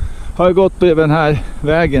har jag gått på den här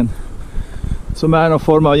vägen som är någon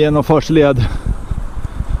form av genomfartsled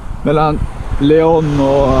mellan Leon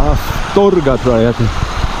och Astorga, tror jag det heter.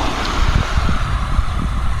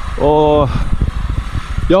 Och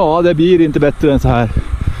ja, det blir inte bättre än så här.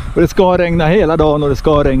 Och det ska regna hela dagen och det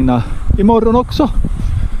ska regna imorgon också.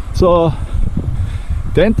 Så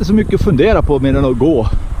det är inte så mycket att fundera på medan att gå.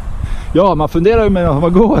 Ja, man funderar ju medan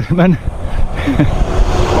man går, men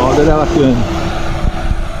ja, det där var ju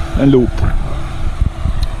en loop.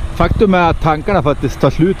 Faktum är att tankarna faktiskt tar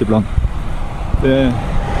slut ibland. Det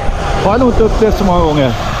har jag nog inte upplevt så många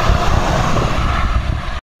gånger.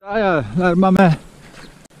 Där jag närmar mig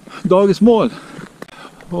dagens mål.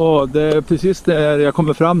 Och det är precis där jag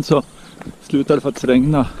kommer fram så slutar det faktiskt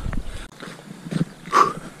regna.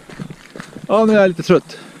 Ja, men jag är lite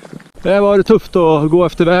trött. Det har varit tufft att gå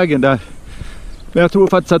efter vägen där. Men jag tror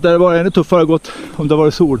faktiskt att det var ännu tuffare att gå om det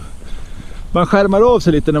var sol. Man skärmar av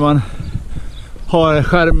sig lite när man har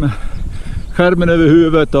skärmen över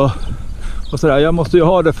huvudet och sådär. Jag måste ju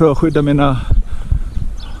ha det för att skydda mina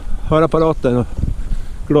hörapparater och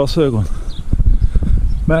glasögon.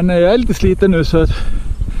 Men jag är lite sliten nu så att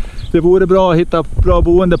det vore bra att hitta bra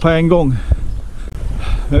boende på en gång.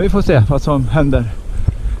 Men vi får se vad som händer.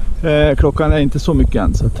 Klockan är inte så mycket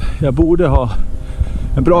än så att jag borde ha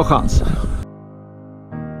en bra chans.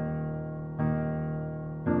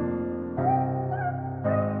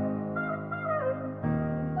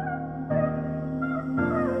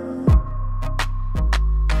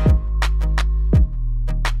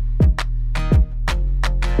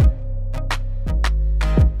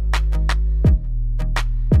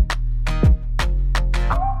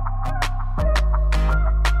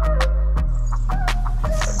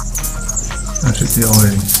 Här sitter jag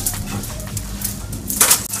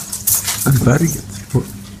i berget på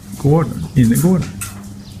gården, innergården.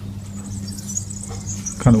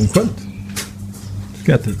 Kanonskönt.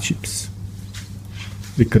 Ska äta ett chips.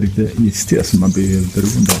 Dricka lite iste som man blir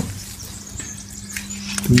beroende av.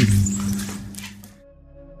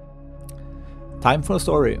 Time for a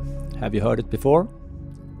story. Have you heard it before?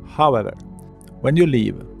 However, when you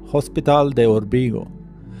leave Hospital de Orbigo,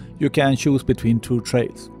 you can choose between two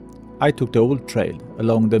trails. I took the old trail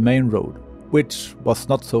along the main road, which was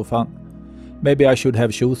not so fun. Maybe I should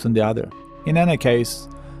have chosen the other. In any case,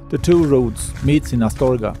 the two roads meets in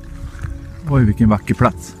Astorga. Oj, vilken vacker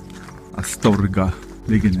plats. Astorga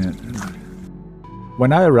ligger ner.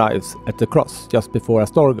 When I arrived at the cross just before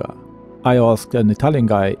Astorga, I asked an Italian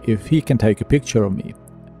guy if he can take a picture of me.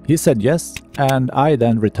 He said yes, and I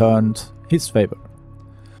then returned his favor.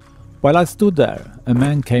 While I stood there, a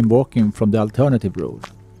man came walking from the alternative road.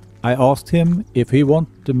 I asked him if he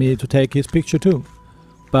wanted me to take his picture too,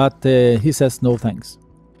 but he says no thanks.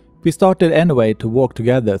 We started anyway to walk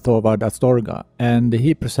together toward Astorga, and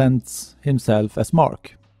he presents himself as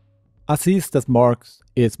Mark. I see that Mark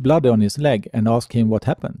is bloody on his leg and ask him what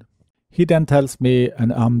happened. He then tells me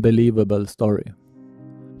an unbelievable story.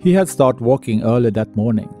 He had started walking early that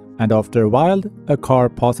morning, and after a while a car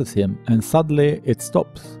passes him and suddenly it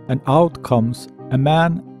stops, and out comes a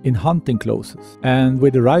man in hunting clothes and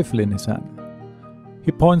with a rifle in his hand.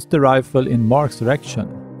 He points the rifle in Mark's direction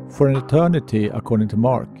for an eternity, according to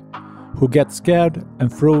Mark, who gets scared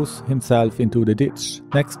and throws himself into the ditch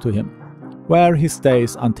next to him, where he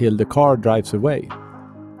stays until the car drives away.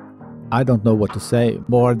 I don't know what to say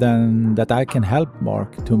more than that I can help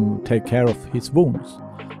Mark to take care of his wounds,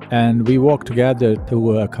 and we walk together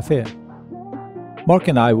to a cafe. Mark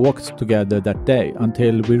and I walked together that day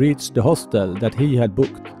until we reached the hostel that he had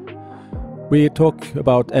booked. We talk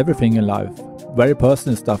about everything in life, very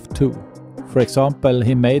personal stuff too. For example,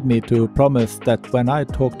 he made me to promise that when I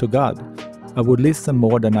talk to God, I would listen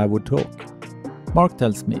more than I would talk. Mark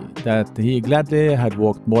tells me that he gladly had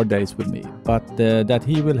walked more days with me, but that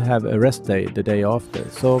he will have a rest day the day after.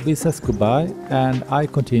 So we says goodbye, and I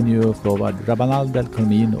continue toward Rabanal del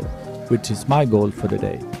Camino, which is my goal for the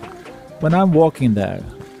day. When I'm walking there,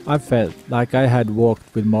 I felt like I had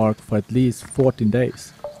walked with Mark for at least 14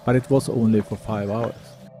 days, but it was only for 5 hours.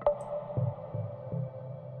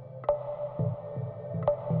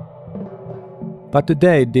 But the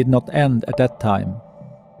day did not end at that time,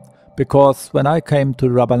 because when I came to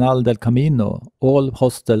Rabanal del Camino, all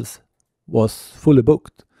hostels was fully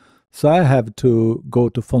booked, so I have to go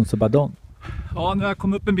to Fonsebadon. Ja, nu har jag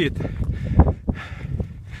kommit upp en bit.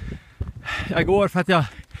 Jag går för att jag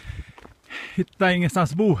hittar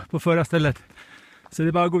ingenstans bo på förra stället, så det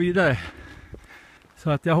är bara att gå vidare. Så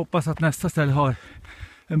att jag hoppas att nästa ställe har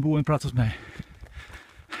en boendeplats hos mig.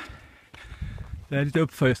 Det är lite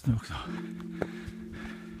uppför just nu också.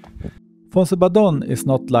 Fonsebadon is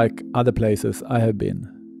not like other places I have been.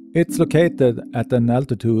 It's located at an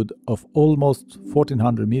altitude of almost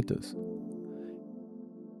 1400 meters.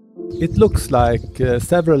 It looks like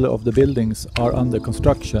several of the buildings are under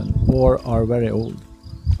construction or are very old.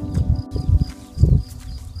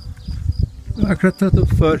 Jag har klättrat upp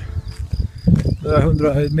för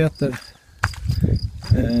 100 höjdmeter.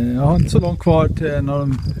 Jag har inte så långt kvar till en av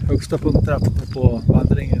de högsta punkterna på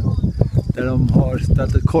vandringen. Där de har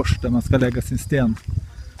ställt ett kors där man ska lägga sin sten.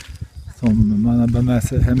 Som man har med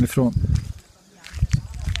sig hemifrån.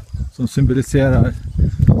 Som symboliserar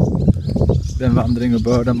den vandring och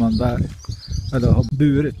börda man bär. Eller har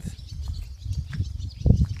burit.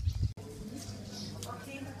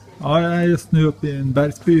 Ja, jag är just nu uppe i en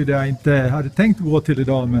bergsby där jag inte hade tänkt gå till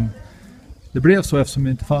idag, men det blev så eftersom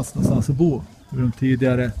det inte fanns någonstans att bo i de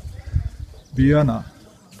tidigare byarna.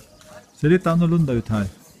 Det ser lite annorlunda ut här.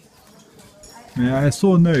 Men jag är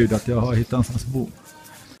så nöjd att jag har hittat någonstans att bo.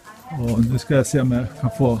 Och nu ska jag se om jag kan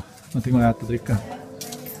få någonting att äta och dricka.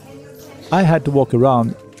 I had to walk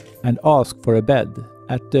around and ask for a bed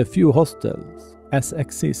at the few hostels as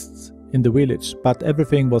exists in the village, but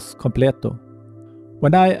everything was completo.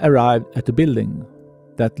 When I arrived at the building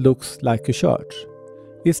that looks like a church,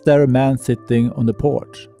 is there a man sitting on the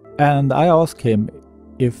porch? And I asked him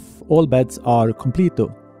if all beds are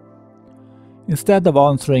completo. Instead of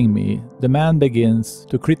answering me, the man begins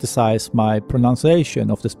to criticize my pronunciation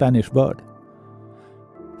of the Spanish word.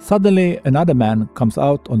 Suddenly another man comes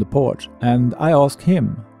out on the porch and I ask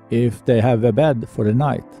him if they have a bed for the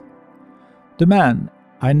night. The man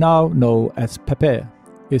I now know as Pepe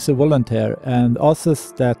is a volunteer and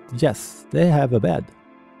asks that yes, they have a bed.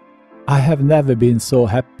 I have never been so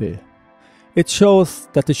happy. It shows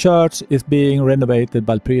that the church is being renovated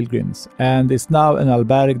by pilgrims and is now an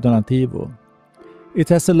albergue donativo. It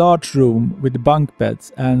has a large room with bunk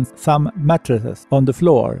beds and some mattresses on the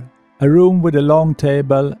floor, a room with a long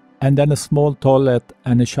table and then a small toilet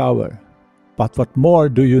and a shower. But what more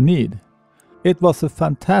do you need? It was a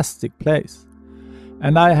fantastic place,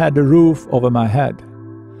 and I had a roof over my head.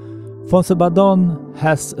 Fonsabadon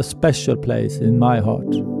has a special place in my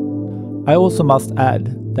heart. I also must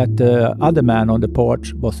add that the other man on the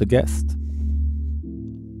porch was a guest.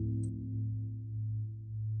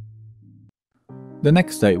 The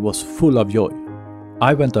next day was full of joy.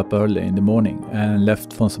 I went up early in the morning and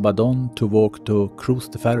left Fonsabadon to walk to Cruz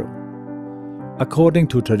de Ferro. According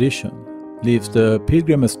to tradition, leaves the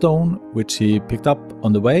pilgrim a stone which he picked up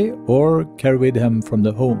on the way or carried with him from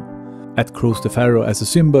the home at Cruz de Ferro as a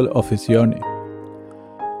symbol of his journey.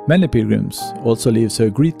 Many pilgrims also leave a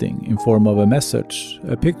greeting in form of a message,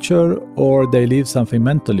 a picture, or they leave something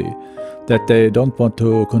mentally that they don't want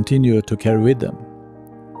to continue to carry with them.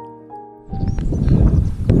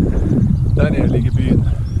 Där nere ligger byn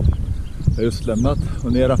jag just lämnat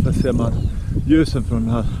och nedanför ser man ljusen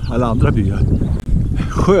från alla andra byar.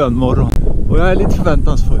 Skön morgon och jag är lite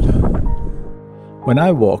förväntansfull. When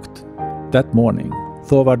I walked that morning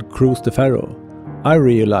toward Cruz de Ferro, I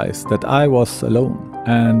realized that I was alone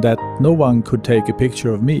and that no one could take a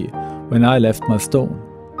picture of me when I left my stone.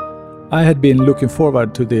 I had been looking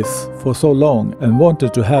forward to this for so long and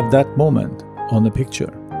wanted to have that moment on a picture.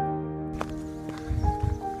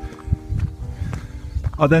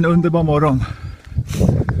 Ja, det är en underbar morgon.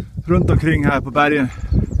 Runt omkring här på bergen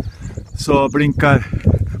så blinkar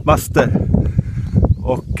master.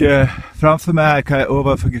 Och framför mig här kan jag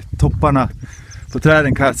ovanför topparna på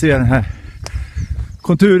träden kan jag se den här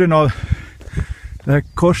konturen av det här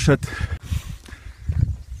korset.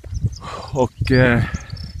 Och ja,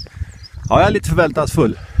 jag är lite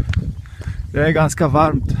förväntansfull. Det är ganska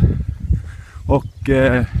varmt och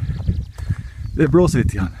det blåser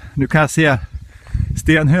lite grann. Nu kan jag se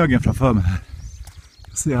stenhögen framför mig här.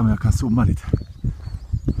 Jag ser om jag kan zooma lite.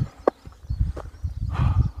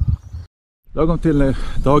 Lagom till när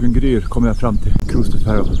dagen gryr kommer jag fram till Cruz de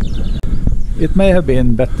Ferro. It may have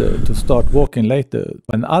been better to start walking later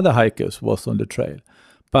when other hikers was on the trail,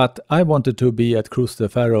 but I wanted to be at Cruz de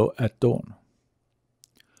Ferro at dawn.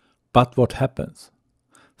 But what happens?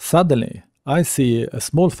 Suddenly, I see a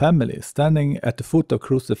small family standing at the foot of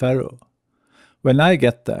Cruz de Ferro. When I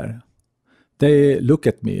get there, they look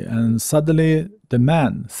at me and suddenly the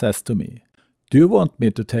man says to me, "Do you want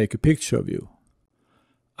me to take a picture of you?"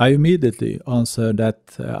 I immediately answer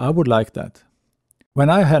that I would like that. When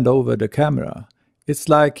I hand over the camera, it's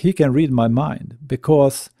like he can read my mind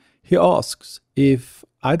because he asks if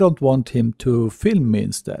I don't want him to film me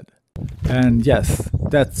instead. And yes,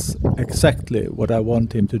 that's exactly what I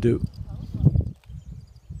want him to do.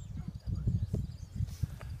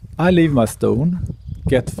 I leave my stone,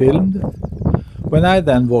 get filmed. When I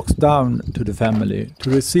then walks down to the family to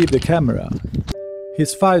receive the camera,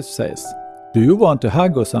 his wife says, "Do you want a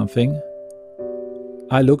hug or something?"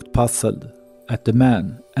 I looked puzzled at the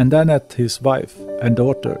man and then at his wife and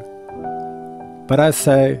daughter. But I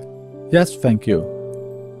say, "Yes, thank you."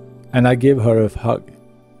 And I give her a hug.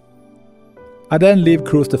 I then leave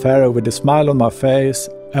Cruz de Ferro with a smile on my face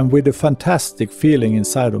and with a fantastic feeling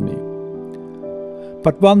inside of me.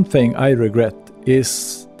 But one thing I regret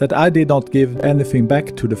is that I did not give anything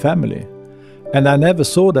back to the family, and I never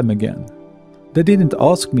saw them again. They didn't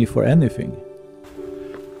ask me for anything.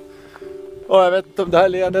 Jag vet inte om det här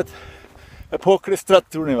leendet är påklistrat,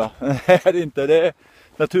 tror ni, va? Nej, det är inte. Det är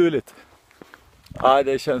naturligt. Ja,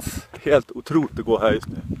 det känns helt otroligt att gå här just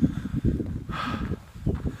nu.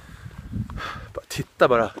 Bara titta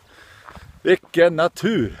bara. Vilken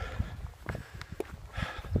natur.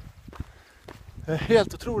 Det är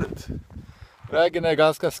helt otroligt. Vägen är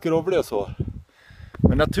ganska skrovlig och så.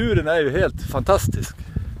 Men naturen är ju helt fantastisk.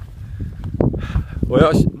 Och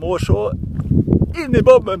jag mår så in i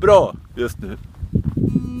bomben bra just nu.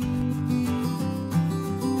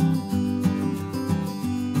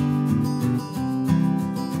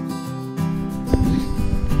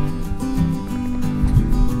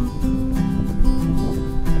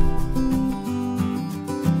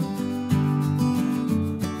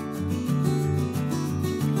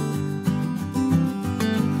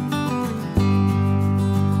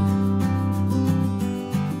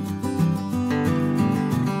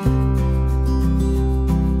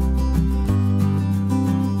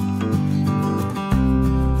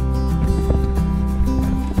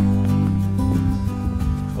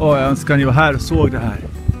 Jag önskar ni var här och såg det här.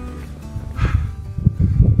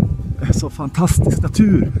 Det är så fantastisk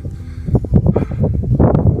natur.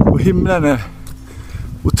 Och himlen är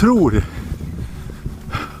otrolig.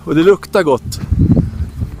 Och det luktar gott.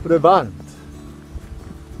 Och det är varmt.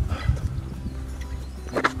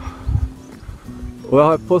 Och jag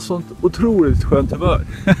har på sånt otroligt skönt humör.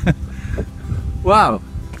 Wow!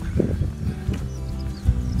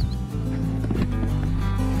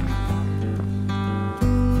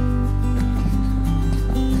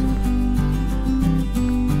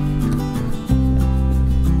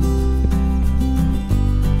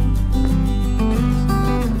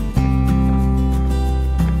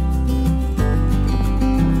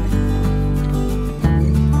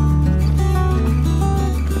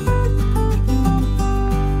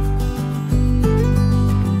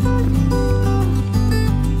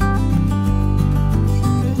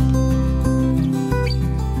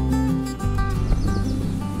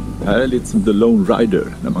 Det här är lite som The Lone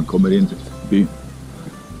Rider när man kommer in i byn.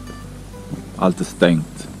 Allt är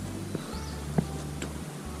stängt.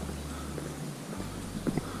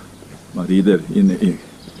 Man rider in i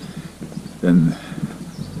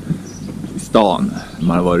stan.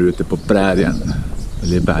 Man har varit ute på prärien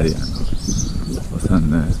eller i bergen. Och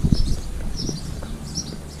sen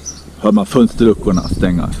hör man fönsterluckorna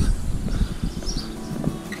stängas.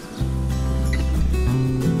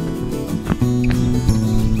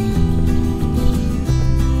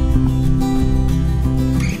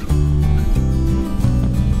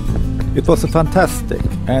 It was a fantastic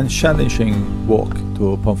and challenging walk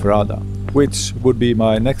to Ponferrada, which would be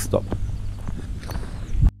my next stop.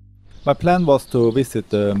 My plan was to visit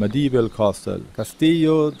the medieval castle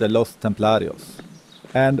Castillo de los Templarios,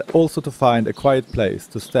 and also to find a quiet place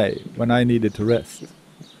to stay when I needed to rest.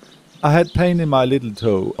 I had pain in my little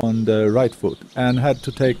toe on the right foot and had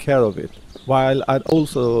to take care of it, while I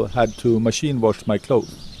also had to machine wash my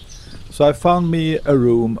clothes. So I found me a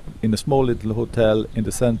room in a small little hotel in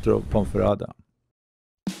the center of Ponferrada.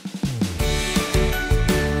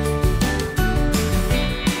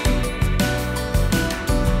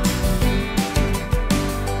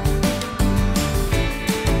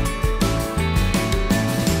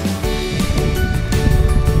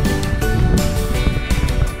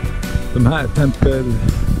 De här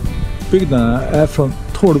tempelbyggnaderna är från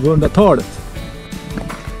 1200-talet.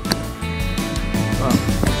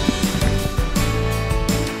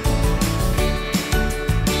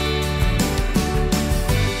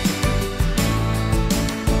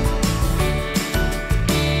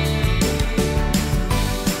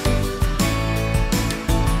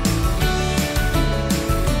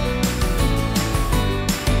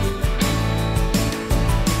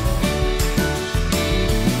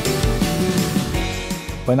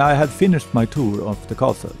 When I had finished my tour of the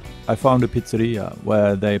castle, I found a pizzeria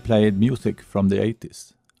where they played music from the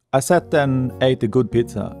 80s. I sat and ate a good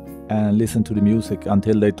pizza and listened to the music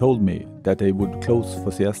until they told me that they would close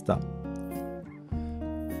for siesta.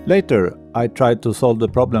 Later, I tried to solve the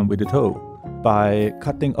problem with the toe by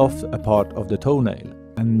cutting off a part of the toenail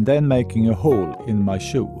and then making a hole in my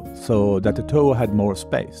shoe so that the toe had more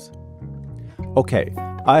space. Okay,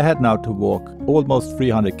 I had now to walk almost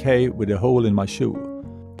 300 km with a hole in my shoe,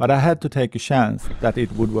 but I had to take a chance that it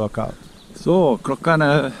would work out. Så, klockan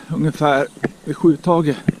är ungefär vid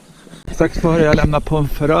 7-taget. Strax före jag lämnar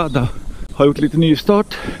Ponferrada Har gjort lite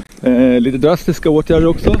nystart. Lite drastiska åtgärder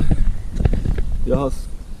också. Jag har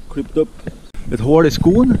klippt upp ett hål i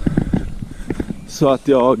skon. Så att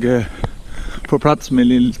jag får plats med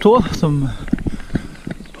lilltå som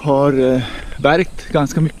har värkt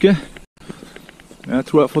ganska mycket. Jag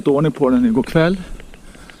tror jag har fått ordning på den igår kväll.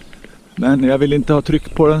 Men jag vill inte ha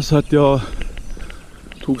tryck på den så att jag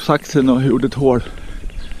tog saxen och gjorde ett hål.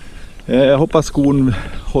 Jag hoppas skon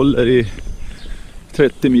håller i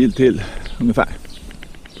 30 mil till ungefär.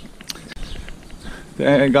 Det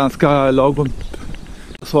är en ganska lagom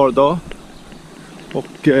svar dag.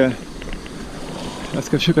 Och jag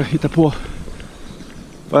ska försöka hitta på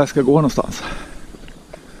var jag ska gå någonstans.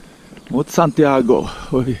 Mot Santiago.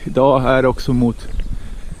 Och idag är det också mot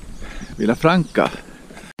Vilafranca.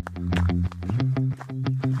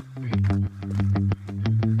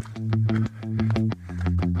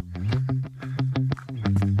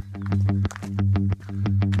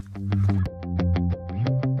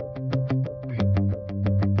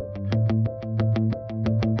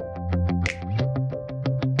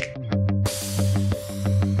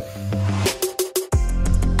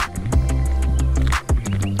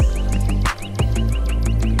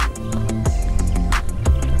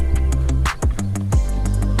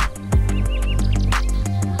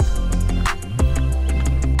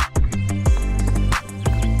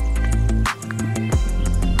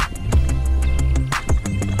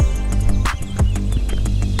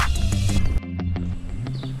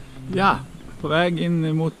 Ja, på väg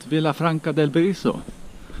in mot Vilafranca del Berisso.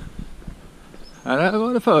 Här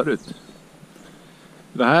var det förut.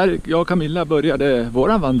 Det här, jag och Camilla började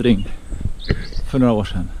våran vandring för några år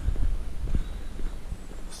sedan.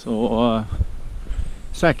 Så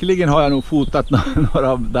säkerligen har jag nog fotat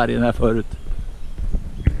några av bergen här förut.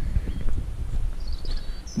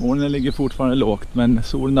 Molnen ligger fortfarande lågt men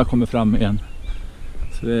solen har kommit fram igen.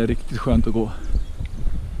 Så det är riktigt skönt att gå.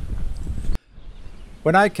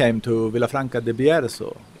 When I came to Vilafranca de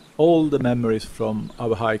Bierzo, all the memories from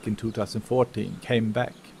our hike in 2014 came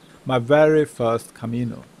back. My very first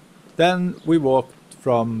Camino. Then we walked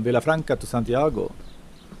from Vilafranca to Santiago.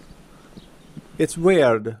 It's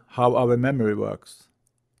weird how our memory works.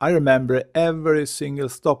 I remember every single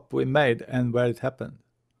stop we made and where it happened.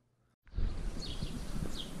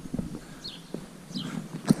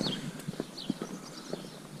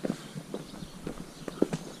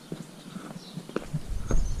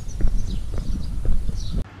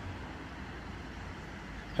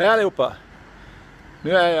 Hej allihopa!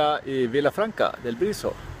 Nu är jag i Vilafranca del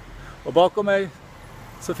Berisso. Och bakom mig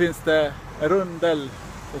så finns det en rundel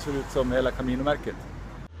som ser ut som hela Camino-märket.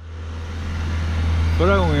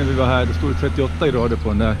 Förra gången vi var här det stod 38 grader på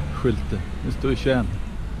den där skylten. Nu står det 21.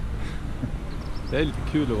 Det är lite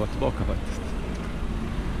kul att vara tillbaka faktiskt.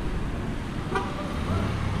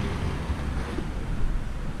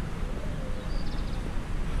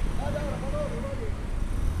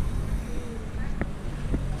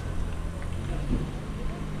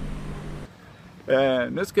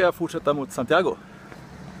 Nu ska jag fortsätta mot Santiago.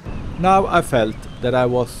 Now I felt that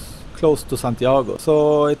I was close to Santiago,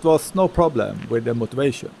 so it was no problem with the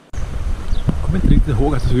motivation. Jag kommer inte riktigt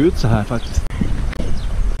ihåg att det ser ut så här faktiskt.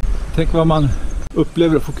 Tänk vad man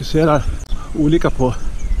upplever och fokuserar olika på.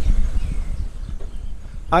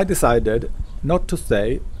 I decided not to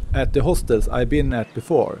stay at the hostels I've been at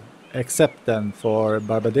before, except then for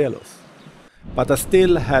Barbadelos. But I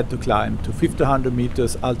still had to climb to 1500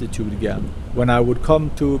 meters altitude again when I would come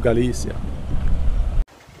to Galicia.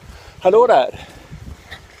 Hallå där!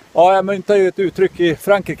 Ja, jag myntar ju ett uttryck i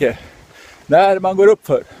Frankrike. När man går upp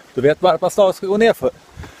för, då vet man att man snart ska gå ner för.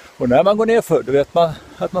 Och när man går ner för, då vet man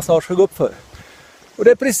att man snart ska gå upp för. Och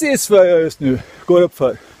det är precis vad jag just nu går upp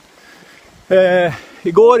för.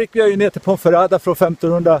 Igår gick jag ju ner till Ponferrada från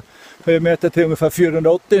 1500 höjdmeter till ungefär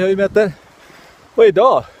 480 höjdmeter. Och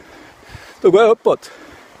idag, då går jag uppåt.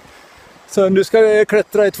 Så nu ska jag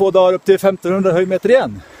klättra i 2 dagar upp till 1500 höjdmeter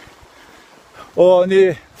igen. Och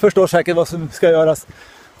ni förstår säkert vad som ska göras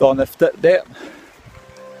dagen efter det.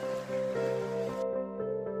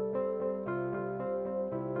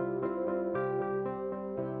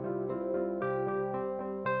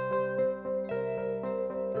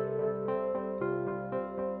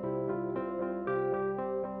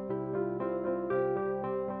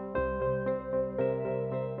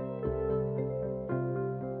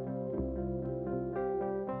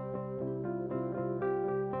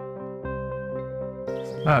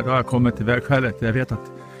 Här, då har jag kommit till vägskälet. Jag vet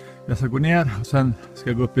att jag ska gå ner och sen ska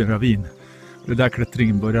jag gå upp i en ravin. Det är där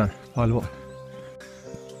klättringen börjar på allvar.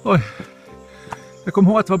 Oj, jag kom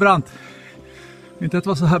ihåg att det var brant. Inte att det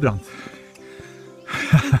var så här brant.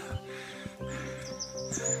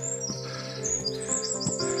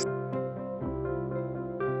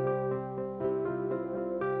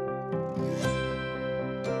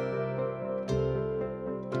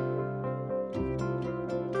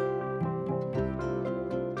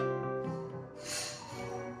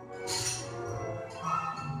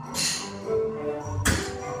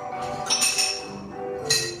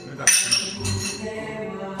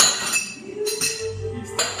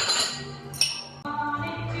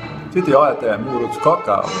 sitter jag och äter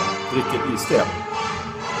morotskaka och dricker iste.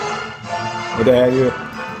 Och det är ju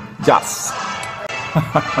jazz.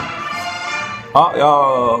 Ja, jag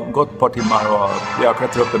har gått ett par timmar och jag har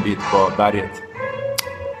klättrat upp en bit på berget.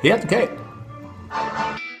 Helt okej.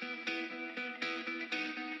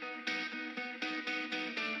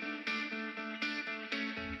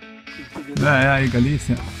 Nu är jag i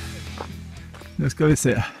Galician. Nu ska vi se.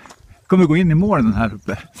 Jag kommer gå in i molnen här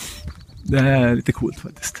uppe. Det är lite coolt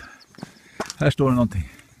faktiskt. Här står det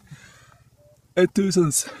någonting.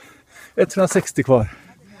 1160 kvar.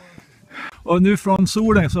 Och nu från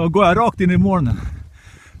solen så går jag rakt in i molnen.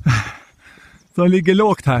 Så ligger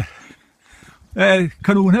lågt här. Det är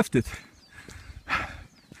kanonhäftigt.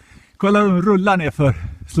 Kolla hur de rullar ner för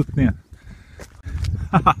sluttningen.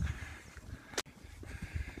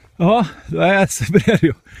 Ja, då är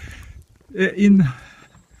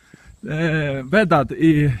jag bäddad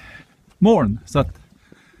i moln. Så att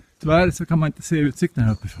tyvärr så kan man inte se utsikten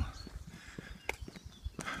här uppifrån.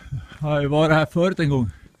 Jag har ju varit här förut en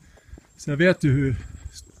gång. Så jag vet ju hur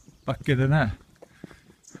vacker den är.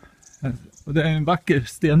 Och det är en vacker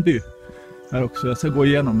stenby här också. Jag ska gå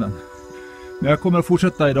igenom den. Men jag kommer att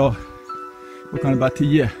fortsätta idag. Klockan är bara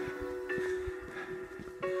 10.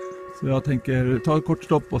 Så jag tänker ta ett kort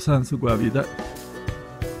stopp och sen så går jag vidare.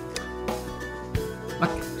 Tack.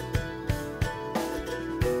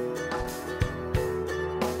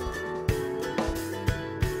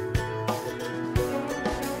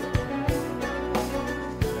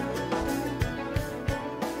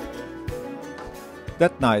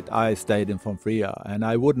 That night I stayed in Fisterra and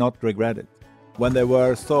I would not regret it, when they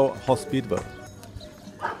were so hospitable.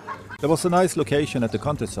 There was a nice location at the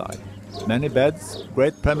countryside. Many beds,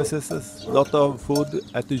 great premises, lot of food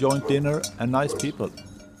at the joint dinner and nice people.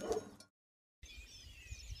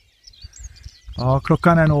 Ja,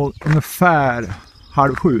 klockan är nog ungefär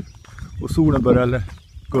 6:30 och solen börjar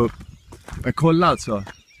gå upp. Men kolla alltså,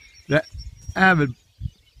 det är väl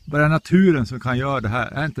bara naturen som kan göra det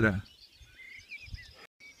här, är inte det?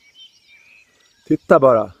 Titta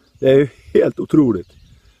bara, det är ju helt otroligt.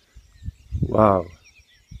 Wow.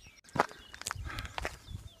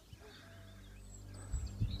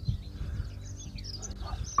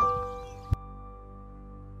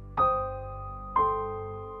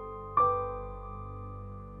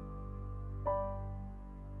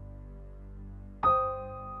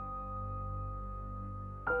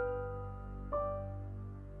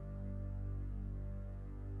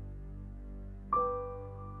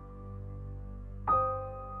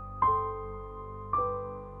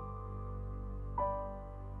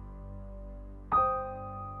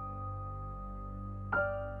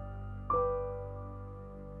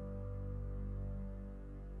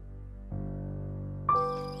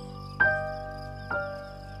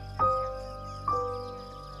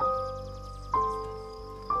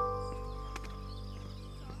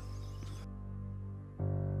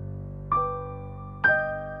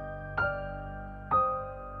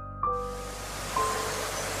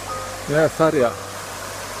 Det är färja.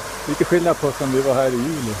 Lite skillnad på som vi var här i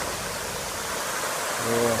juli.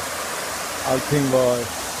 Och allting var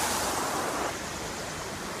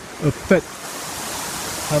öppet.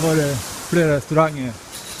 Här var det flera restauranger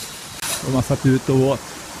och man satt ute och åt.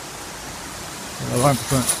 Det var varmt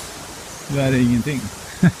på sjön. Nu är det ingenting.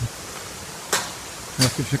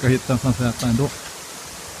 Jag ska försöka hitta någonstans att äta ändå.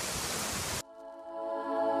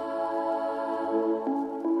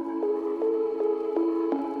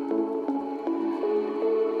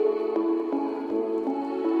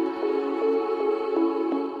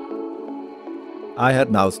 I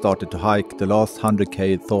had now started to hike the last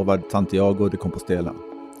 100k toward Santiago de Compostela.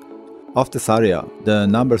 After Sarria, the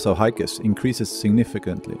numbers of hikers increases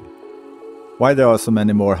significantly. Why there are so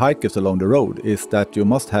many more hikers along the road is that you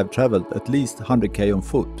must have traveled at least 100k on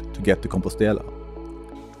foot to get to Compostela.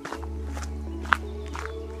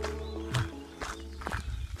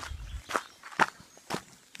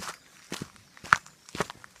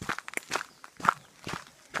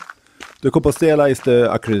 The Compostela is the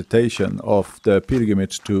accreditation of the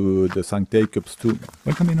pilgrimage to the St. Jacob's tomb.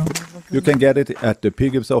 You can get it at the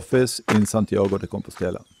pilgrim's office in Santiago de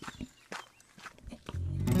Compostela.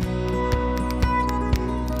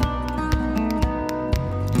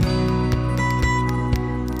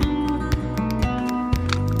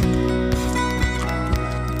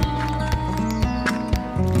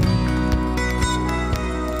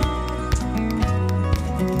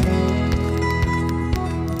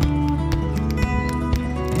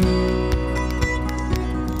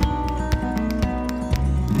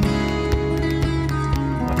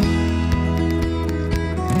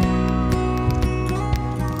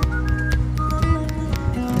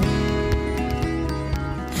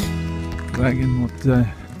 vägen mot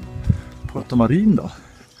Portomarin då.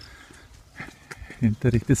 Inte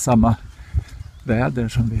riktigt samma väder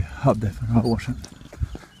som vi hade för några år sedan.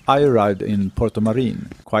 I arrived in Portomarin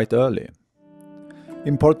quite early.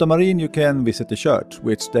 In Portomarin you can visit the church,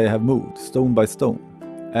 which they have moved stone by stone,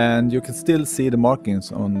 and you can still see the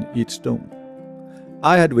markings on each stone.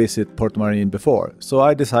 I had visited Portomarin before,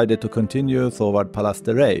 so I decided to continue toward Palace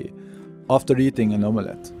de Rey after eating an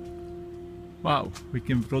omelette. Wow,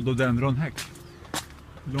 vilken rhododendronhäck.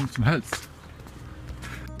 Långt som helst.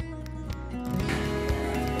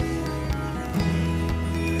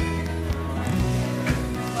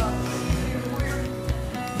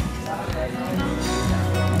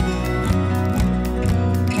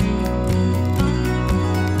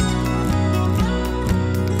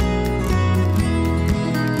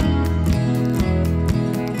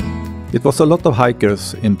 It was a lot of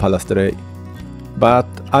hikers in Palace de Rey, but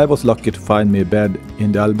I was lucky to find me a bed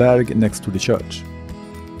in the albergue next to the church.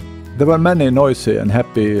 There were many noisy and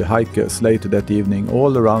happy hikers later that evening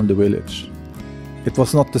all around the village. It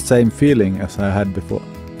was not the same feeling as I had before.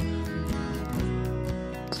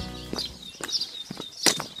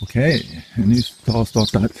 Okej, en ny dag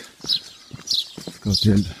startat. Ska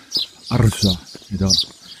till Arsa idag.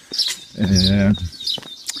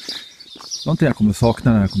 Någonting jag kommer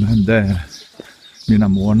sakna när jag kommer hem, det är mina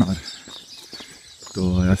morgnar.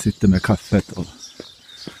 Då jag sitter med kaffet och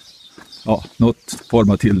något form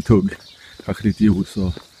av tilltugg. Kanske lite juice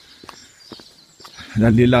och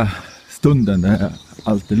den lilla stunden är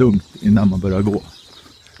alltid lugnt innan man börjar gå.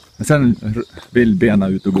 Men sen vill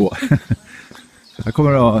benen ut och gå. Jag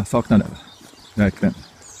kommer att sakna det, verkligen.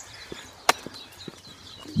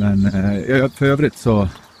 Men för övrigt så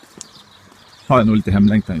har jag nog lite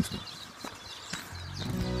hemlängtan just nu.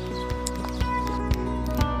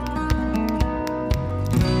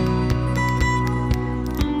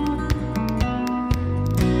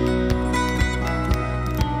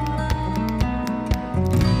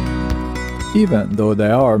 Even though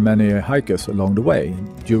there are many hikers along the way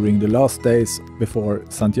during the last days before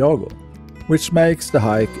Santiago, which makes the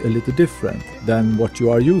hike a little different than what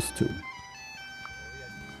you are used to.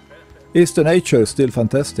 Is the nature still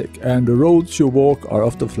fantastic, and the roads you walk are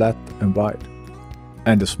often flat and wide.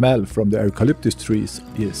 And the smell from the eucalyptus trees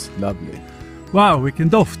is lovely. Wow, vilken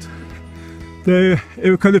doft! Det är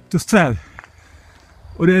eukalyptusträd.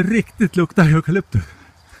 Och det är riktigt luktar eukalyptus.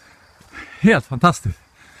 Helt fantastiskt.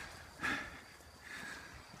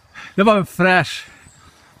 Det var en fräsch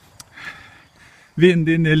vind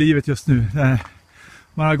in i livet just nu.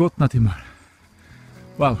 Man har gått några timmar.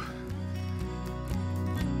 Wow.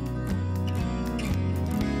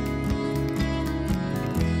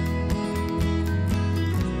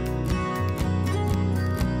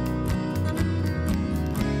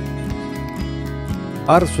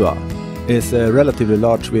 Arzua is a relatively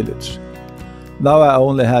large village. Now I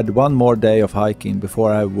only had one more day of hiking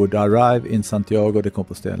before I would arrive in Santiago de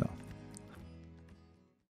Compostela.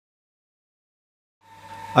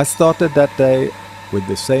 I started that day with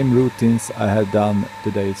the same routines I had done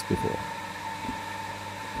the days before.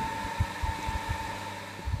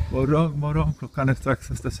 Morgon, klockan är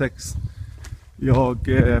strax efter 6. Jag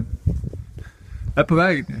är på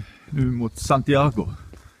väg nu mot Santiago.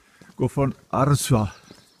 Går från Arzua.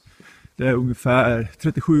 Det är ungefär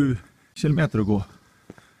 37 kilometer att gå.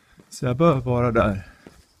 Så jag bör vara där.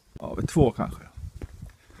 Ja, vid 2 kanske.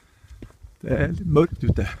 Det är lite mörkt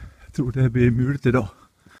ute. Jag tror det blir muligt idag.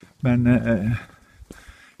 Men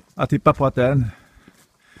jag tippar på att det är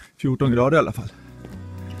 14 grader i alla fall.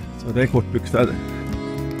 Så det är kortbyxväder.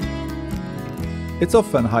 It's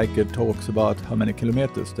often hiker talks about how many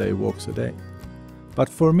kilometers they walks a day. But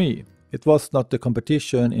for me, it was not the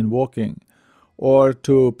competition in walking or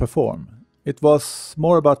to perform. It was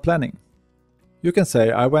more about planning. You can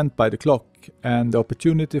say I went by the clock and the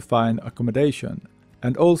opportunity to find accommodation,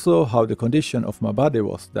 and also how the condition of my body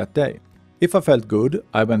was that day. If I felt good,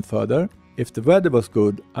 I went further. If the weather was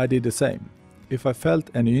good, I did the same. If I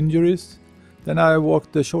felt any injuries, then I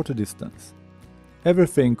walked a shorter distance.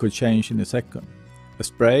 Everything could change in a second. A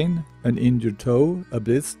sprain, an injured toe, a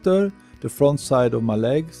blister, the front side of my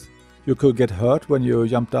legs. You could get hurt when you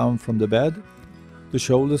jumped down from the bed. The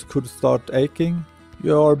shoulders could start aching,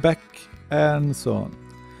 your back, and so on.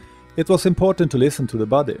 It was important to listen to the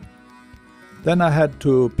body. Then I had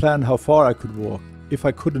to plan how far I could walk if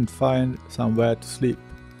I couldn't find somewhere to sleep,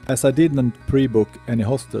 as I didn't pre-book any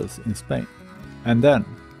hostels in Spain. And then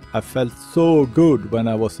I felt so good when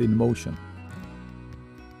I was in motion.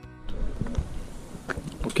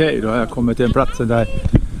 Okej, då har jag kommit till en plats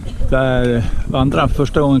där vandraren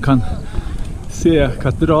första gången kan se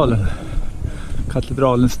katedralen.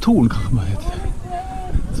 katedralens torn kanske man heter.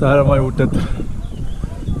 Så här har man gjort ett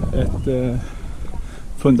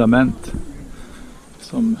fundament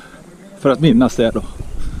som för att minnas det då.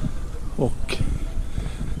 Och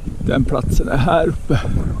den platsen är här uppe.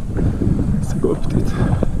 Jag ska gå upp dit.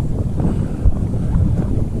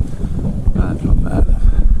 Här framme är det.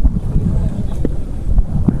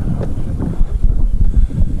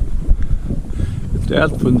 Ett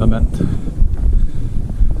rejält fundament som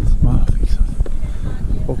man har fixat.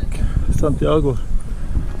 Och Santiago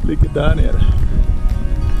ligger där nere.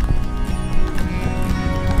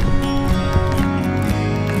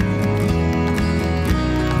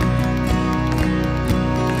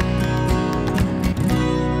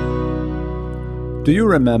 Do you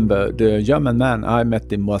remember the German man I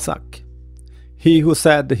met in Moissac? He who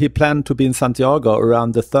said he planned to be in Santiago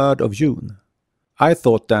around the 3rd of June. I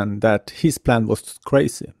thought then that his plan was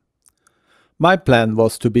crazy. My plan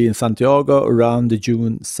was to be in Santiago around the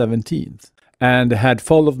June 17th and had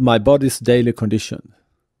followed my body's daily condition.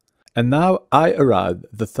 And now I arrived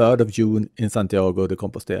the 3rd of June in Santiago de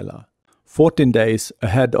Compostela, 14 days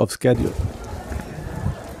ahead of schedule.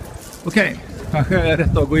 Okej, kanske är det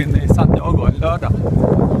rätt att gå in i Santiago en lördag.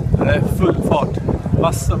 Det är full fart,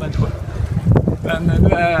 massa människor. Men nu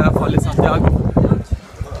är jag i alla fall i Santiago.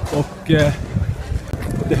 Och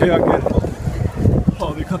till höger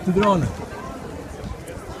har vi katedralen.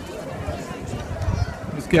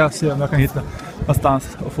 Nu ska jag se om jag kan hitta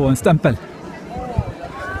någonstans och få en stämpel.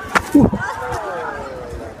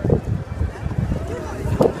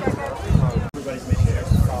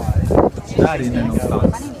 Där inne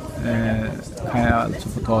någonstans kan jag alltså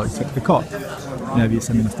få ta ett certifikat när jag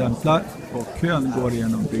visar mina stämplar. Och kön går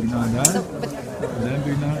igenom byggnaden där. Och den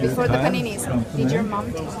byggnaden ut här framför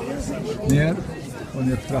mig. Ner och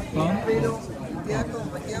ner trappan.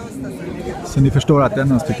 Så ni förstår att det är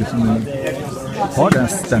några stycken som har den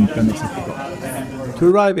stämpeln och certifikat.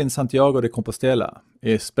 To arrive in Santiago de Compostela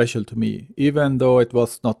is special to me, even though it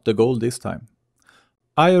was not the goal this time.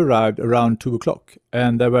 I arrived around 2 o'clock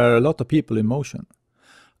and there were a lot of people in motion.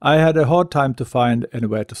 I had a hard time to find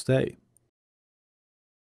anywhere to stay.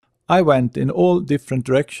 I went in all different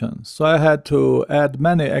directions, so I had to add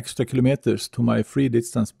many extra kilometers to my free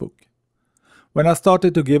distance book. When I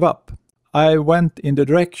started to give up, I went in the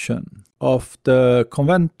direction of the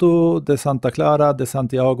Convento de Santa Clara de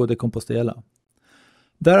Santiago de Compostela.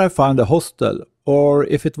 There I found a hostel, or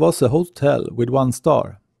if it was a hotel with 1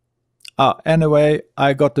 star. Anyway,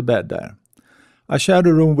 I got a bed there. I shared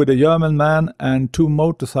a room with a German man and 2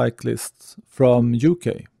 motorcyclists from UK.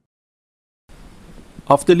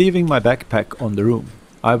 After leaving my backpack on the room,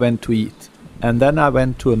 I went to eat, and then I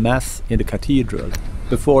went to a mass in the cathedral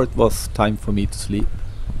before it was time for me to sleep.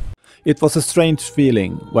 It was a strange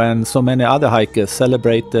feeling when so many other hikers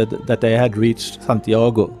celebrated that they had reached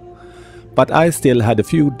Santiago, but I still had a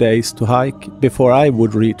few days to hike before I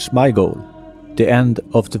would reach my goal, the end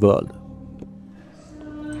of the world.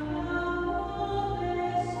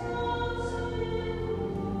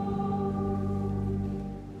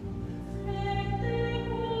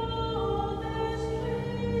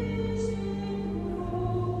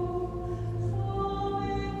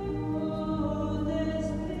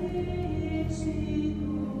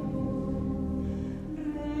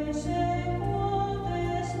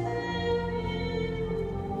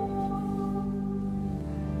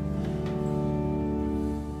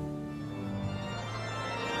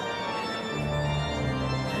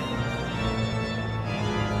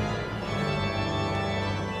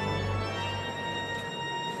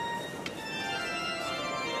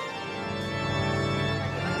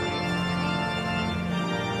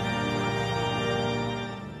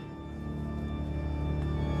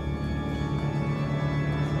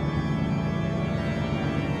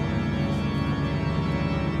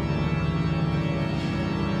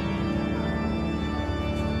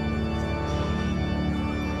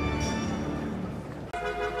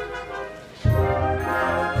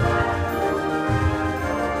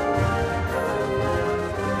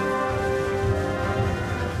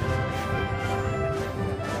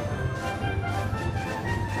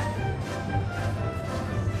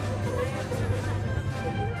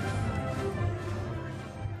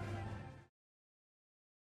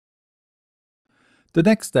 The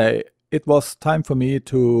next day, it was time for me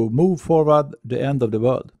to move forward the end of the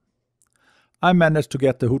world. I managed to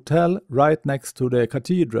get the hotel right next to the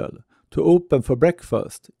cathedral to open for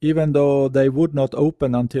breakfast, even though they would not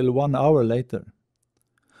open until 1 hour later.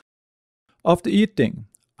 After eating,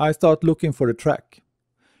 I started looking for the track.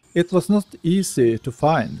 It was not easy to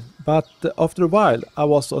find, but after a while I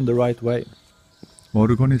was on the right way. Var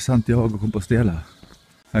du går i Santiago de Compostela?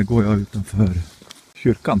 Här går jag utanför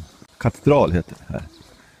kyrkan. Katedral heter det här.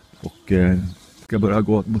 Och ska börja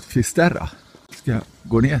gå mot Fisterra. Ska jag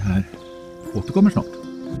gå ner här. Återkommer snart.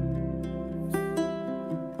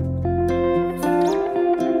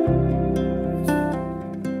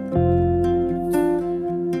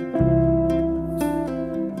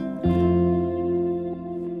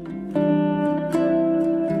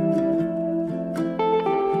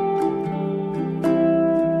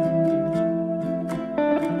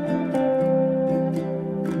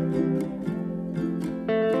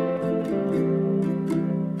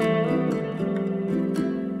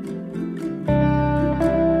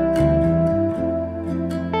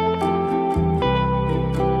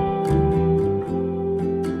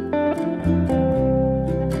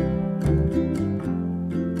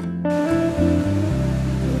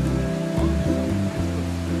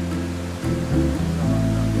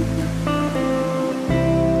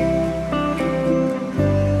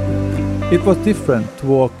 It was different to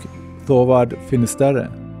walk toward Finisterre.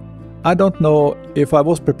 I don't know if I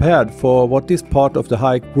was prepared for what this part of the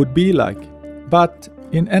hike would be like, but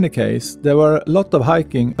in any case there were a lot of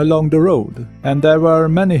hiking along the road and there were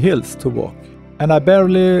many hills to walk, and I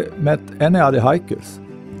barely met any other hikers.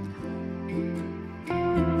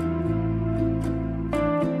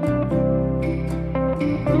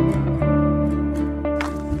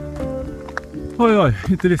 Oj,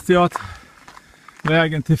 inte visste jag att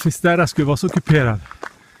vägen till Fisterra skulle vara så kuperad.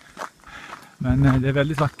 Men det är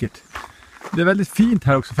väldigt vackert. Det är väldigt fint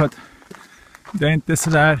här också för att det är inte så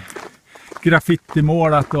där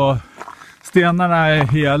graffitimålat och stenarna är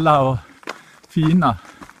hela och fina.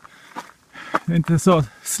 Det är inte så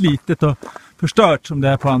slitet och förstört som det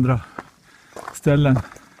är på andra ställen.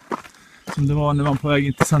 Som det var när man var på väg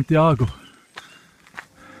in till Santiago.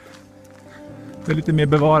 Det är lite mer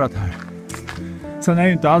bevarat här. Sen är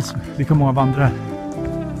det inte alls lika många vandrare.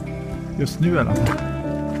 Just nu i alla fall.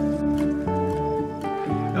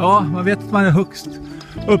 Ja, man vet att man är högst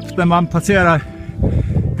upp när man passerar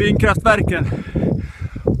vindkraftverken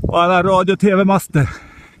och alla radio- och tv-master.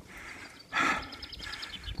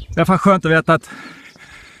 Det är fan skönt att veta att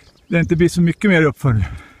det inte blir så mycket mer uppför nu.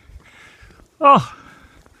 Ja,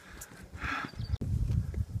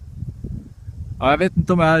 jag vet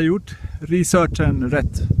inte om jag har gjort researchen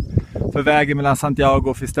rätt för vägen mellan Santiago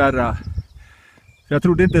och Fisterra. Jag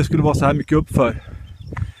trodde inte det skulle vara så här mycket uppför.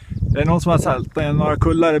 Det är någon som har saltat några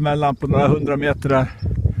kullar emellan på några 100 meter där.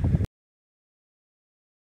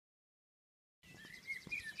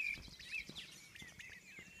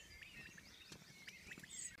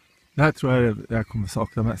 Det här tror jag jag kommer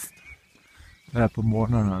sakna mest. Det här på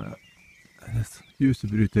morgnarna. Ljuset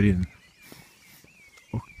bryter in.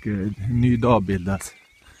 Och en ny dag bildas.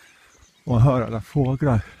 Och man hör alla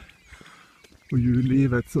fåglar. Och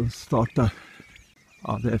djurlivet som startar.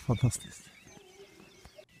 Ja, det är fantastiskt.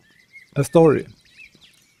 A story.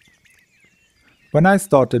 When I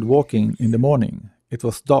started walking in the morning, it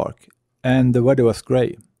was dark and the weather was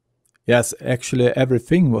grey. Yes, actually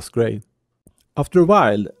everything was grey. After a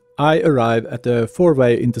while, I arrived at a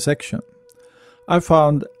four-way intersection. I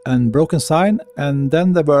found a broken sign and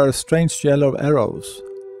then there were strange yellow arrows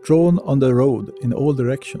drawn on the road in all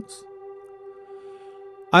directions.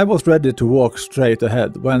 I was ready to walk straight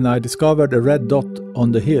ahead when I discovered a red dot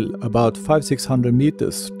on the hill about 500-600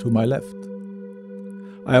 meters to my left.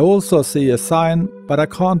 I also see a sign, but I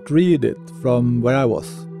can't read it from where I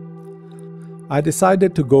was. I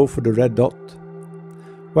decided to go for the red dot.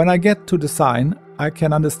 When I get to the sign, I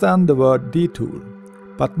can understand the word detour,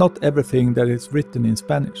 but not everything that is written in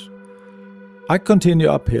Spanish. I continue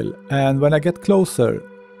uphill, and when I get closer,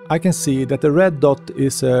 I can see that the red dot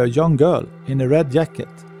is a young girl in a red jacket,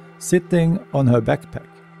 sitting on her backpack.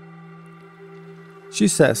 She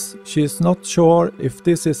says she is not sure if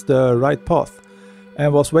this is the right path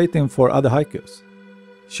and was waiting for other hikers.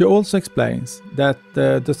 She also explains that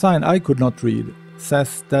the sign I could not read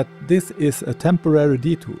says that this is a temporary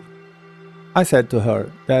detour. I said to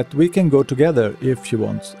her that we can go together if she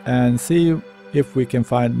wants and see if we can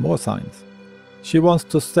find more signs. She wants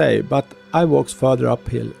to stay, but I walked further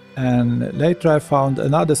uphill, and later I found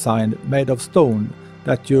another sign made of stone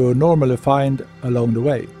that you normally find along the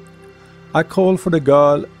way. I call for the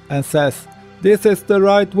girl and says, "This is the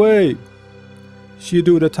right way." She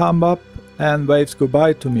do the thumb up and waves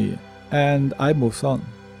goodbye to me, and I moves on.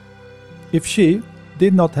 If she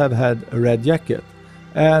did not have had a red jacket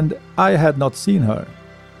and I had not seen her,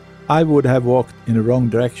 I would have walked in the wrong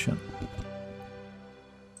direction.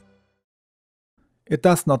 It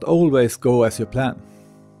does not always go as you plan.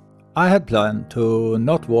 I had planned to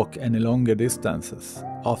not walk any longer distances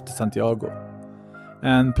after Santiago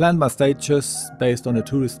and planned my stages based on a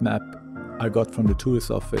tourist map I got from the tourist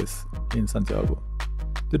office in Santiago.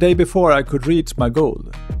 The day before I could reach my goal,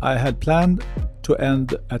 I had planned to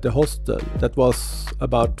end at a hostel that was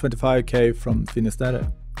about 25k from Finisterre.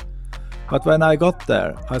 But when I got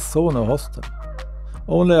there, I saw no hostel.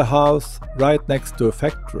 Only a house right next to a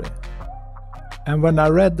factory. And when I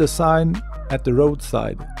read the sign at the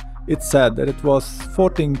roadside, it said that it was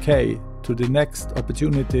 14k to the next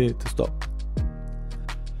opportunity to stop.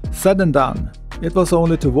 Said and done, it was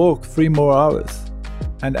only to walk 3 more hours.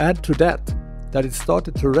 And add to that it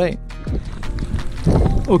started to rain.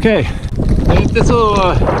 Okej, det är inte så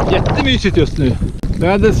jättemysigt just nu.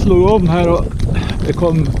 Vädret slog om här och det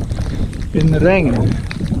kom in regn.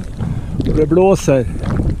 Och det blåser.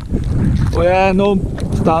 Och jag är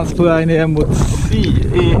någonstans på väg ner mot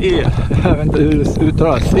CEE. Jag vet inte hur det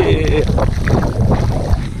uttalas. CEE.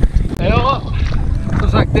 Ja,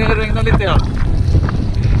 som sagt det regnar lite grann.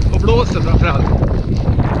 Och blåser framförallt.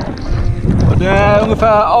 Och det är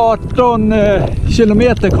ungefär 18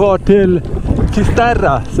 kilometer kvar till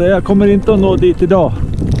Fisterra. Så jag kommer inte att nå dit idag.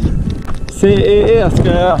 CEE ska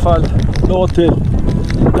jag i alla fall nå till.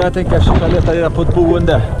 Där jag tänker försöka leta reda på ett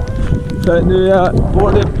boende. För nu är jag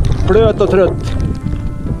både blöt och trött.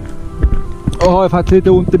 Och har faktiskt lite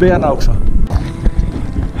ont i benen också.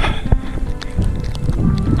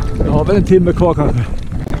 Jag har väl en timme kvar kanske.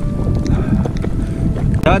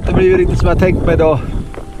 Jag har inte blivit riktigt som jag tänkt mig idag.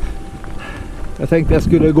 Jag tänkte jag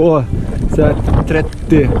skulle gå så här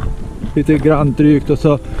 30 lite grann drygt och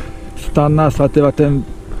så stanna så att det varit en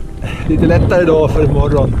lite lättare dag för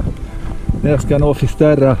imorgon. När jag ska nå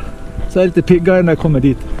Fisterra. Så är jag lite piggare när jag kommer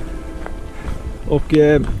dit. Och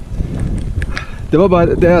det var bara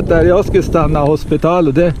det att där jag skulle stanna hospital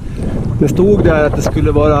och det stod där att det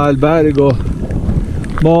skulle vara alberg och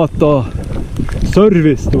mat och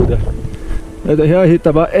service stod det. Jag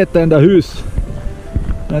hittade bara ett enda hus.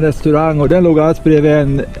 En restaurang och den låg alls bredvid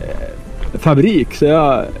en fabrik.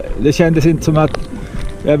 Så det kändes inte som att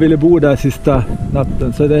jag ville bo där sista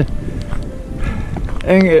natten. Så det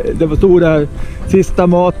stod där sista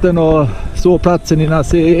maten och sovplatsen innan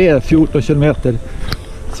CE 14 kilometer.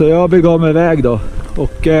 Så jag begav mig iväg då.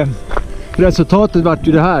 Och resultatet var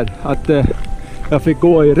ju det här. Att jag fick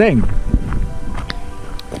gå i regn.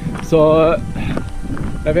 Så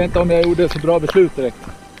jag vet inte om jag gjorde så bra beslut direkt.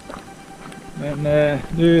 Men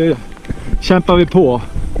nu kämpar vi på.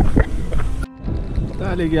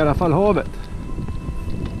 Där ligger i alla fall havet.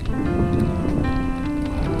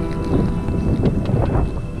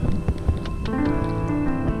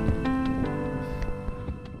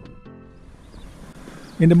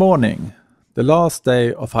 In the morning, the last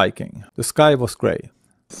day of hiking, the sky was grey.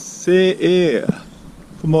 CE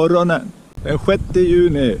på morgonen den 6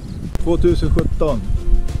 juni 2017.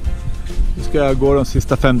 Nu ska jag gå de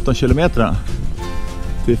sista 15 kilometerna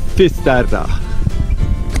till Fisterra.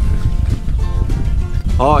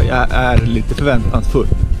 Ja, jag är lite förväntansfull.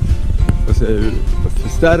 Jag ser hur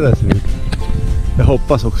Fisterra ser ut. Jag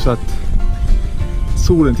hoppas också att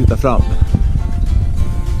solen tittar fram.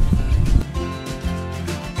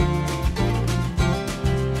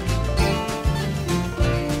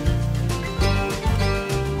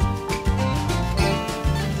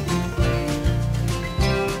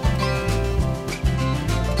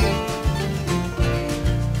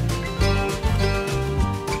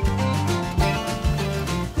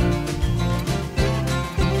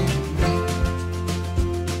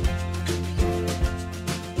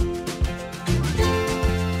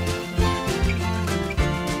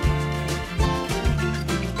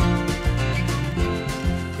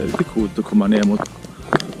 Det är lite coolt att komma ner mot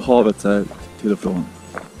havet så här till och från.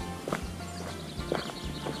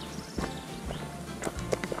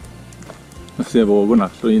 Man ser vågorna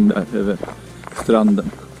slå in där över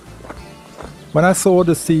stranden. When I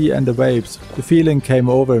saw the sea and the waves, the feeling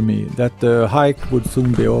came over me that the hike would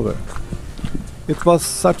soon be over. It was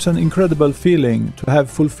such an incredible feeling to have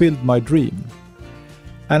fulfilled my dream.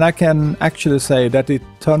 And I can actually say that it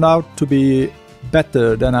turned out to be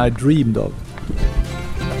better than I dreamed of.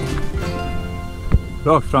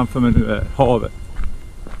 Rakt framför mig nu är havet.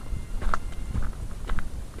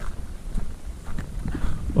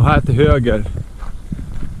 Och här till höger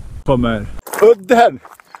kommer udden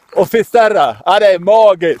och Fisterra. Ja, det är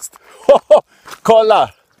magiskt. Kolla!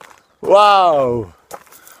 Wow!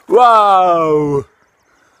 Wow!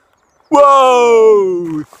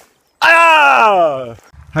 Wow! Ah!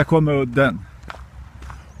 Här kommer udden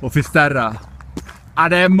och Fisterra. Ja,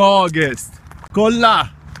 det är magiskt. Kolla!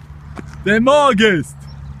 Det är magiskt!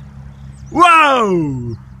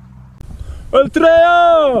 Wow!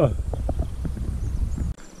 Ultra!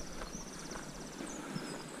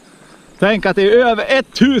 Tänk att det är över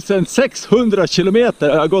 1600 kilometer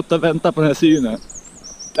jag har gått och väntat på den här synen.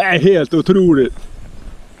 Det är helt otroligt.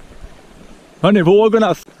 Hörrni,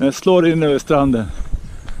 vågorna slår in över stranden.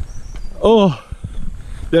 Åh,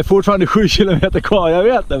 det är fortfarande 7 kilometer kvar, jag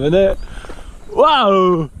vet det, men det är...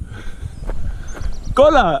 Wow!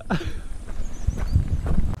 Kolla!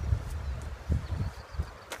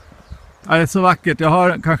 Ja, det är så vackert, jag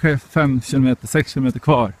har kanske 5 kilometer, 6 kilometer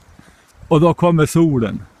kvar. Och då kommer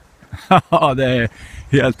solen. Ja, det är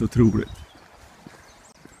helt otroligt.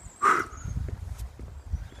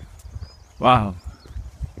 Wow.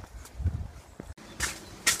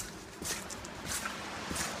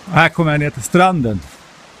 Här kommer jag ner till stranden.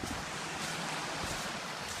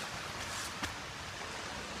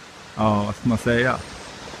 Ja, vad ska man säga?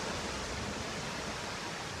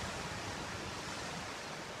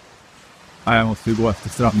 Ja, jag måste ju gå efter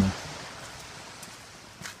stranden.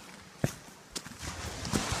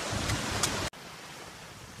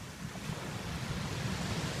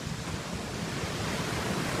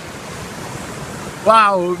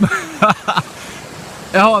 Wow!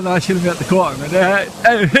 Jag har några kilometer kvar, men det här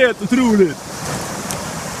är helt otroligt.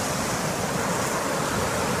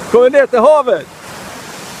 Kommer ner till havet.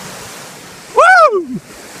 Woo!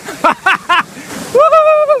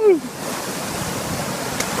 Woo!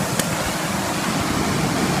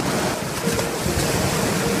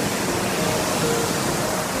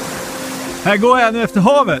 Här går jag nu efter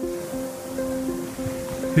havet.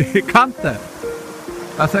 I kanten.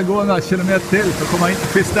 Jag ska gå några kilometer till för att komma in till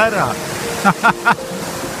Fisterra.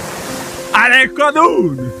 Det är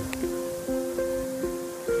kanon!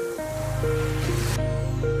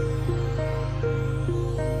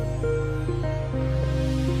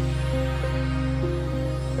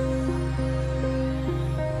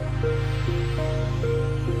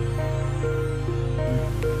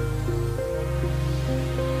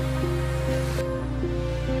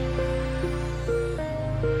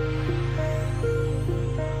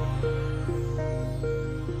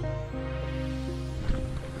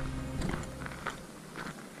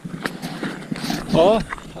 Ja,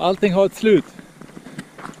 allting har ett slut.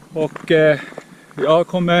 Och jag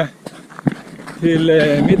kommer till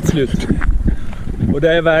mitt slut. Och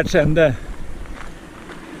det är världsände.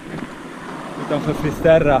 Utanför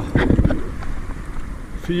Fisterra.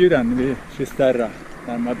 Fyren vid Fisterra.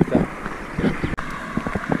 Närmare bestämt.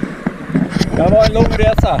 Det var en lång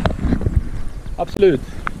resa. Absolut.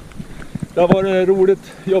 Det har varit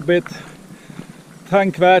roligt, jobbigt,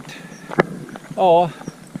 tankvärt. Ja.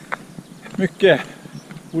 Mycket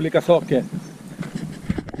olika saker.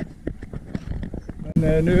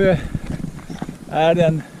 Men nu är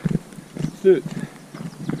den slut.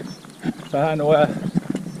 Så här når jag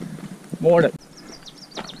målet.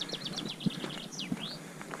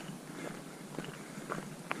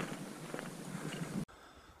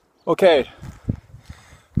 Okej.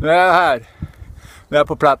 Nu är jag här. Nu är jag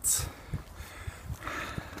på plats.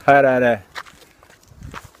 Här är det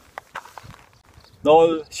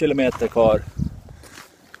 0 kilometer kvar.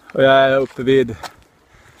 Och jag är uppe vid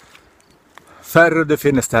Cabo de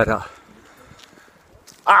Finisterre.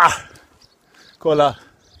 Kolla.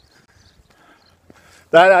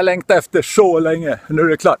 Det här har jag längtat efter så länge. Nu är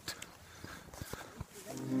det klart.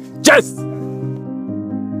 Yes!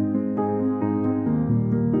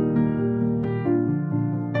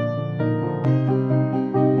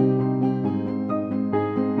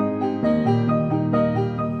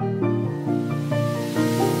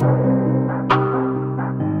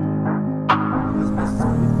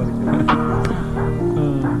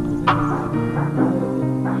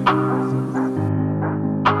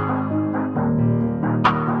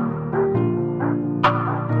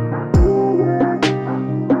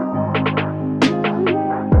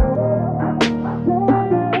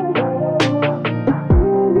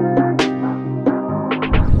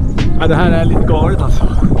 Ja, det här är lite galet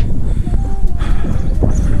alltså.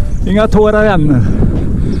 Inga tårar än.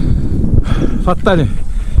 Fattar ni?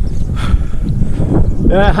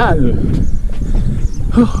 Jag är här nu.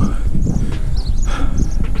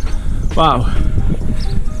 Wow.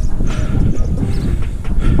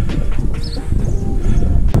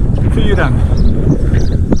 Fyren.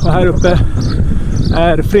 Och här uppe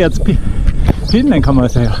är fredspinnen kan man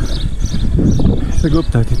säga. Jag ska gå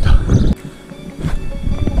upp där och titta.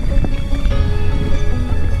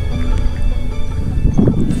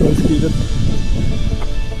 Skrivet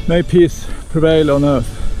May peace prevail on earth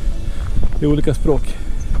i olika språk.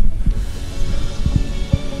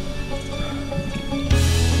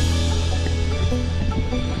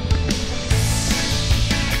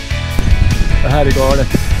 Det här är galet.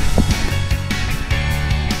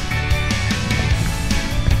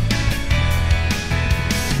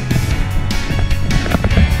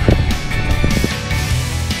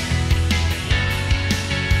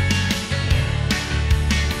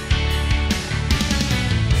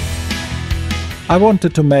 I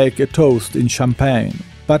wanted to make a toast in champagne,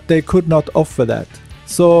 but they could not offer that,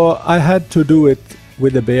 so I had to do it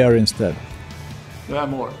with a beer instead. There are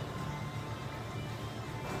more.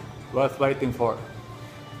 Worth waiting for.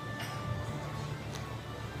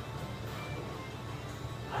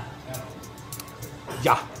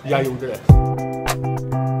 Ja, jag gjorde det.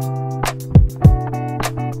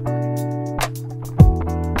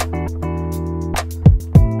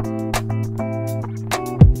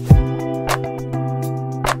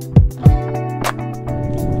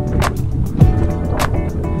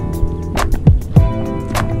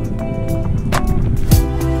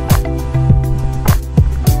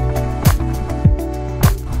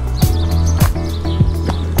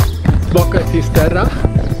 Tillbaka i Fisterra.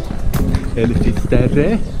 Eller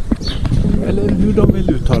Fisterre. Eller hur de vill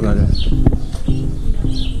uttala det.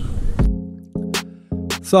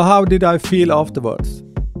 So how did I feel afterwards?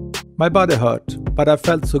 My body hurt, but I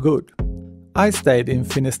felt so good. I stayed in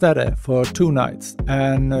Finisterre for 2 nights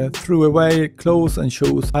and threw away clothes and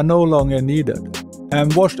shoes I no longer needed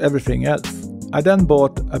and washed everything else. I then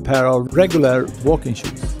bought a pair of regular walking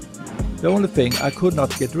shoes. The only thing I could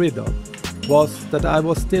not get rid of was that I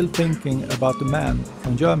was still thinking about the man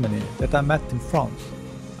from Germany that I met in France.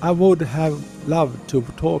 I would have loved to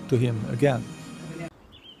talk to him again.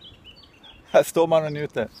 Här står man och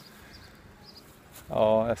njuter.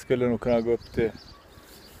 Ja, jag skulle nog kunna gå upp till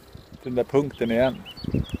den där punkten igen.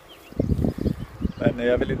 Men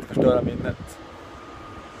jag vill inte förstöra minnet.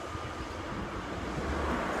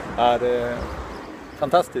 Ja, det är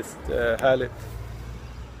fantastiskt härligt.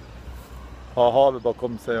 Ha havet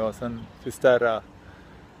bakom sig och sen Fisterra.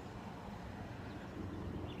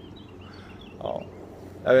 Ja,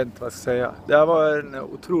 jag vet inte vad jag ska säga. Det här var en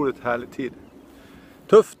otroligt härlig tid.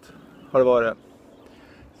 Tufft har det varit.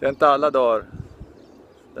 Det är inte alla dagar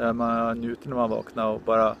där man njuter när man vaknar och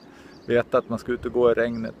bara vet att man ska ut och gå i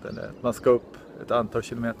regnet eller att man ska upp ett antal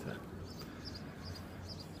kilometer.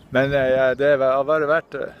 Men det har varit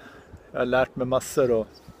värt det. Jag har lärt mig massor och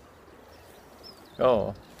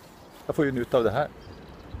ja, jag får ju njuta av det här.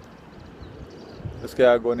 Nu ska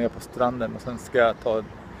jag gå ner på stranden och sen ska jag ta en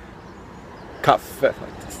kaffe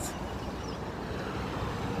faktiskt.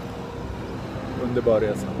 Underbar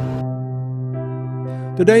resa.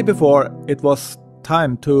 The day before, it was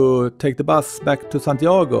time to take the bus back to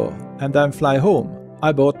Santiago and then fly home.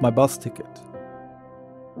 I bought my bus ticket.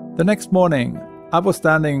 The next morning, I was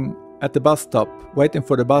standing at the bus stop waiting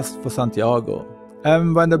for the bus for Santiago.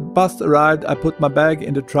 And when the bus arrived, I put my bag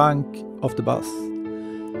in the trunk of the bus.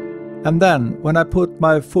 And then, when I put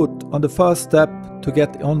my foot on the first step to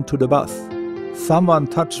get onto the bus, someone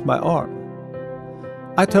touched my arm.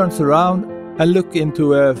 I turns around and look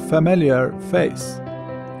into a familiar face.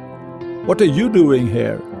 "What are you doing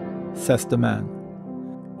here?" says the man.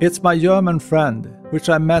 "It's my German friend, which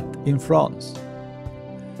I met in France."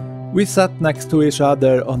 We sat next to each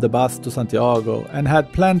other on the bus to Santiago and had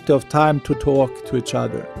plenty of time to talk to each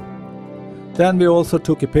other. Then we also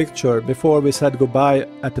took a picture before we said goodbye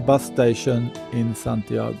at the bus station in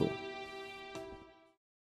Santiago.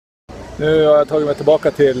 Nu har jag tagit mig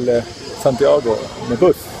tillbaka till Santiago med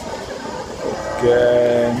buss. Och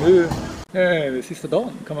nu är det sista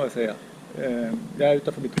dagen kan man väl säga. Jag är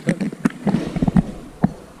utanför mitt hotell.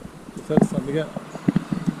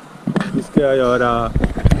 Nu ska jag göra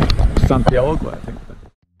Santiago, jag tänkte.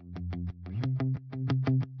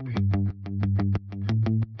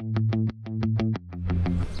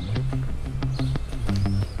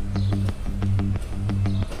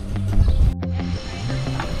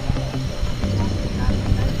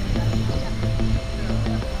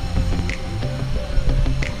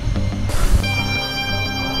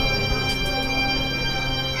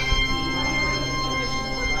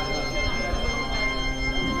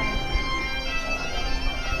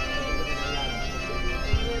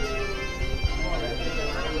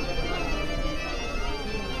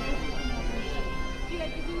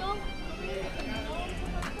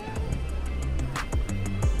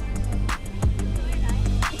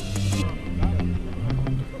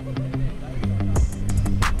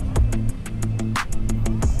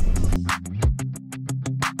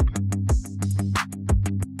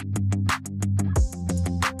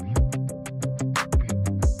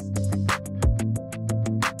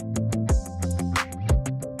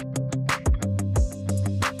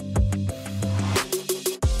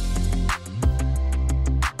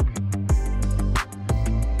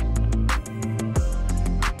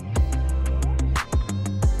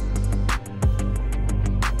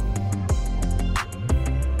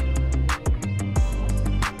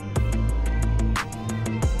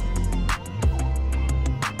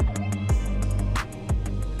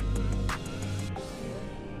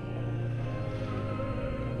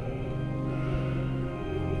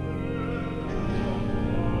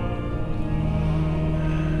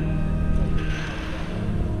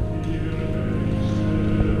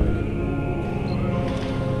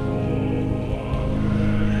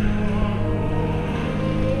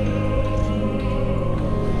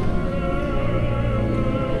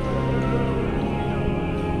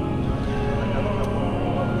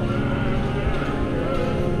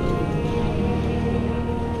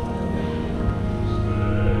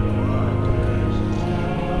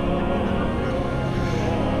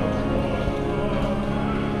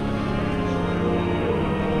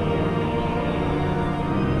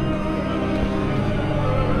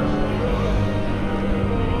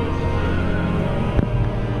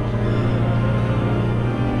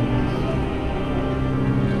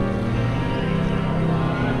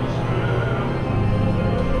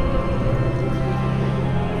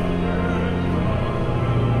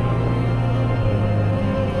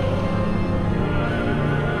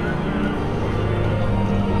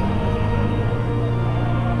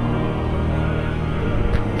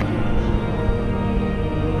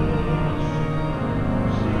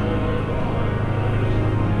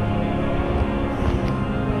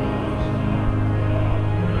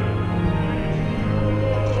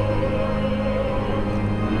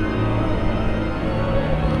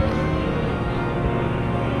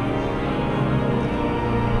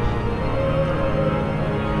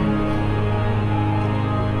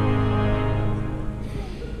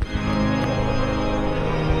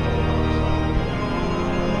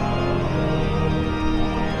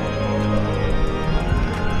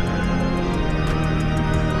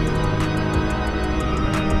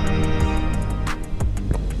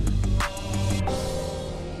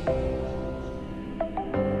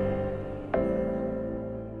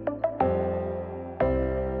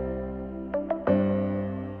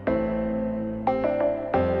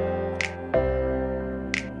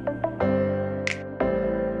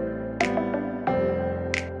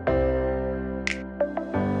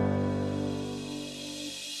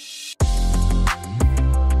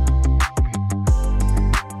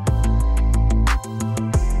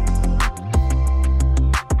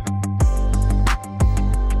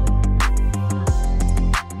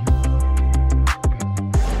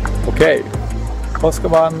 Var ska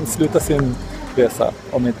man sluta sin resa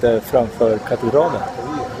om inte framför katedralen?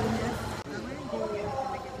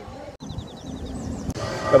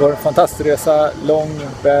 Det var en fantastisk resa, lång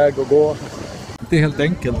väg att gå. Det är helt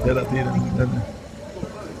enkelt hela tiden, men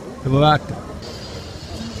det var värt det.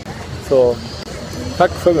 Så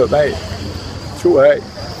tack för mig. Tjo hej!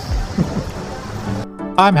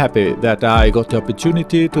 I'm happy that I got the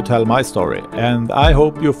opportunity to tell my story, and I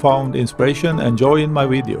hope you found inspiration and joy in my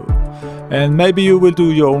video. And maybe you will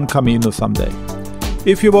do your own Camino someday.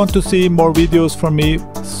 If you want to see more videos from me,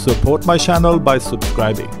 support my channel by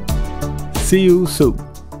subscribing. See you soon!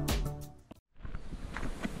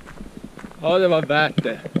 Ja, det var värt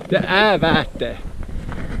det. Det är värt det.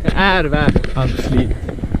 Det är värt allt slit.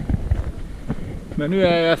 Men nu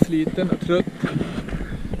är jag sliten och trött.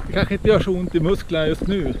 Det kanske inte gör så ont i musklerna just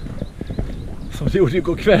nu som det gjorde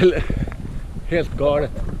igår kväll. Helt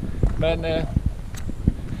galet. Men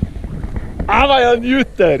vad jag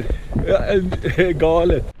njuter.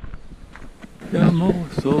 Galet. Jag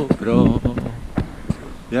mår så bra.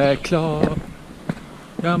 Jag är klar.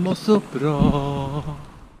 Jag mår så bra.